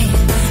believe it,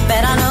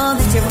 but I know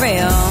that you're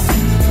real.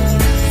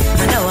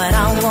 I know what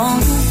I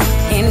want,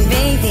 and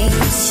baby,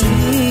 it's you.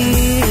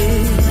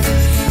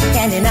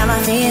 Can't deny my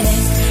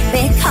feelings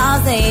because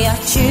they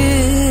are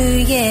true,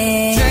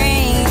 yeah.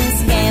 Dreams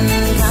can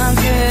come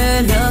true.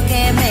 Look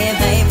at me,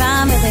 babe,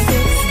 I'm with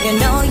you. You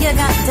know you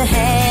got to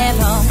have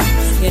hope.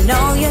 You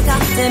know you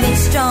got to be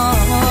strong.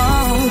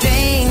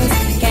 Dreams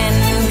can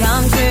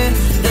come true.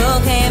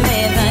 Look at me,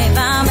 babe,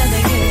 I'm with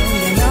you.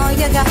 You know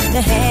you got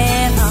to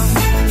have hope.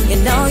 You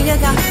know you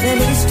got to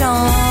be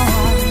strong.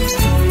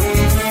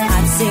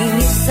 I've seen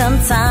you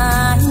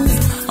sometimes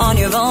on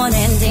your own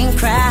ending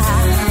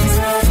cries.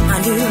 I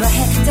knew I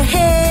had to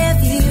have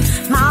you,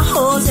 my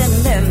whole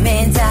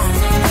temperament died.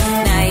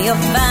 Now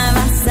you're by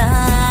my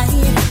side,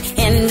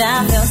 and I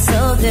feel so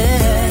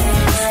good.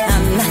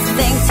 I'm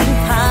nothing too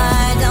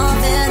hard, don't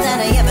feel that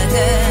I ever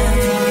could.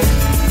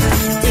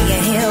 Do you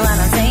hear what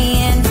I'm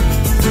saying?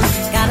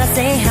 Gotta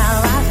say how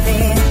I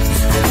feel.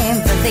 I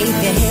can't believe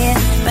you're here,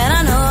 but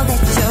I know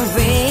that you're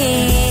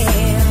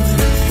real.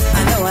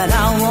 I know what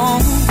I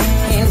want,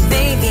 and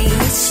baby,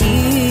 it's you.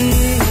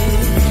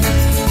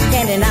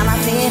 Can't deny my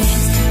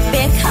feelings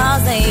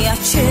because they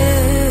are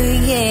true,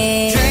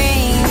 yeah.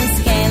 Dreams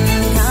can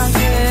come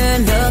true.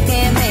 Look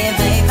at me,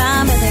 babe,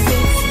 I'm with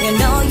you. You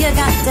know you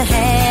got to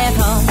have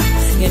hope.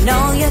 You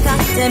know you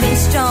got to be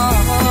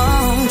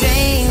strong.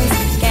 Dreams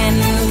can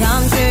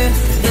come true.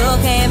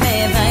 Look at me,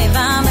 babe,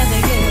 I'm with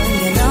you.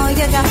 You know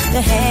you got to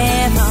to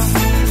have on.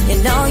 You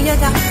know you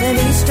got to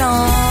be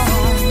strong.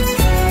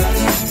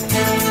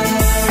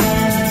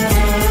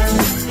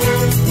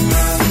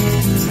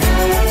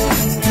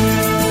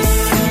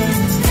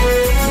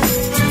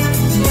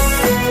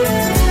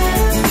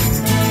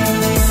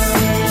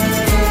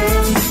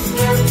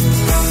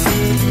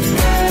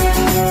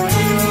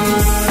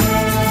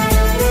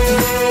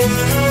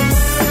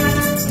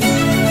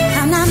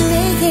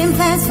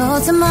 For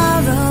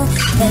tomorrow,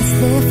 let's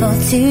live for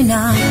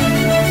tonight.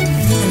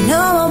 I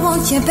know I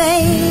want you,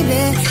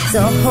 baby,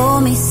 so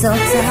hold me so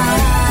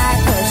tight.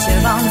 Put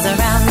your arms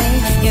around me,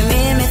 you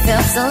make me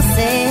feel so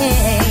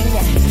safe.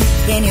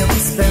 Can you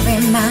whisper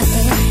in my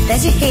ear that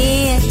you're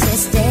here to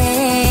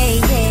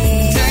stay?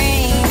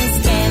 Dreams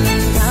can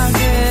come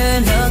true.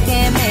 Look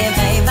at me,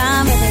 babe,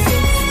 I'm with you.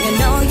 You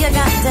know you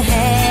got to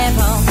have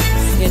hope.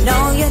 You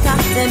know you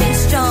got to be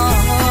strong.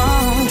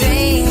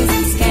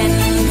 Dreams can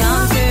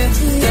come true.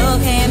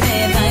 Look at me,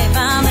 babe,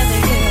 I'm with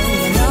you.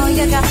 You know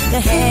you got to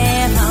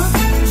have hope.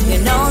 You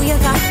know you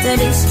got to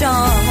be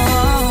strong.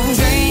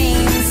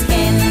 Dreams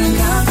can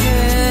come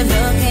true.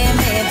 Look at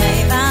me,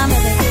 babe, I'm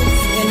with you.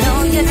 You know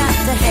you got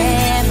to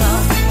have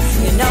hope.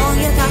 You know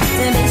you got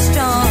to be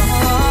strong.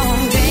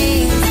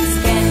 Dreams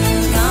can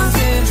come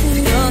true.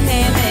 Look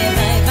at me,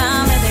 babe,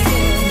 I'm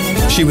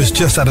with you. She was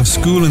just out of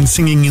school and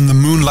singing in the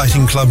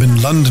Moonlighting Club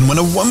in London when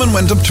a woman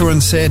went up to her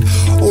and said,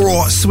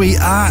 "Oh,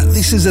 sweetheart,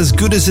 this is as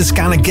good as it's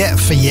gonna get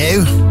for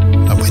you."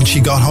 And when she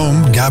got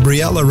home,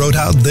 Gabriella wrote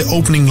out the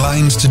opening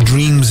lines to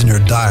Dreams in her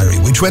diary,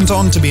 which went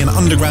on to be an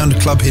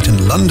underground club hit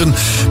in London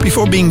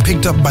before being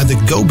picked up by the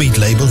Go Beat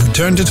label, who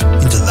turned it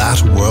into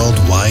that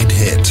worldwide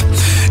hit.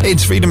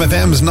 It's Freedom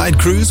FM's Night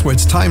Cruise, where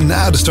it's time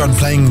now to start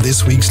playing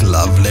this week's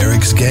Love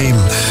Lyrics game.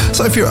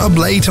 So if you're up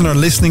late and are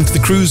listening to the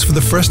cruise for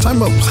the first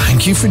time, well,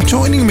 thank you for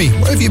joining me.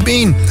 Where have you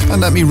been?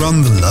 And let me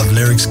run the Love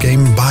Lyrics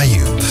game by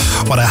you.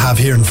 What I have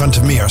here in front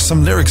of me are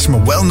some lyrics from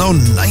a well-known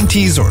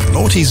 90s or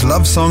noughties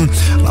love song,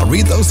 and I'll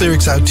read those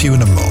lyrics out to you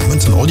in a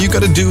moment, and all you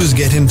got to do is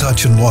get in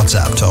touch on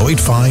WhatsApp to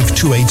 085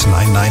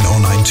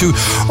 2899092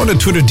 or to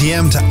Twitter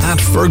DM to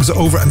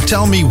 @FergsOver and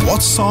tell me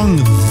what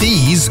song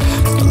these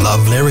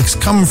love lyrics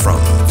come from.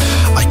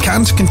 I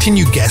can't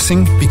continue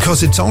guessing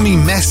because it's only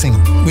messing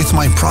with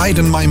my pride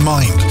and my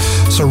mind.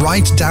 So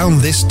write down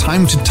this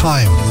time to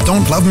time.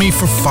 Don't love me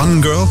for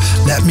fun, girl.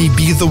 Let me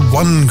be the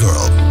one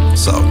girl.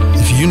 So,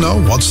 if you know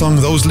what song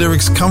those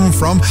lyrics come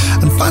from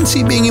and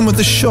fancy being in with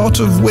a shot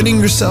of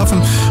winning yourself,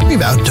 and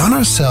we've outdone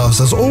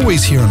ourselves as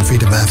always here on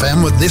Freedom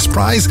FM with this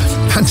prize,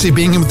 fancy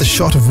being in with a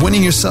shot of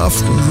winning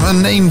yourself a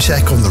name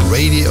check on the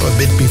radio a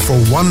bit before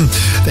 1,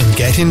 then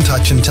get in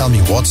touch and tell me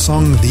what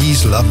song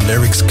these love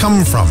lyrics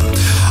come from.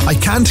 I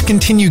can't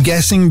continue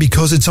guessing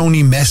because it's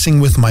only messing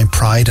with my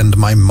pride and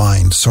my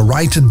mind. So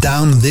write it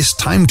down this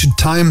time to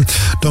time.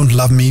 Don't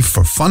love me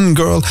for fun,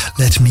 girl.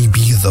 Let me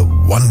be the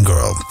one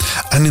girl.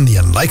 And in the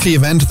unlikely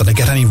event that I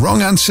get any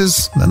wrong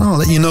answers, then I'll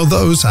let you know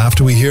those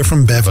after we hear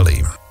from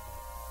Beverly.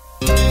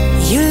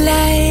 You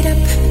light up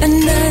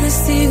another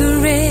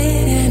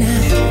cigarette and I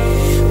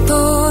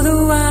pour the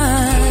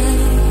wine.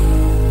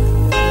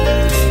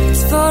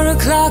 It's 4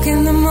 o'clock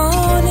in the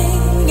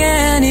morning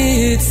and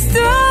it's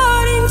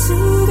starting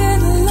to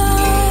get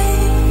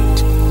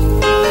light.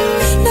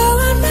 Now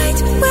I'm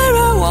right where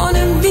I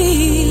wanna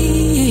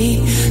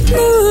be,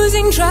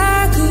 losing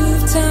track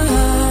of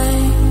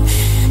time.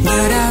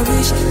 But I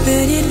wish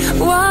that it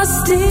was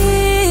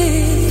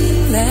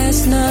still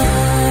last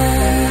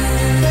night.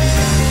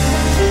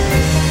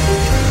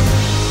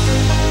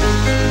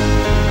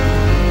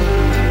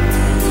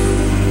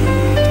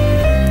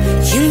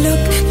 You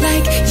look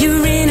like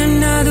you're in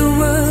another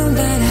world,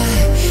 but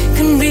I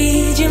can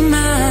read your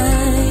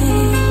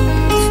mind.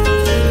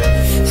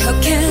 How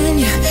can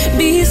you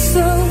be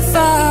so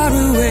far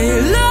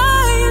away,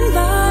 lying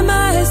by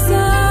my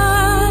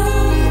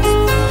side?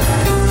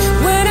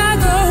 When I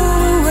go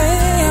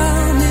away,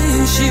 I'll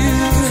miss you,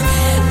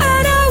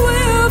 and I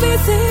will be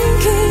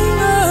thinking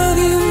of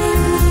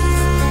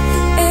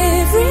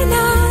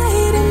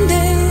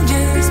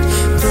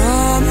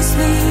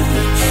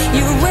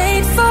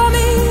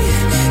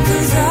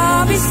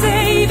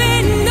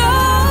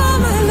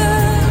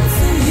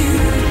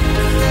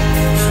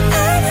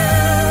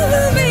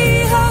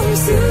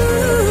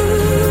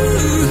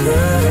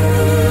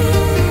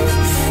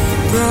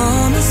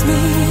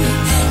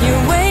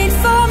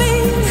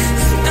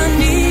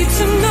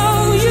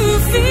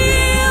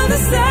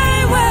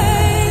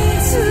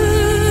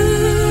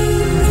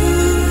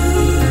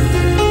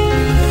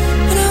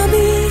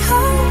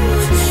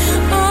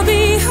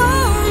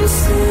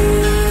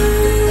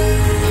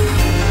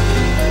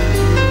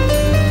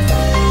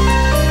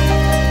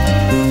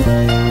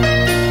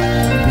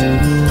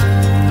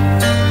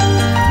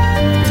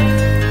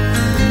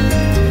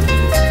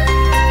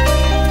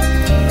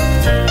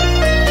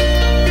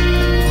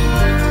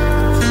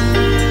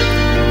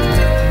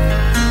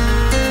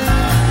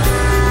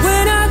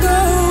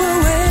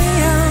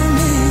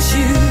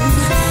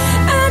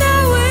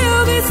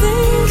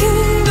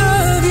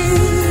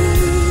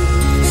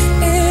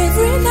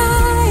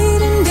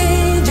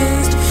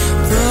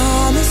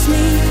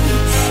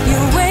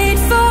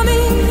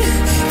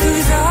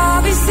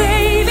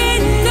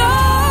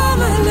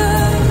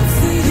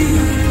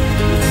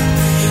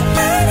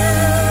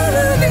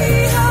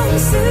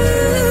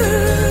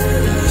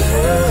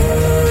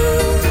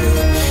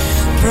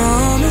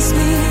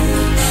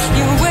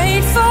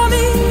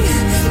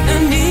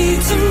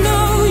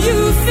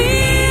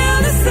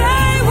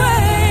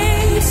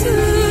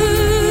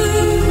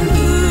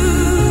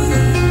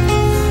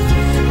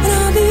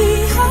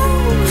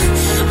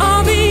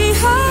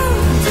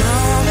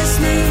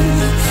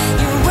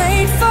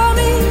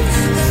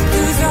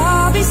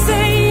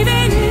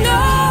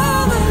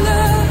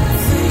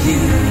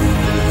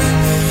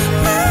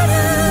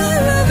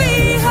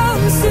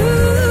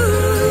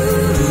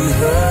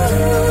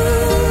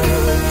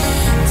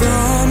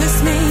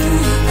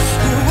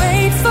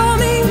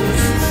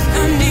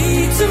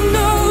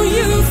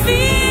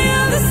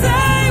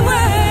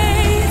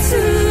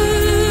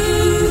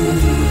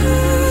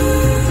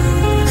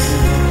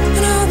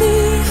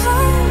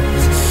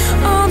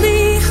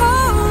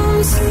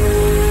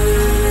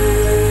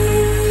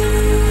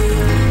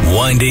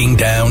winding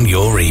down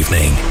your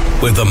evening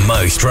with the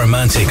most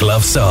romantic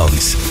love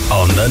songs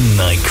on the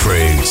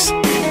Nightcruise.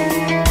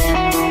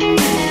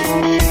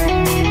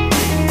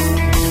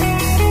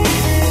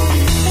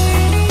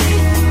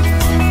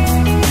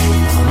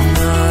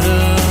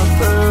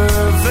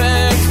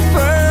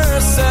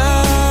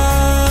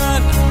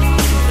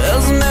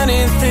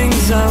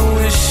 I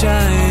wish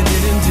I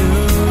didn't do,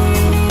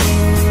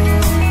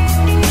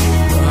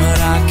 but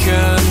I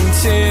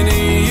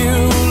continue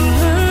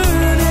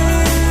learning.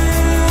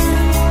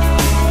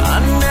 I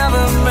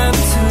never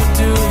meant to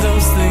do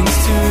those things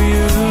to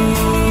you,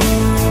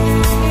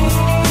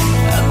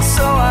 and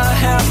so I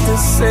have to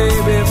say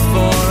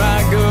before I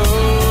go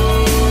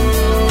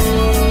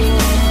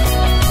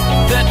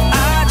that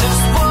I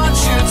just want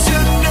you to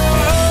know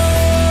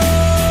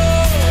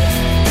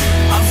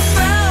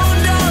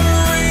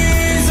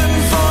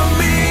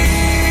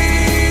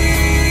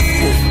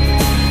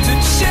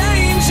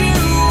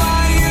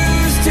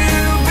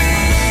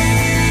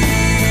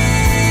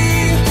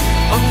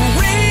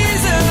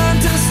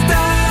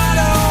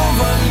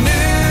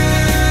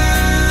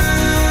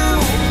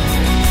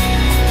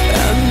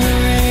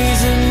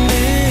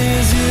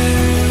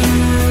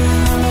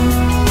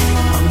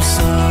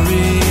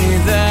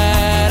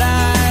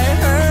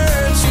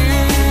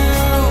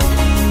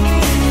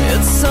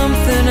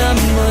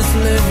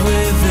live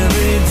with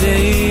every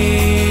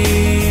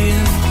day,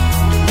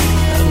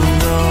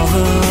 and all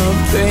the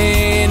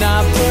pain I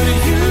put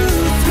you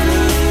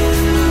through,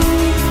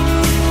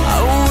 I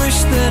wish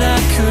that I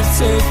could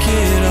take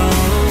it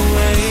all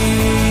away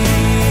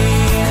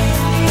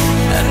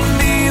and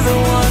be the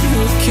one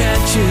who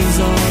catches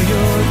all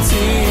your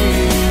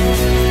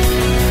tears.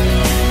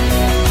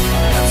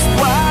 That's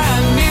why I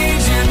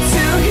need you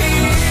to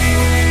hear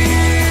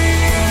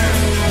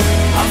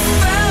I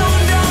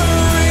found a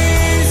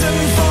reason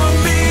for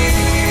me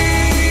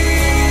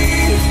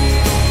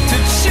to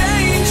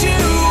change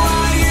who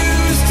I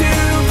used to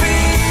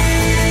be,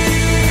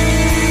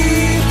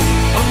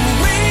 a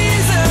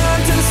reason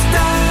to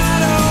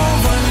start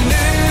over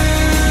new,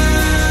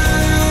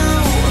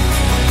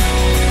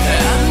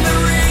 and the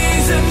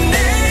reason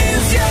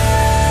is you,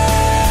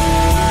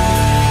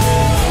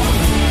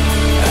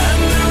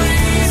 and the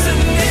reason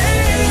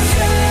is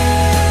you,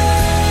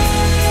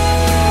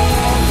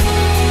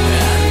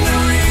 and the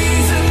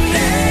reason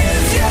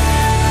is you,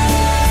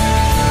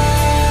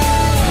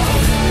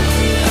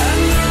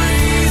 and the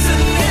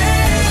reason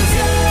is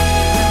you.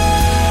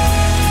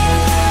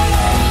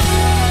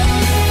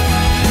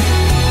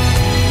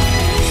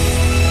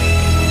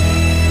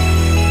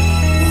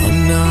 I'm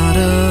not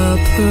a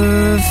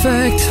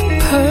perfect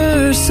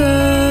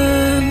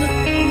person.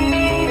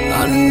 I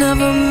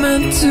never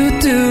meant to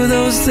do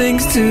those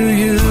things to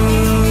you,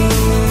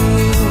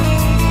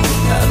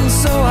 and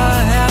so I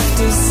have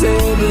to say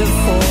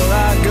before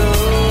I go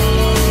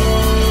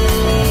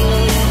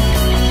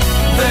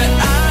that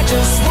I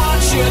just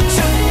want you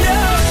to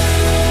know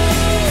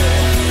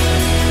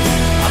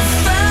I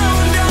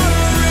found a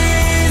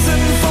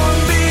reason for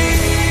me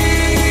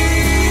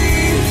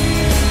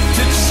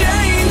to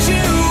change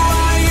who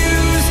I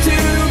used to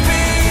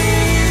be,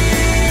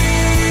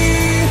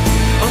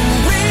 a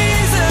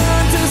reason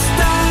to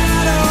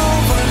start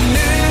over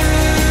new,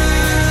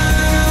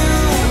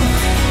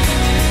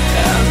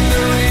 and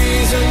the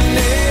reason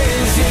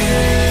is you.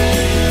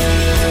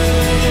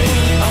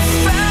 I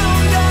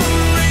found a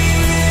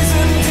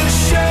reason to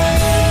show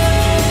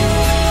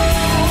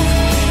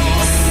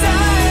a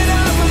side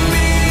of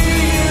me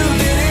you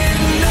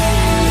didn't know,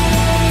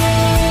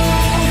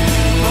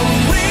 a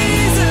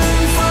reason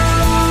for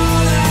all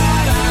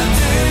that I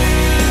do,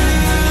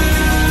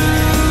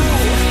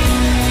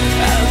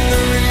 and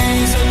the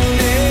reason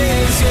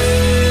is you.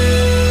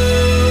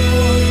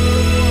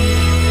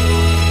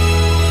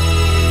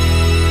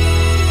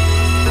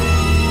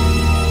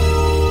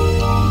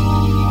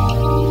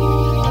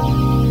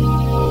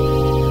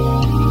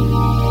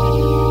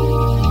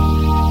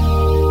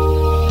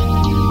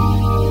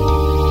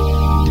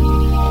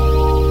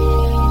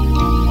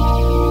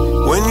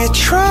 When you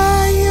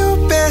try your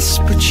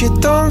best but you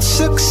don't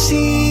succeed,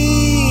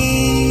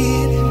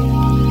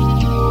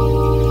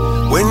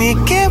 when you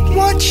get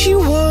what you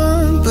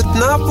want but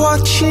not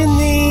what you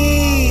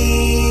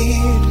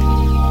need,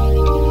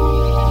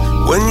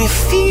 when you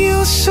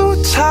feel so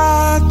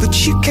tired but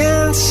you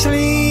can't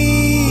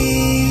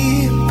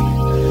sleep,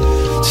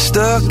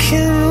 stuck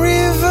in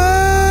reverse,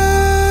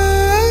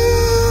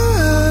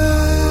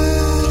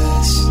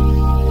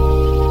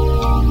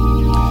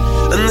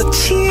 and the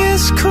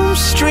tears come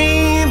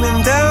streaming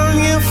down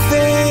your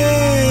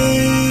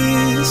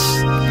face,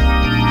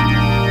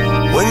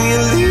 when you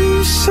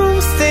lose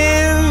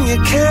something you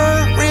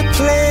can't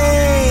replace,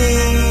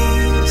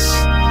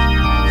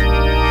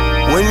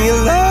 when you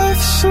love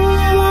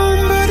someone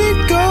but it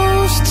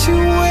goes to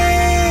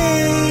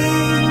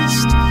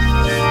waste,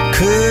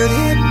 could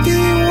it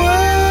be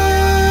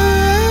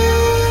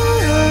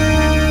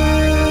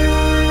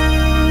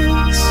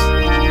worse?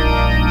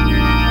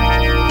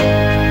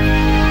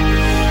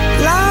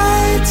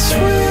 Lights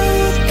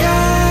will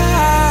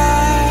guide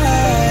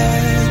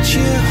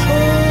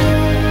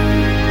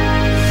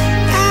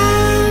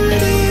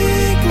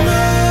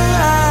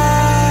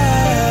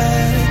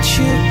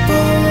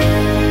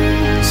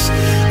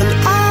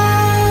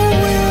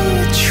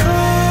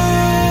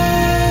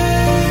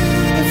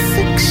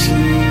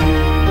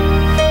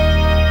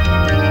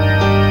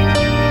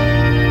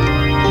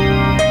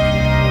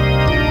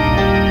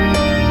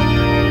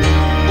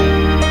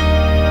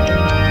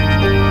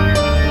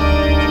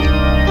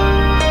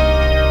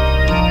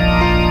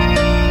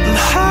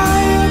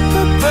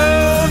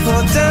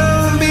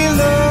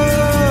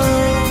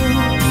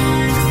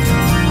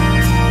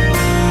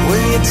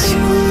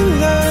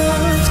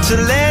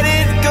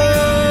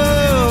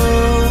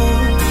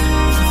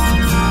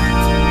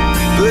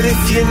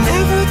you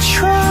never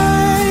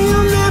try,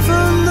 you'll never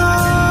know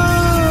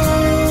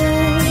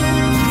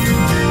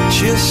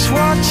just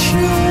what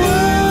you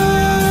were.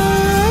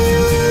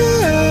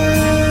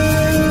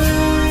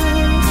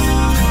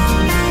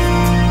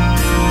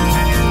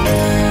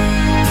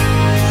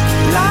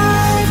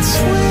 Lights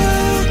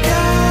will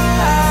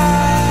guide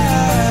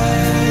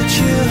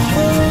you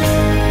home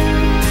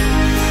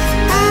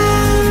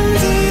and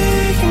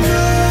ignite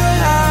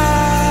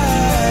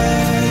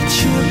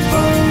your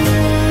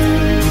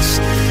bones.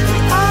 I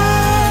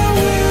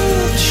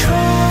will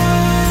try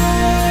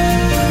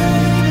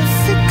to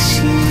fix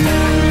you.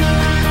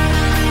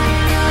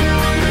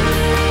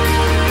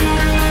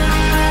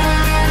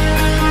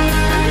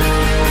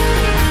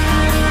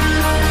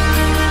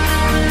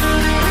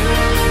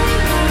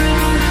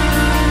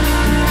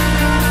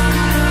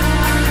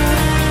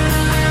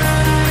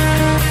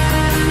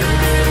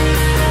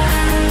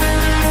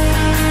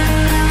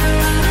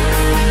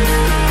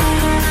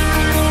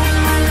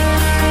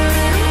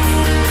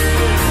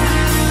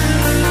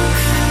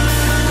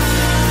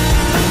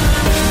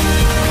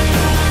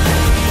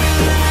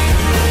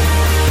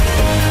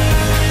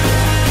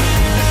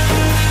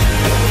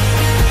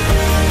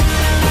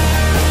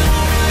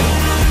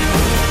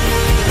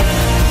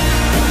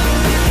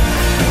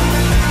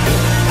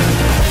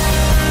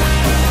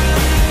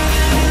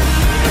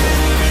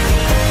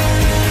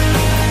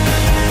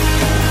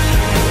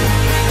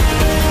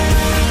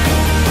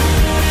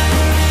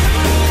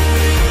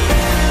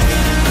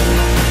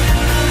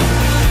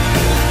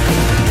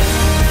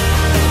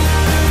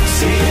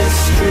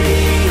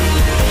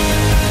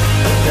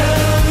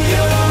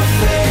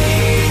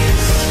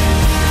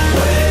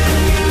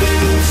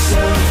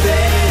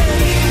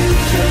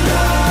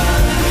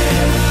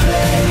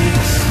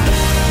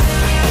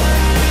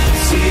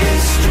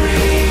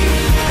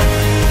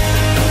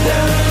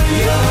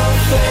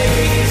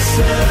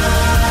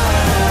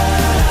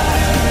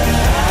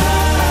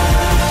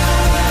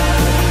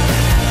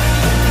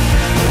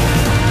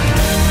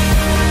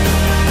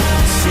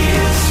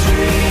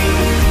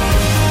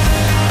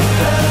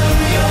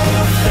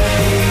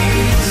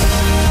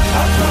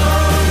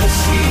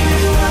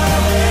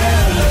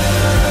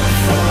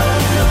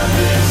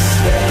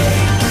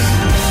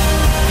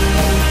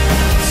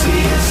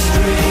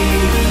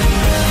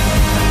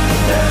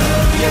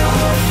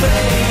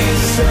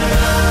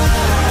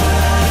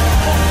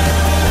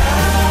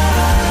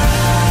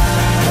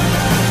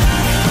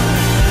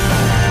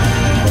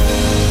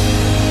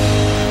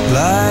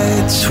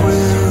 Lights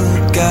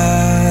will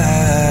guide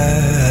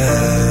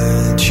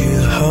you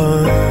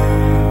home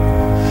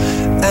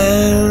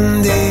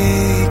and ignite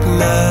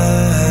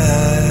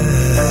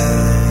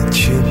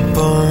your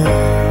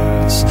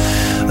bones,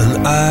 and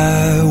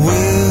I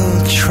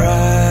will try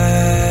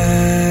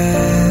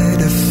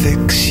to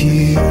fix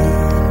you.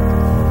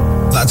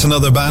 That's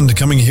another band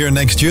coming here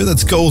next year.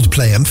 That's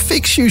Goldplay, and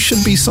Fix You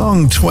should be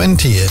song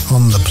 20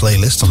 on the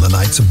playlist on the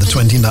nights of the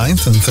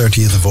 29th and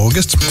 30th of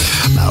August.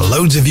 Now,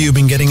 loads of you have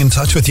been getting in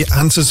touch with your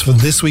answers for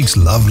this week's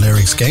Love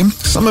Lyrics game.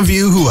 Some of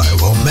you, who I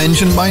won't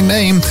mention by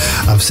name,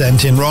 have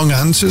sent in wrong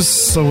answers.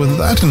 So with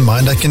that in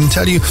mind, I can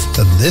tell you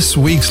that this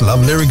week's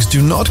Love Lyrics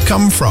do not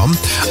come from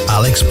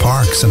Alex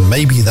Parks, and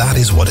Maybe That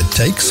Is What It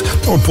Takes,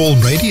 or Paul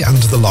Brady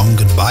and The Long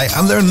Goodbye,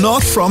 and they're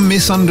not from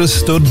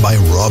Misunderstood by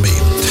Robbie.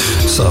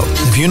 So,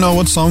 if you know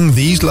what song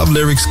these love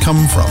lyrics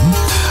come from,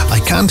 I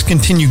can't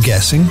continue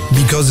guessing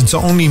because it's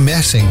only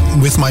messing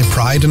with my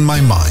pride and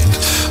my mind.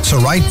 So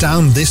write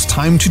down This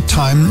Time to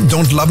Time,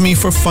 Don't Love Me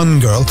for Fun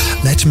Girl,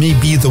 Let Me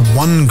Be the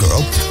One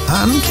Girl,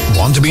 and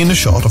want to be in a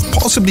shot of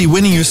possibly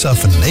winning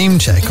yourself a name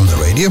check on the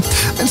radio,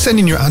 and send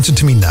in your answer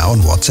to me now on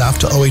WhatsApp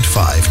to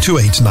 085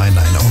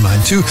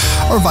 2899092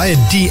 or via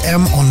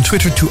DM on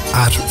Twitter to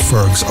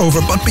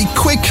 @FergsOver. But be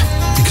quick,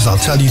 because I'll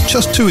tell you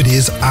just who it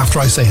is after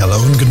I say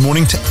hello and good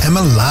morning to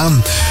Emma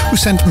Lamb, who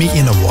sent me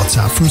in a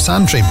WhatsApp from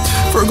Santry.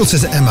 Fergal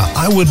says, Emma,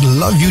 I would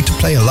love you to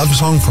play a love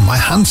song for my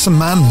handsome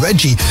man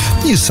Reggie.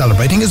 He is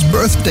celebrating his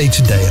birthday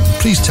today, and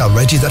please tell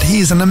Reggie that he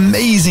is an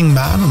amazing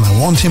man and I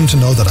want him to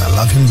know that I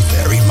love him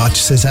very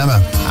much, says Emma.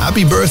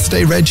 Happy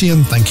birthday, Reggie,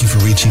 and thank you for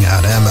reaching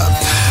out, Emma.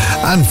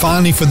 And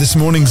finally, for this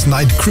morning's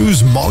night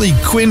cruise, Molly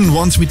Quinn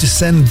wants me to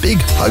send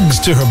big hugs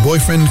to her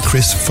boyfriend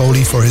Chris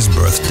Foley for his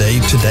birthday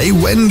today,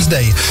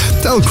 Wednesday.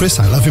 Tell Chris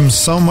I love him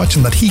so much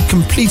and that he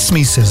completes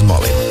me, says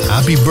Molly.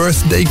 Happy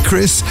birthday,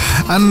 Chris.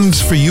 And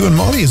for you and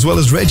Molly, as well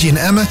as Reggie and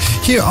Emma,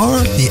 here are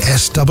the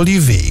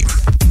SWV.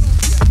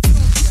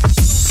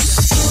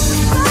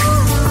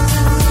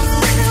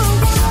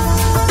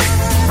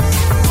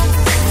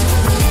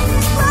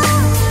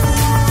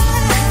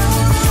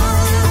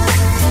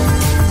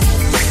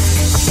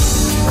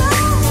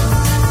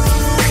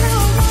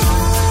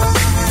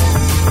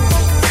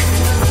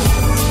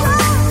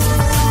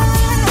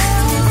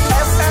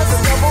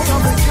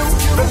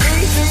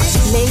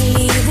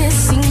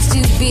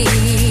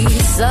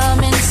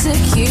 Some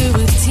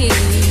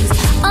insecurities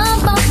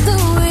about the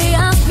way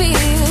I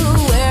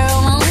feel.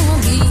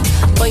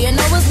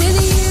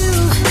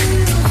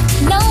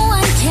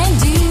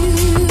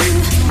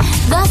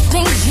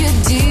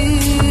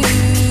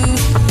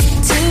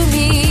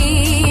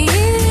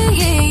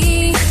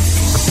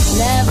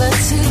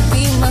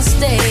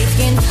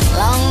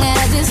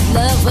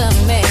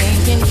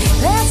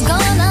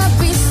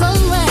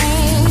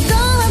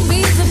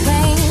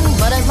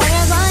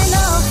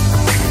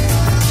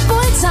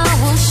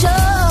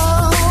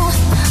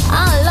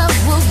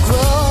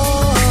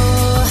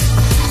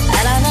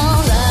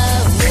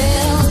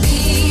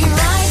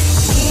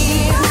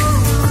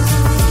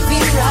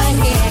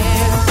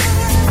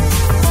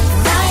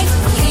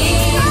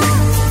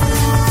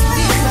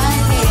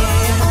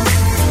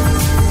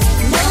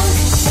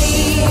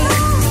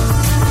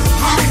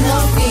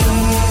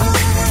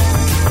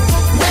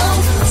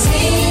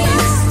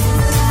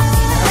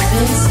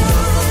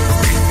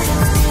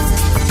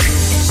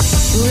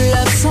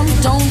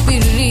 don't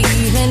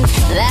believe in.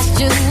 That's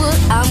just what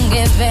I'm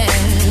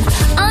giving.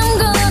 I'm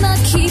gonna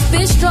keep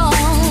it strong.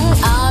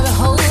 I'll be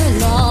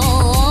holding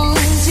on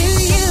to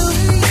you.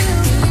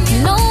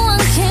 No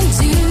one can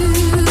do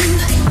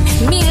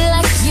me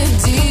like you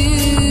do.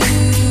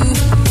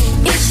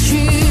 It's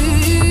true.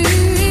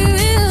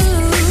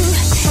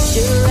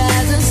 Sure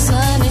as the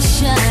sun is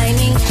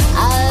shining,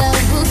 our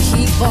love will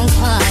keep on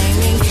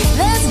climbing.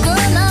 There's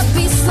gonna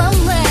be some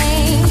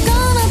rain,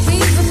 gonna be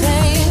the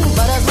pain,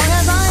 but as long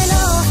as I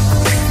know,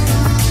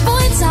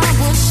 boy, time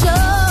will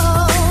show.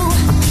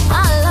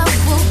 Our love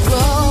will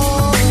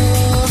grow,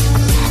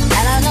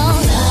 and I know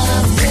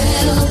love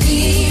will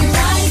be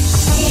right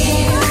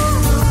here,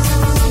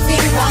 be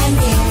right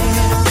here,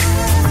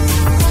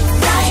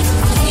 right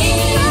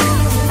here,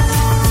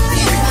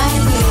 be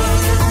right here.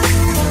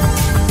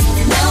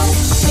 No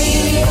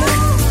fear,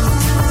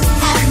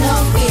 have no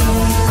fear,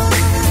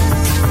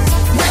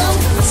 no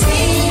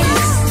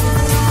tears.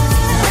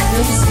 Love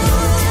is here.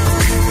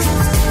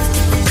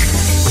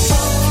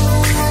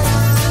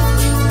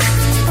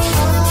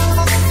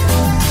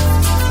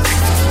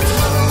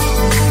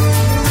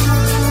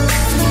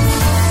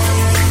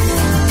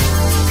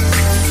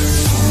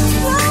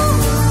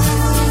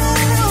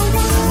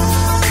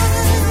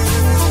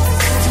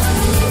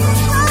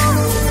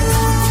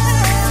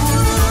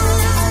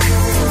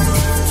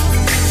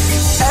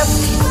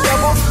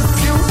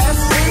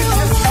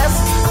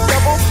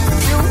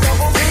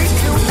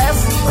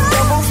 Love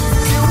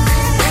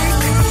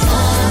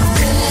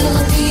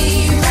will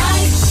be right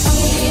here,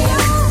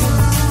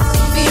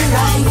 be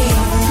right here,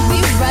 be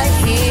right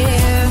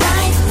here,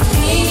 right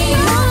here,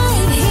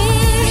 right here,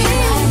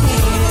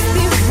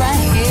 be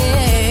right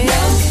here.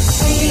 No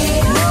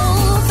fear, no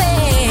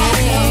fear,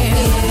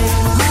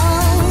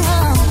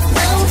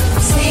 no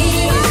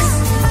tears.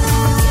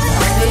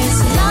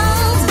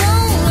 Love's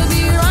gonna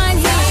be right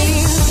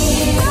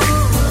here.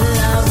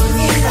 Love will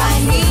be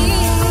right here,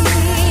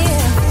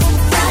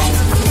 right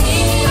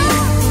here.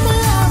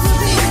 Love will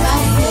be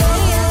right here.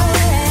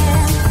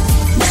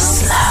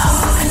 Slow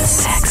and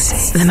sexy.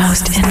 The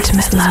most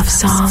intimate love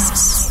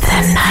songs. The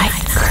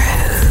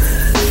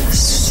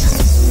Nightcruise.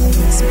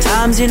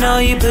 Sometimes you know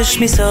you push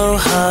me so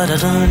hard, I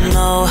don't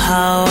know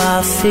how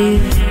I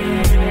feel.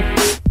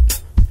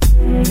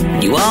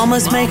 You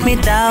almost make me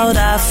doubt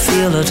I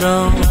feel at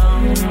all.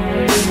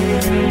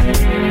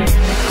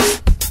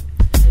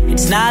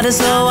 It's not as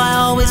though I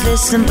always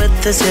listen, but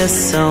there's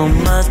just so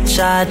much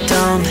I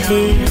don't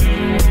hear.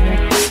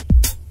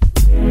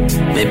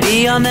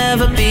 Maybe I'll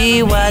never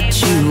be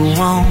what you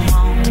want.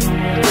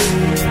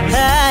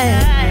 Hey,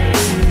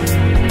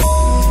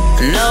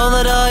 I know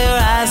that all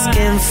you're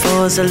asking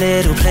for is a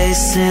little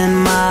place in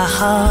my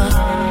heart,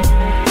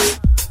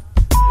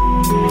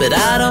 but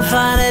I don't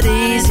find it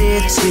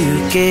easy to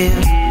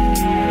give.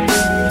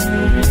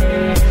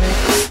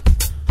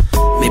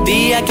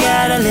 Maybe I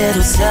get a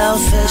little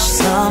selfish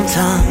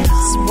sometimes.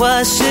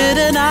 Why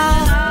shouldn't I?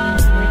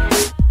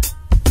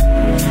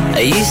 I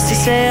used to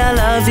say I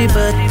love you,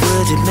 but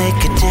would it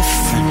make a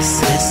difference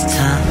this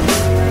time?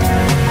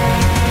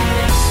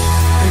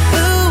 And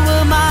who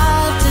am I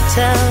to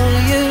tell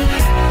you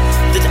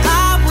that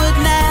I would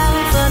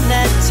never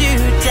let you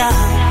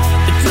down?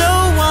 But no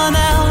one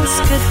else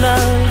could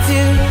love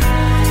you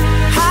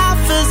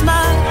half as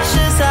much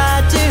as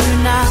I do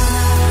now.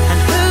 And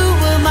who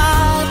am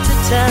I to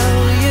tell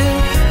you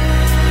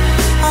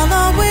I'll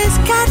always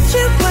catch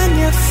you when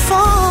you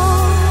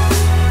fall?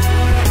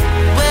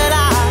 Well,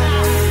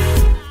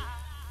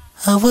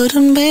 I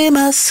wouldn't be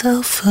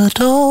myself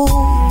at all.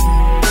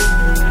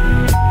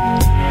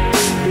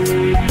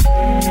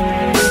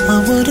 I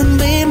wouldn't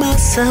be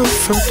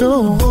myself at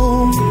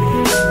all.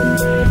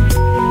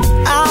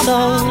 At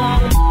all.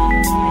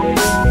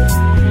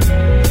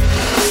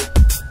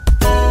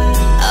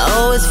 I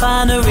always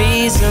find a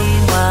reason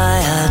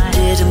why I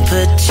didn't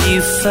put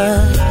you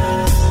first.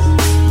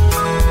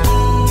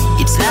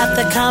 It's not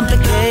that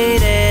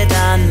complicated,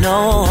 I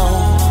know.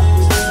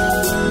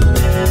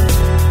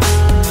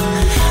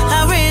 I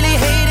really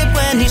hate it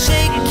when you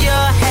shake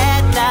your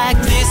head like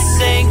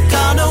this ain't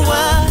gonna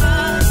work.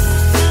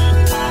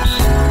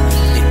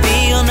 Maybe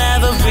you'll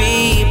never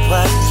reap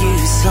what you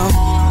sow.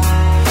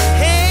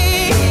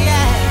 Hey,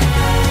 yeah.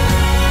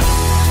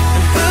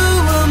 And who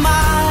am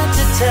I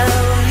to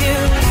tell you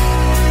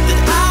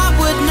that I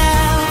would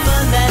never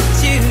let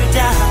you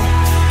down?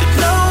 But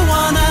no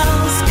one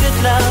else could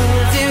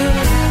love you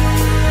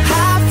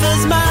half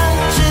as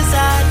much as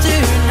I do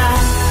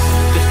now.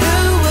 But who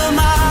am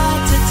I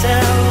to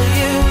tell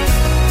you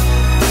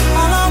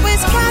I'll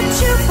always catch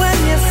you when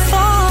you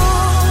fall?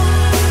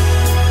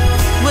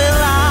 Well,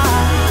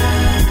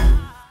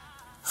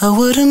 I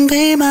wouldn't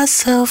be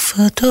myself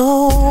at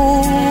all.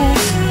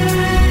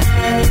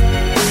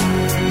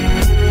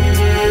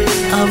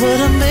 I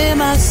wouldn't be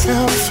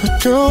myself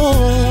at all.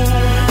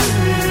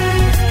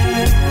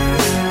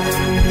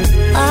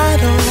 I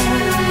don't.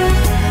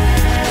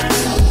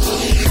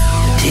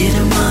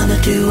 Didn't wanna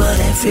do what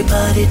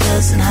everybody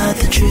does and hide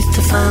the truth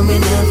to find we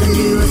never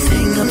knew a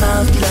thing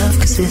about love.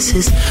 'cause this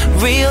is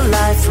real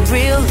life,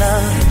 real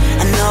love.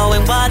 And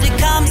knowing what it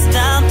comes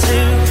down to,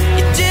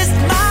 it just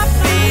might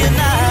be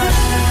enough.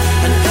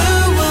 And who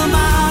am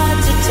I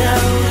to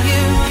tell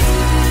you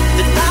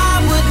that I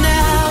would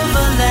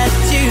never let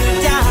you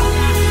down?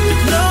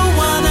 That no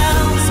one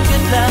else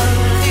could love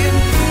you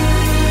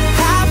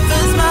half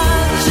as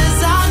much as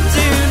I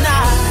do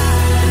now.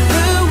 And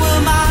who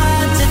am I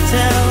to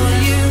tell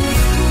you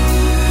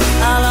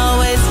I'll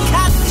always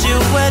catch you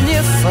when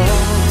you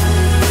fall?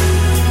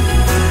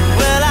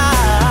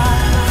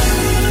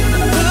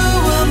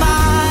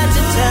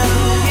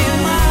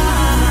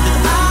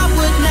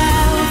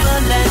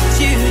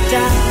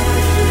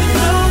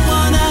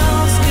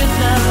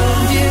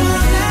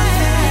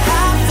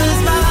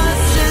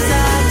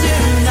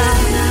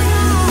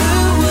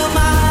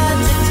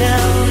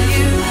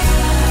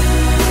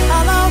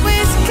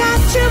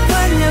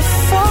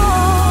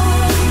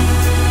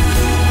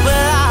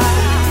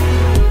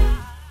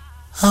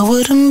 I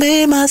wouldn't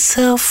be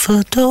myself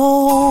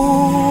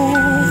adore.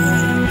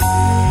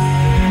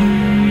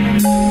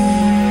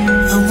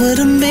 I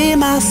wouldn't be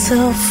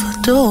myself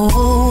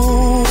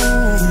adore.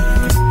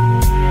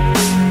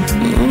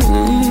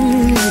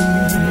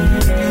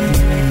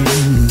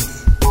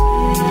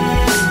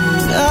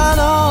 At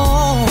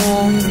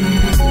all.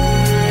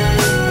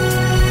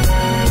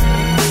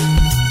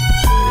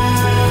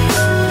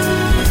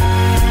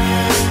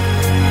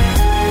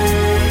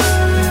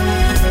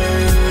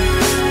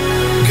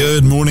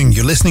 Good morning.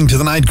 You're listening to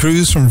the Night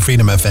Cruise from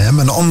Freedom FM,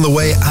 and on the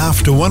way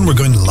after one, we're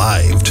going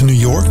live to New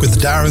York with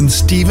Darren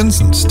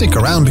Stevens, and stick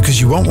around because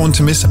you won't want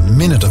to miss a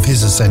minute of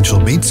his essential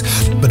beats.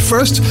 But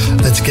first,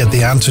 let's get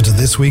the answer to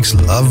this week's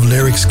Love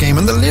Lyrics game,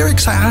 and the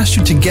lyrics I asked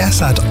you to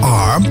guess at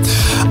are: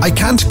 I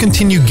can't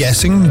continue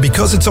guessing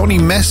because it's only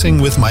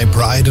messing with my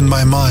pride and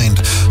my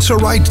mind. So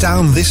write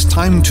down this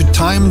time to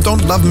time,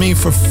 don't love me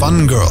for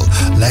fun, girl.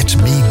 Let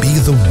me be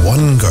the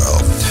one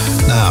girl.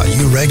 Now,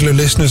 you regular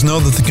listeners know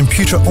that the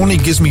computer only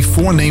gives me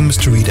 4 names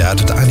to read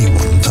out at any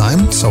one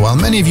time, so while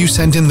many of you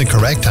sent in the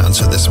correct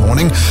answer this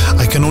morning,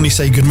 I can only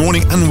say good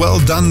morning and well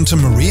done to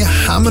Maria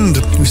Hammond,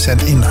 who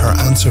sent in her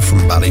answer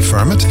from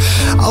Ballyfermot,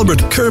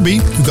 Albert Kirby,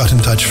 who got in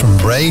touch from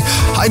Bray,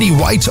 Heidi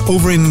White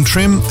over in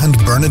Trim, and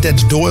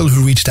Bernadette Doyle,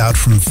 who reached out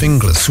from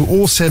Finglas, who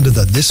all said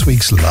that this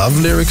week's love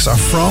lyrics are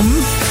from...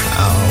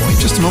 Oh, wait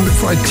just a moment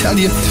before I tell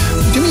you.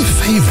 Do me a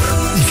favour.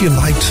 If you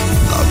liked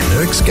Love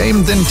Lyrics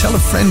game, then tell a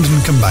friend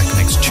and come back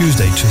next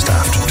Tuesday just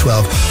after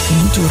 12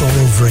 and we'll do it all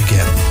over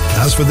again.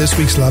 As for this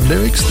week's Love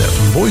Lyrics, they're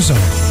from Boyzone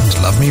and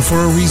Love Me For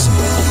A Reason.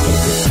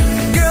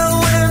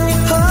 Girl, when you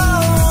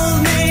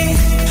hold me,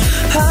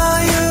 how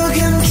you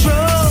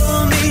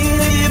control me,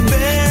 you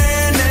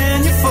bend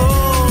and you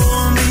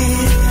fold me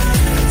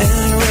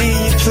any way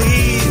you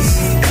please.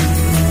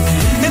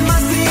 It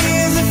must be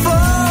easy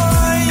for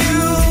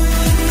you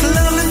to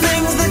love the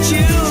things that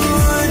you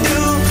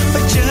do,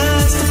 but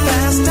just a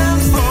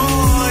pastime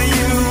for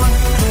you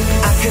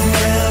I could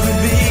never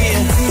be.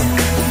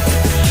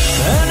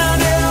 And I'll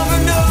never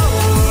know,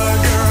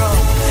 girl,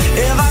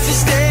 if I should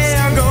stay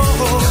or go,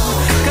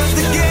 'cause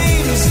the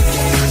games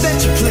that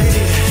you play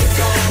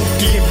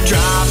keep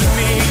driving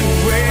me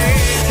away.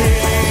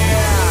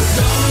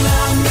 Don't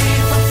love me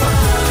for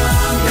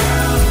fun,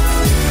 girl.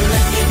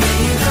 Let me be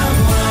the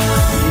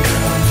one,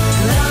 girl.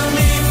 Love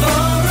me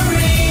for a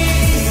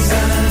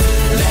reason.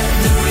 Let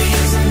the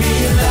reason be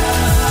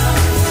love.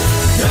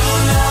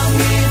 Don't love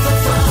me for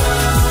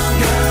fun,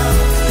 girl.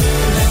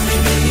 Let me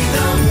be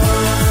the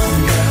one,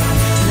 girl.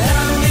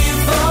 Love me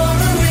for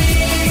a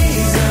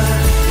reason.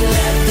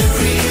 Let the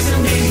reason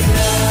be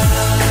love.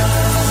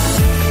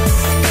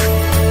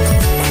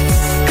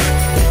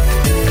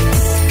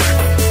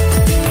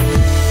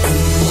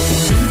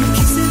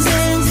 Kisses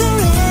and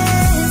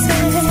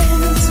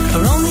caresses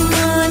are only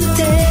one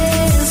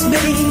test,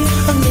 babe.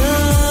 Of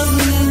love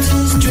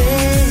loses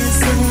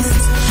dresses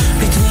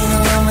between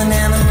a woman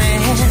and a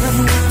man.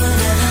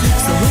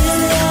 So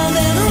will love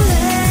ever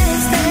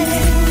lasting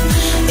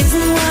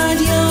isn't what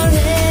you're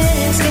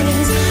asking.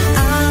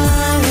 I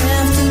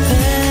have to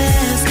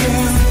pass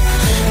it.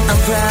 I'm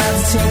proud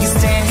to take a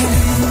stand.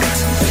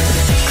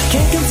 I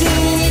can't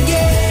continue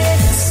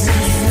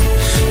guessing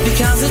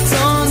because it's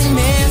only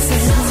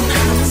messing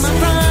with my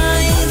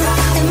pride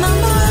and my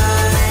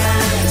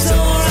mind. So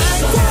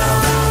right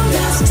down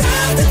this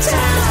time to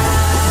time.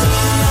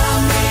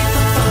 Love me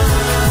for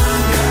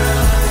fun,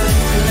 girl.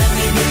 Let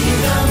me be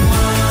the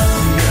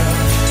one, girl.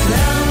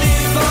 Love me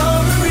for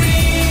a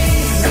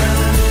reason.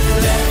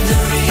 Let the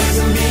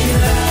reason be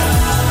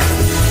love.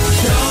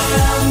 Don't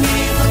love me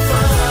for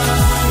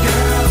fun,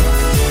 girl.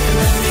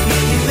 Let me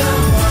be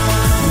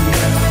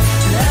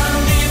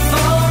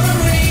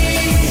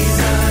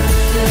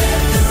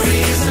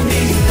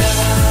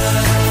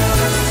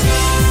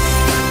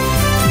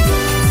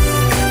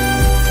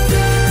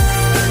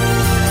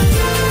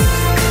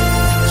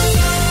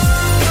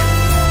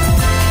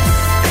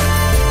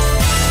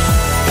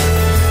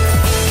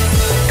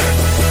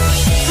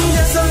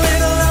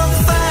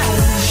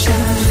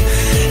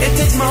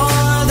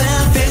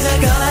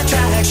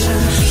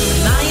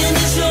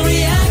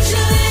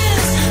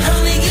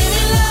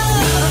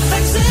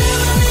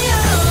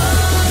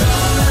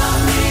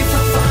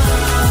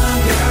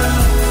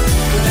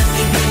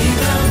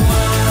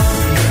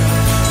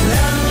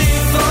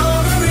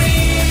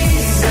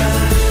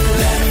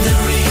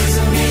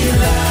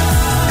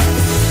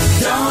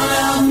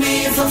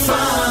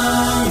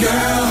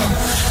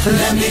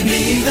Let me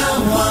be the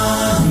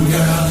one,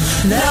 girl.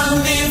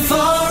 Love me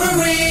for a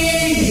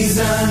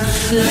reason.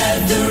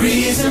 Let the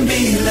reason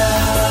be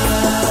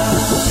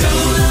love.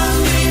 Don't love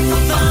me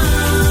for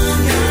fun,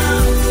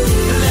 girl.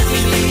 Let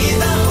me be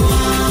the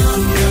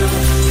one, girl.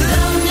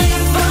 Love me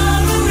for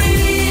a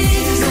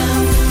reason.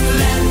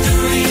 Let the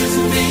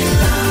reason be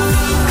love.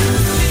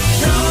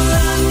 Don't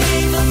love me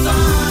for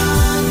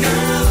fun,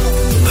 girl.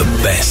 The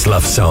best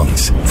love songs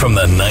from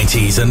the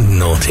 90s and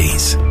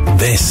noughties.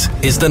 This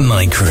is the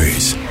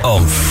Nightcruise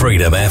on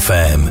Freedom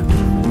FM.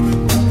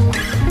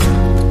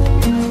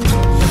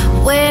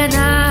 When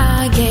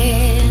I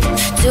get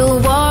to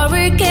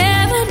Warwick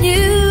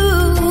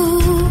Avenue,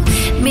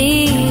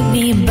 meet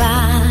me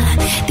by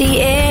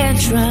the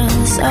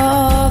entrance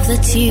of the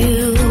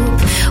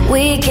tube.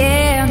 We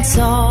can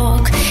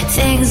talk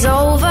things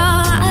over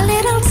a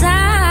little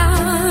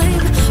time.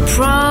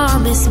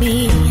 Promise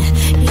me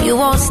you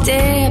won't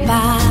stay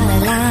by the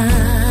line.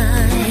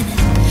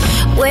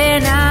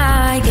 When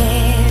I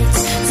get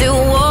to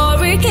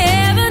Warwick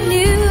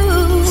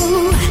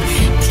Avenue,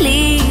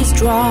 please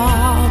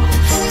drop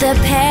the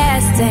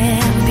past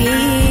and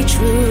be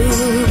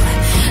true.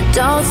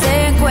 Don't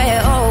think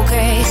we're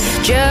okay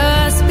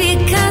just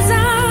because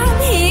I'm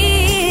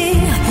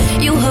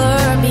here. You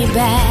hurt me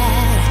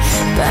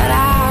bad, but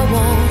I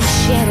won't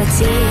shed a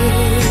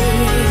tear.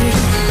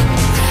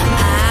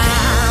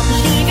 I'm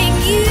leaving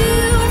you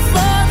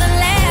for the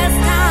last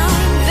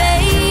time,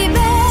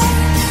 baby.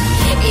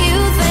 You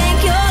think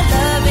you're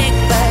loving,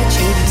 but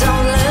you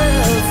don't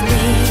love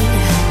me.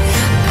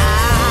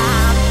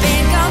 I've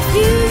been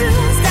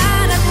confused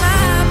out of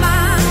my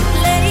mind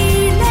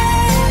lately.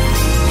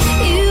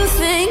 You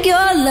think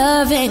you're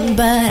loving,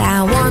 but I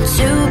want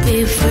to be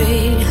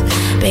free.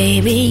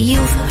 Baby,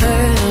 you've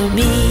hurt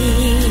me.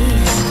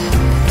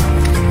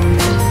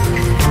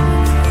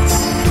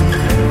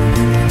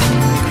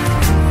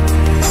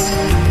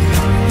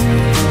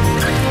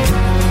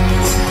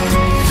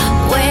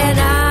 When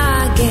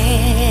I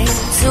get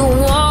to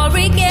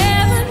Warwick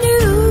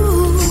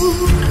Avenue,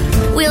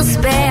 we'll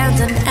spend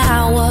an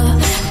hour,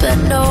 but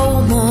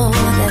no more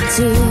than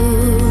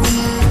two.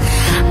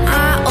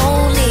 Our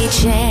only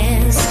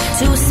chance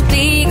to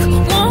speak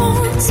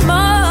once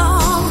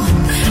more.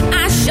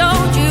 I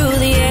showed you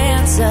the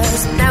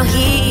answers, now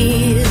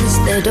here's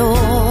the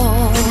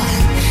door.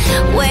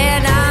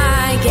 When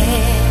I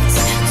get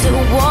to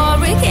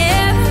Warwick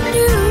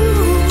Avenue,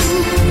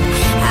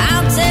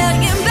 I'll tell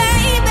you,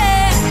 baby,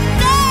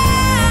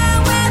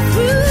 now we're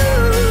through.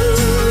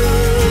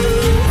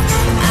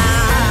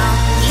 I'm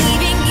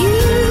leaving you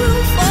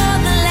for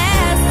the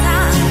last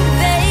time,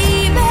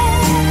 baby.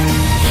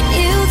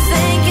 You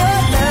think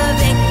you're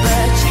loving,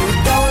 but you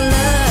don't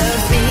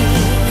love me.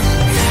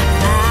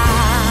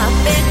 I've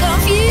been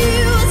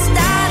confused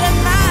out of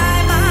my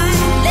mind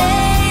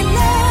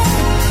lately.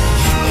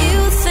 You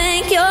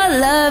think you're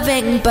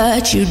loving,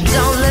 but you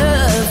don't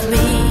love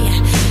me.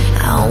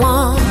 I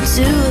want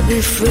to be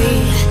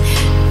free.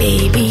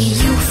 Baby,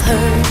 you've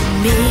hurt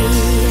me.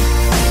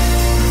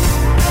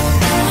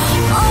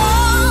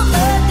 All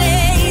the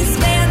days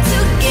spent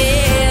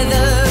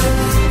together,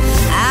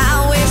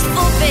 I wish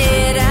for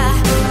better,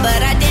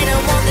 but I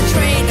didn't want the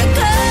train to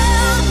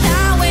come.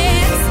 Now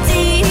it's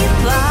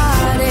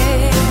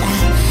departed.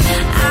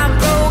 I'm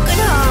broken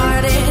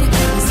hearted.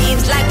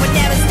 Seems like we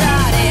never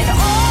started.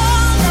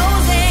 All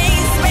those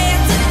days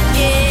spent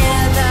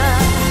together,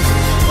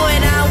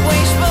 when I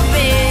wish for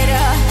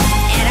better,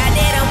 and I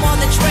didn't want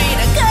the train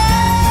to come.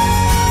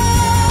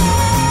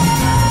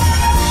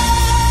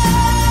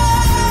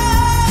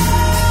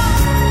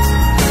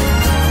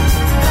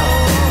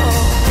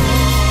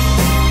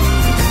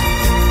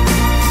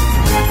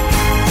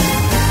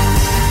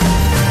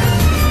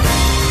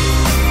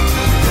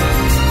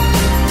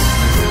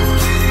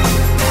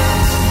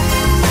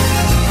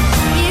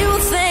 You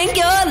think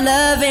you're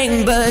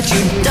loving, but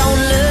you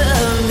don't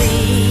love me.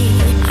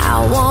 I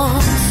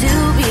want to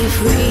be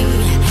free.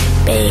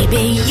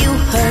 Baby, you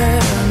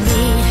hurt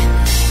me.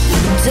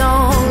 You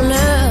don't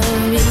love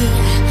me.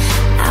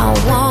 I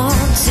want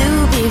to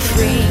be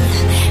free.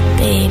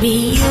 Baby,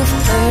 you've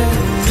hurt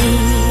me.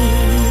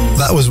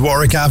 That was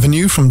Warwick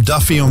Avenue from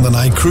Duffy on the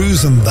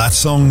Nightcruise, and that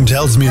song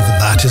tells me that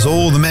that is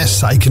all the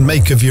mess I can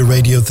make of your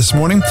radio this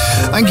morning.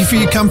 Thank you for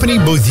your company,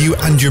 both you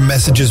and your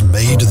messages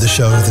made the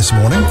show this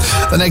morning.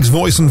 The next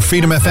voice on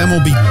Freedom FM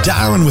will be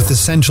Darren with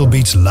Essential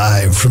Beats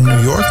live from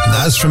New York.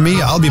 As for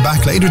me, I'll be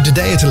back later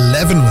today at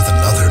 11 with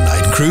another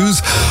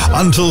Nightcruise.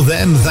 Until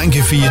then, thank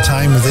you for your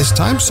time this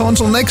time. So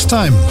until next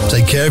time,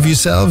 take care of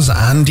yourselves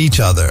and each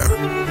other.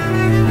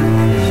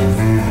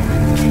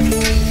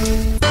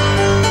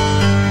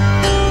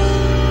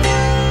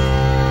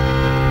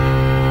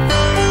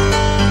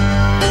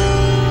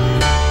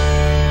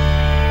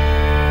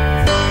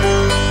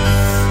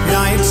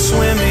 Night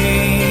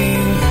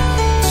swimming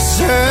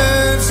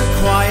deserves a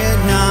quiet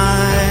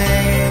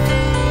night.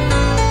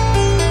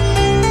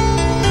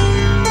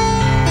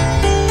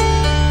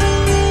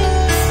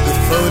 The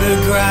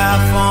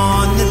photograph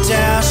on the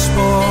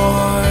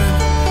dashboard,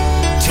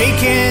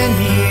 taken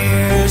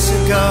years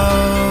ago.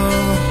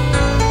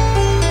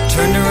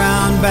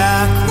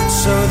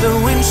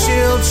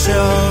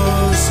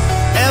 shows.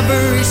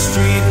 Every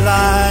street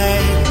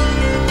light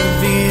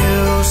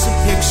reveals a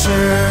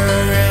picture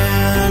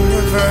in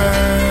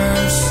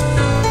reverse.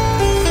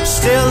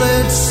 Still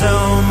it's so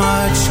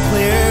much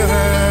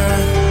clearer.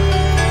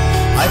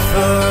 I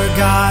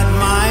forgot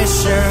my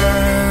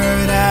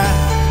shirt at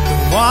the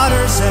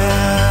water's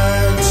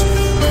edge.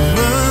 The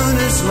moon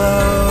is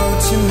low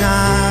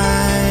tonight.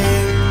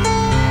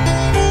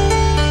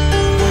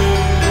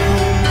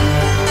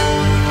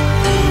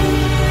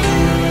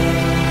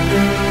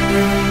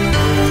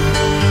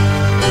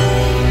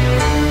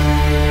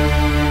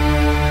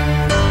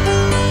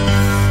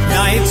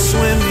 Night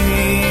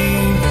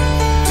swimming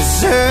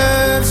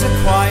deserves a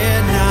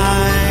quiet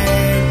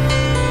night.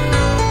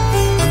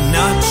 I'm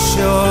not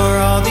sure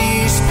all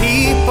these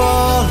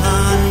people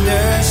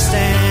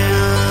understand.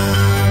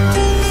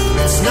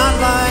 It's not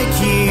like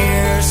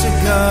years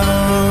ago.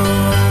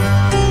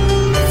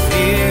 The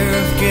fear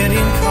of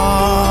getting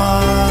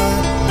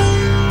caught,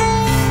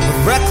 the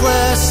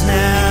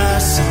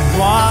recklessness of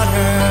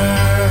water.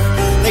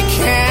 They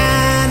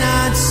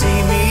cannot see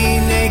me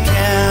naked.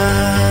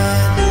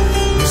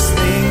 These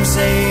things,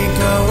 they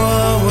go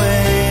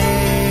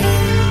away,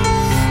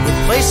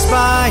 replaced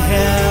by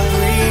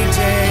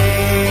everyday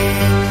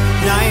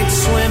night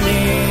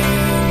swimming,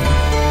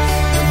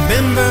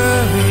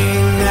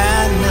 remembering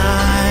that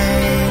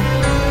night.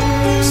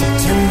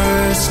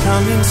 September's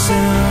coming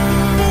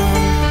soon.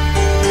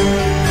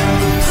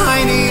 I'm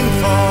pining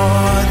for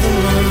the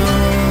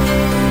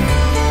moon.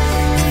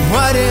 And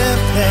what if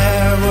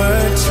there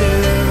were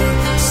two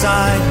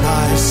side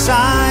by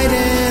side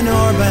in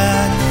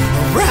orbit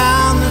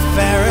around the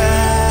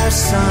fairest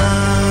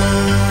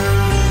sun?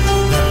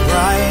 That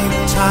bright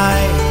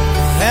tide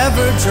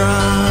ever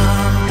drum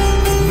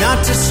could not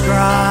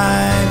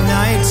describe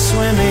night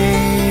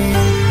swimming.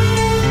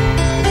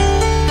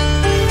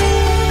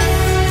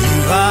 You,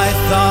 I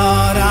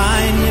thought I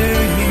knew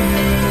you.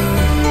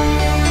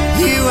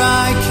 You,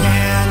 I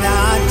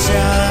cannot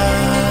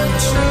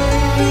judge.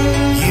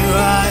 You,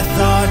 I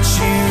thought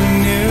you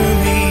knew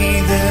me.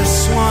 This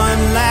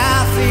one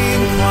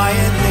laughing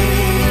quietly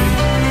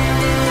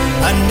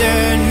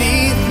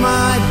underneath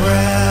my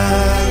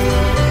breath.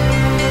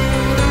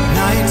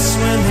 Night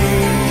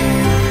swimming.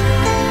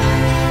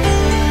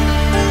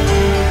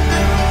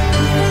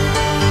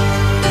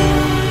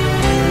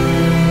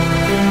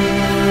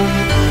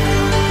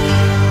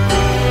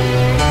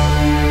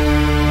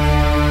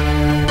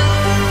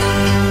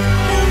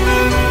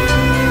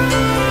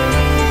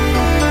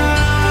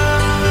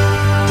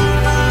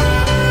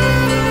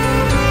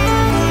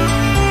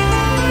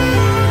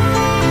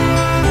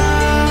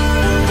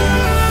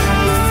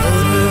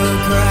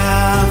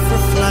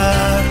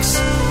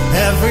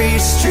 Every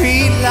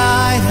street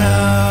light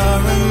a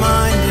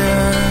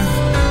reminder.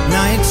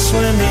 Night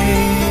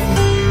swimming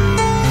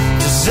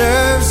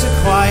deserves a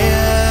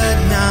quiet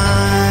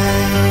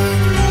night.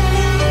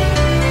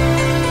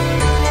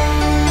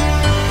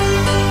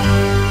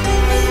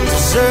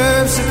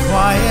 Deserves a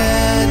quiet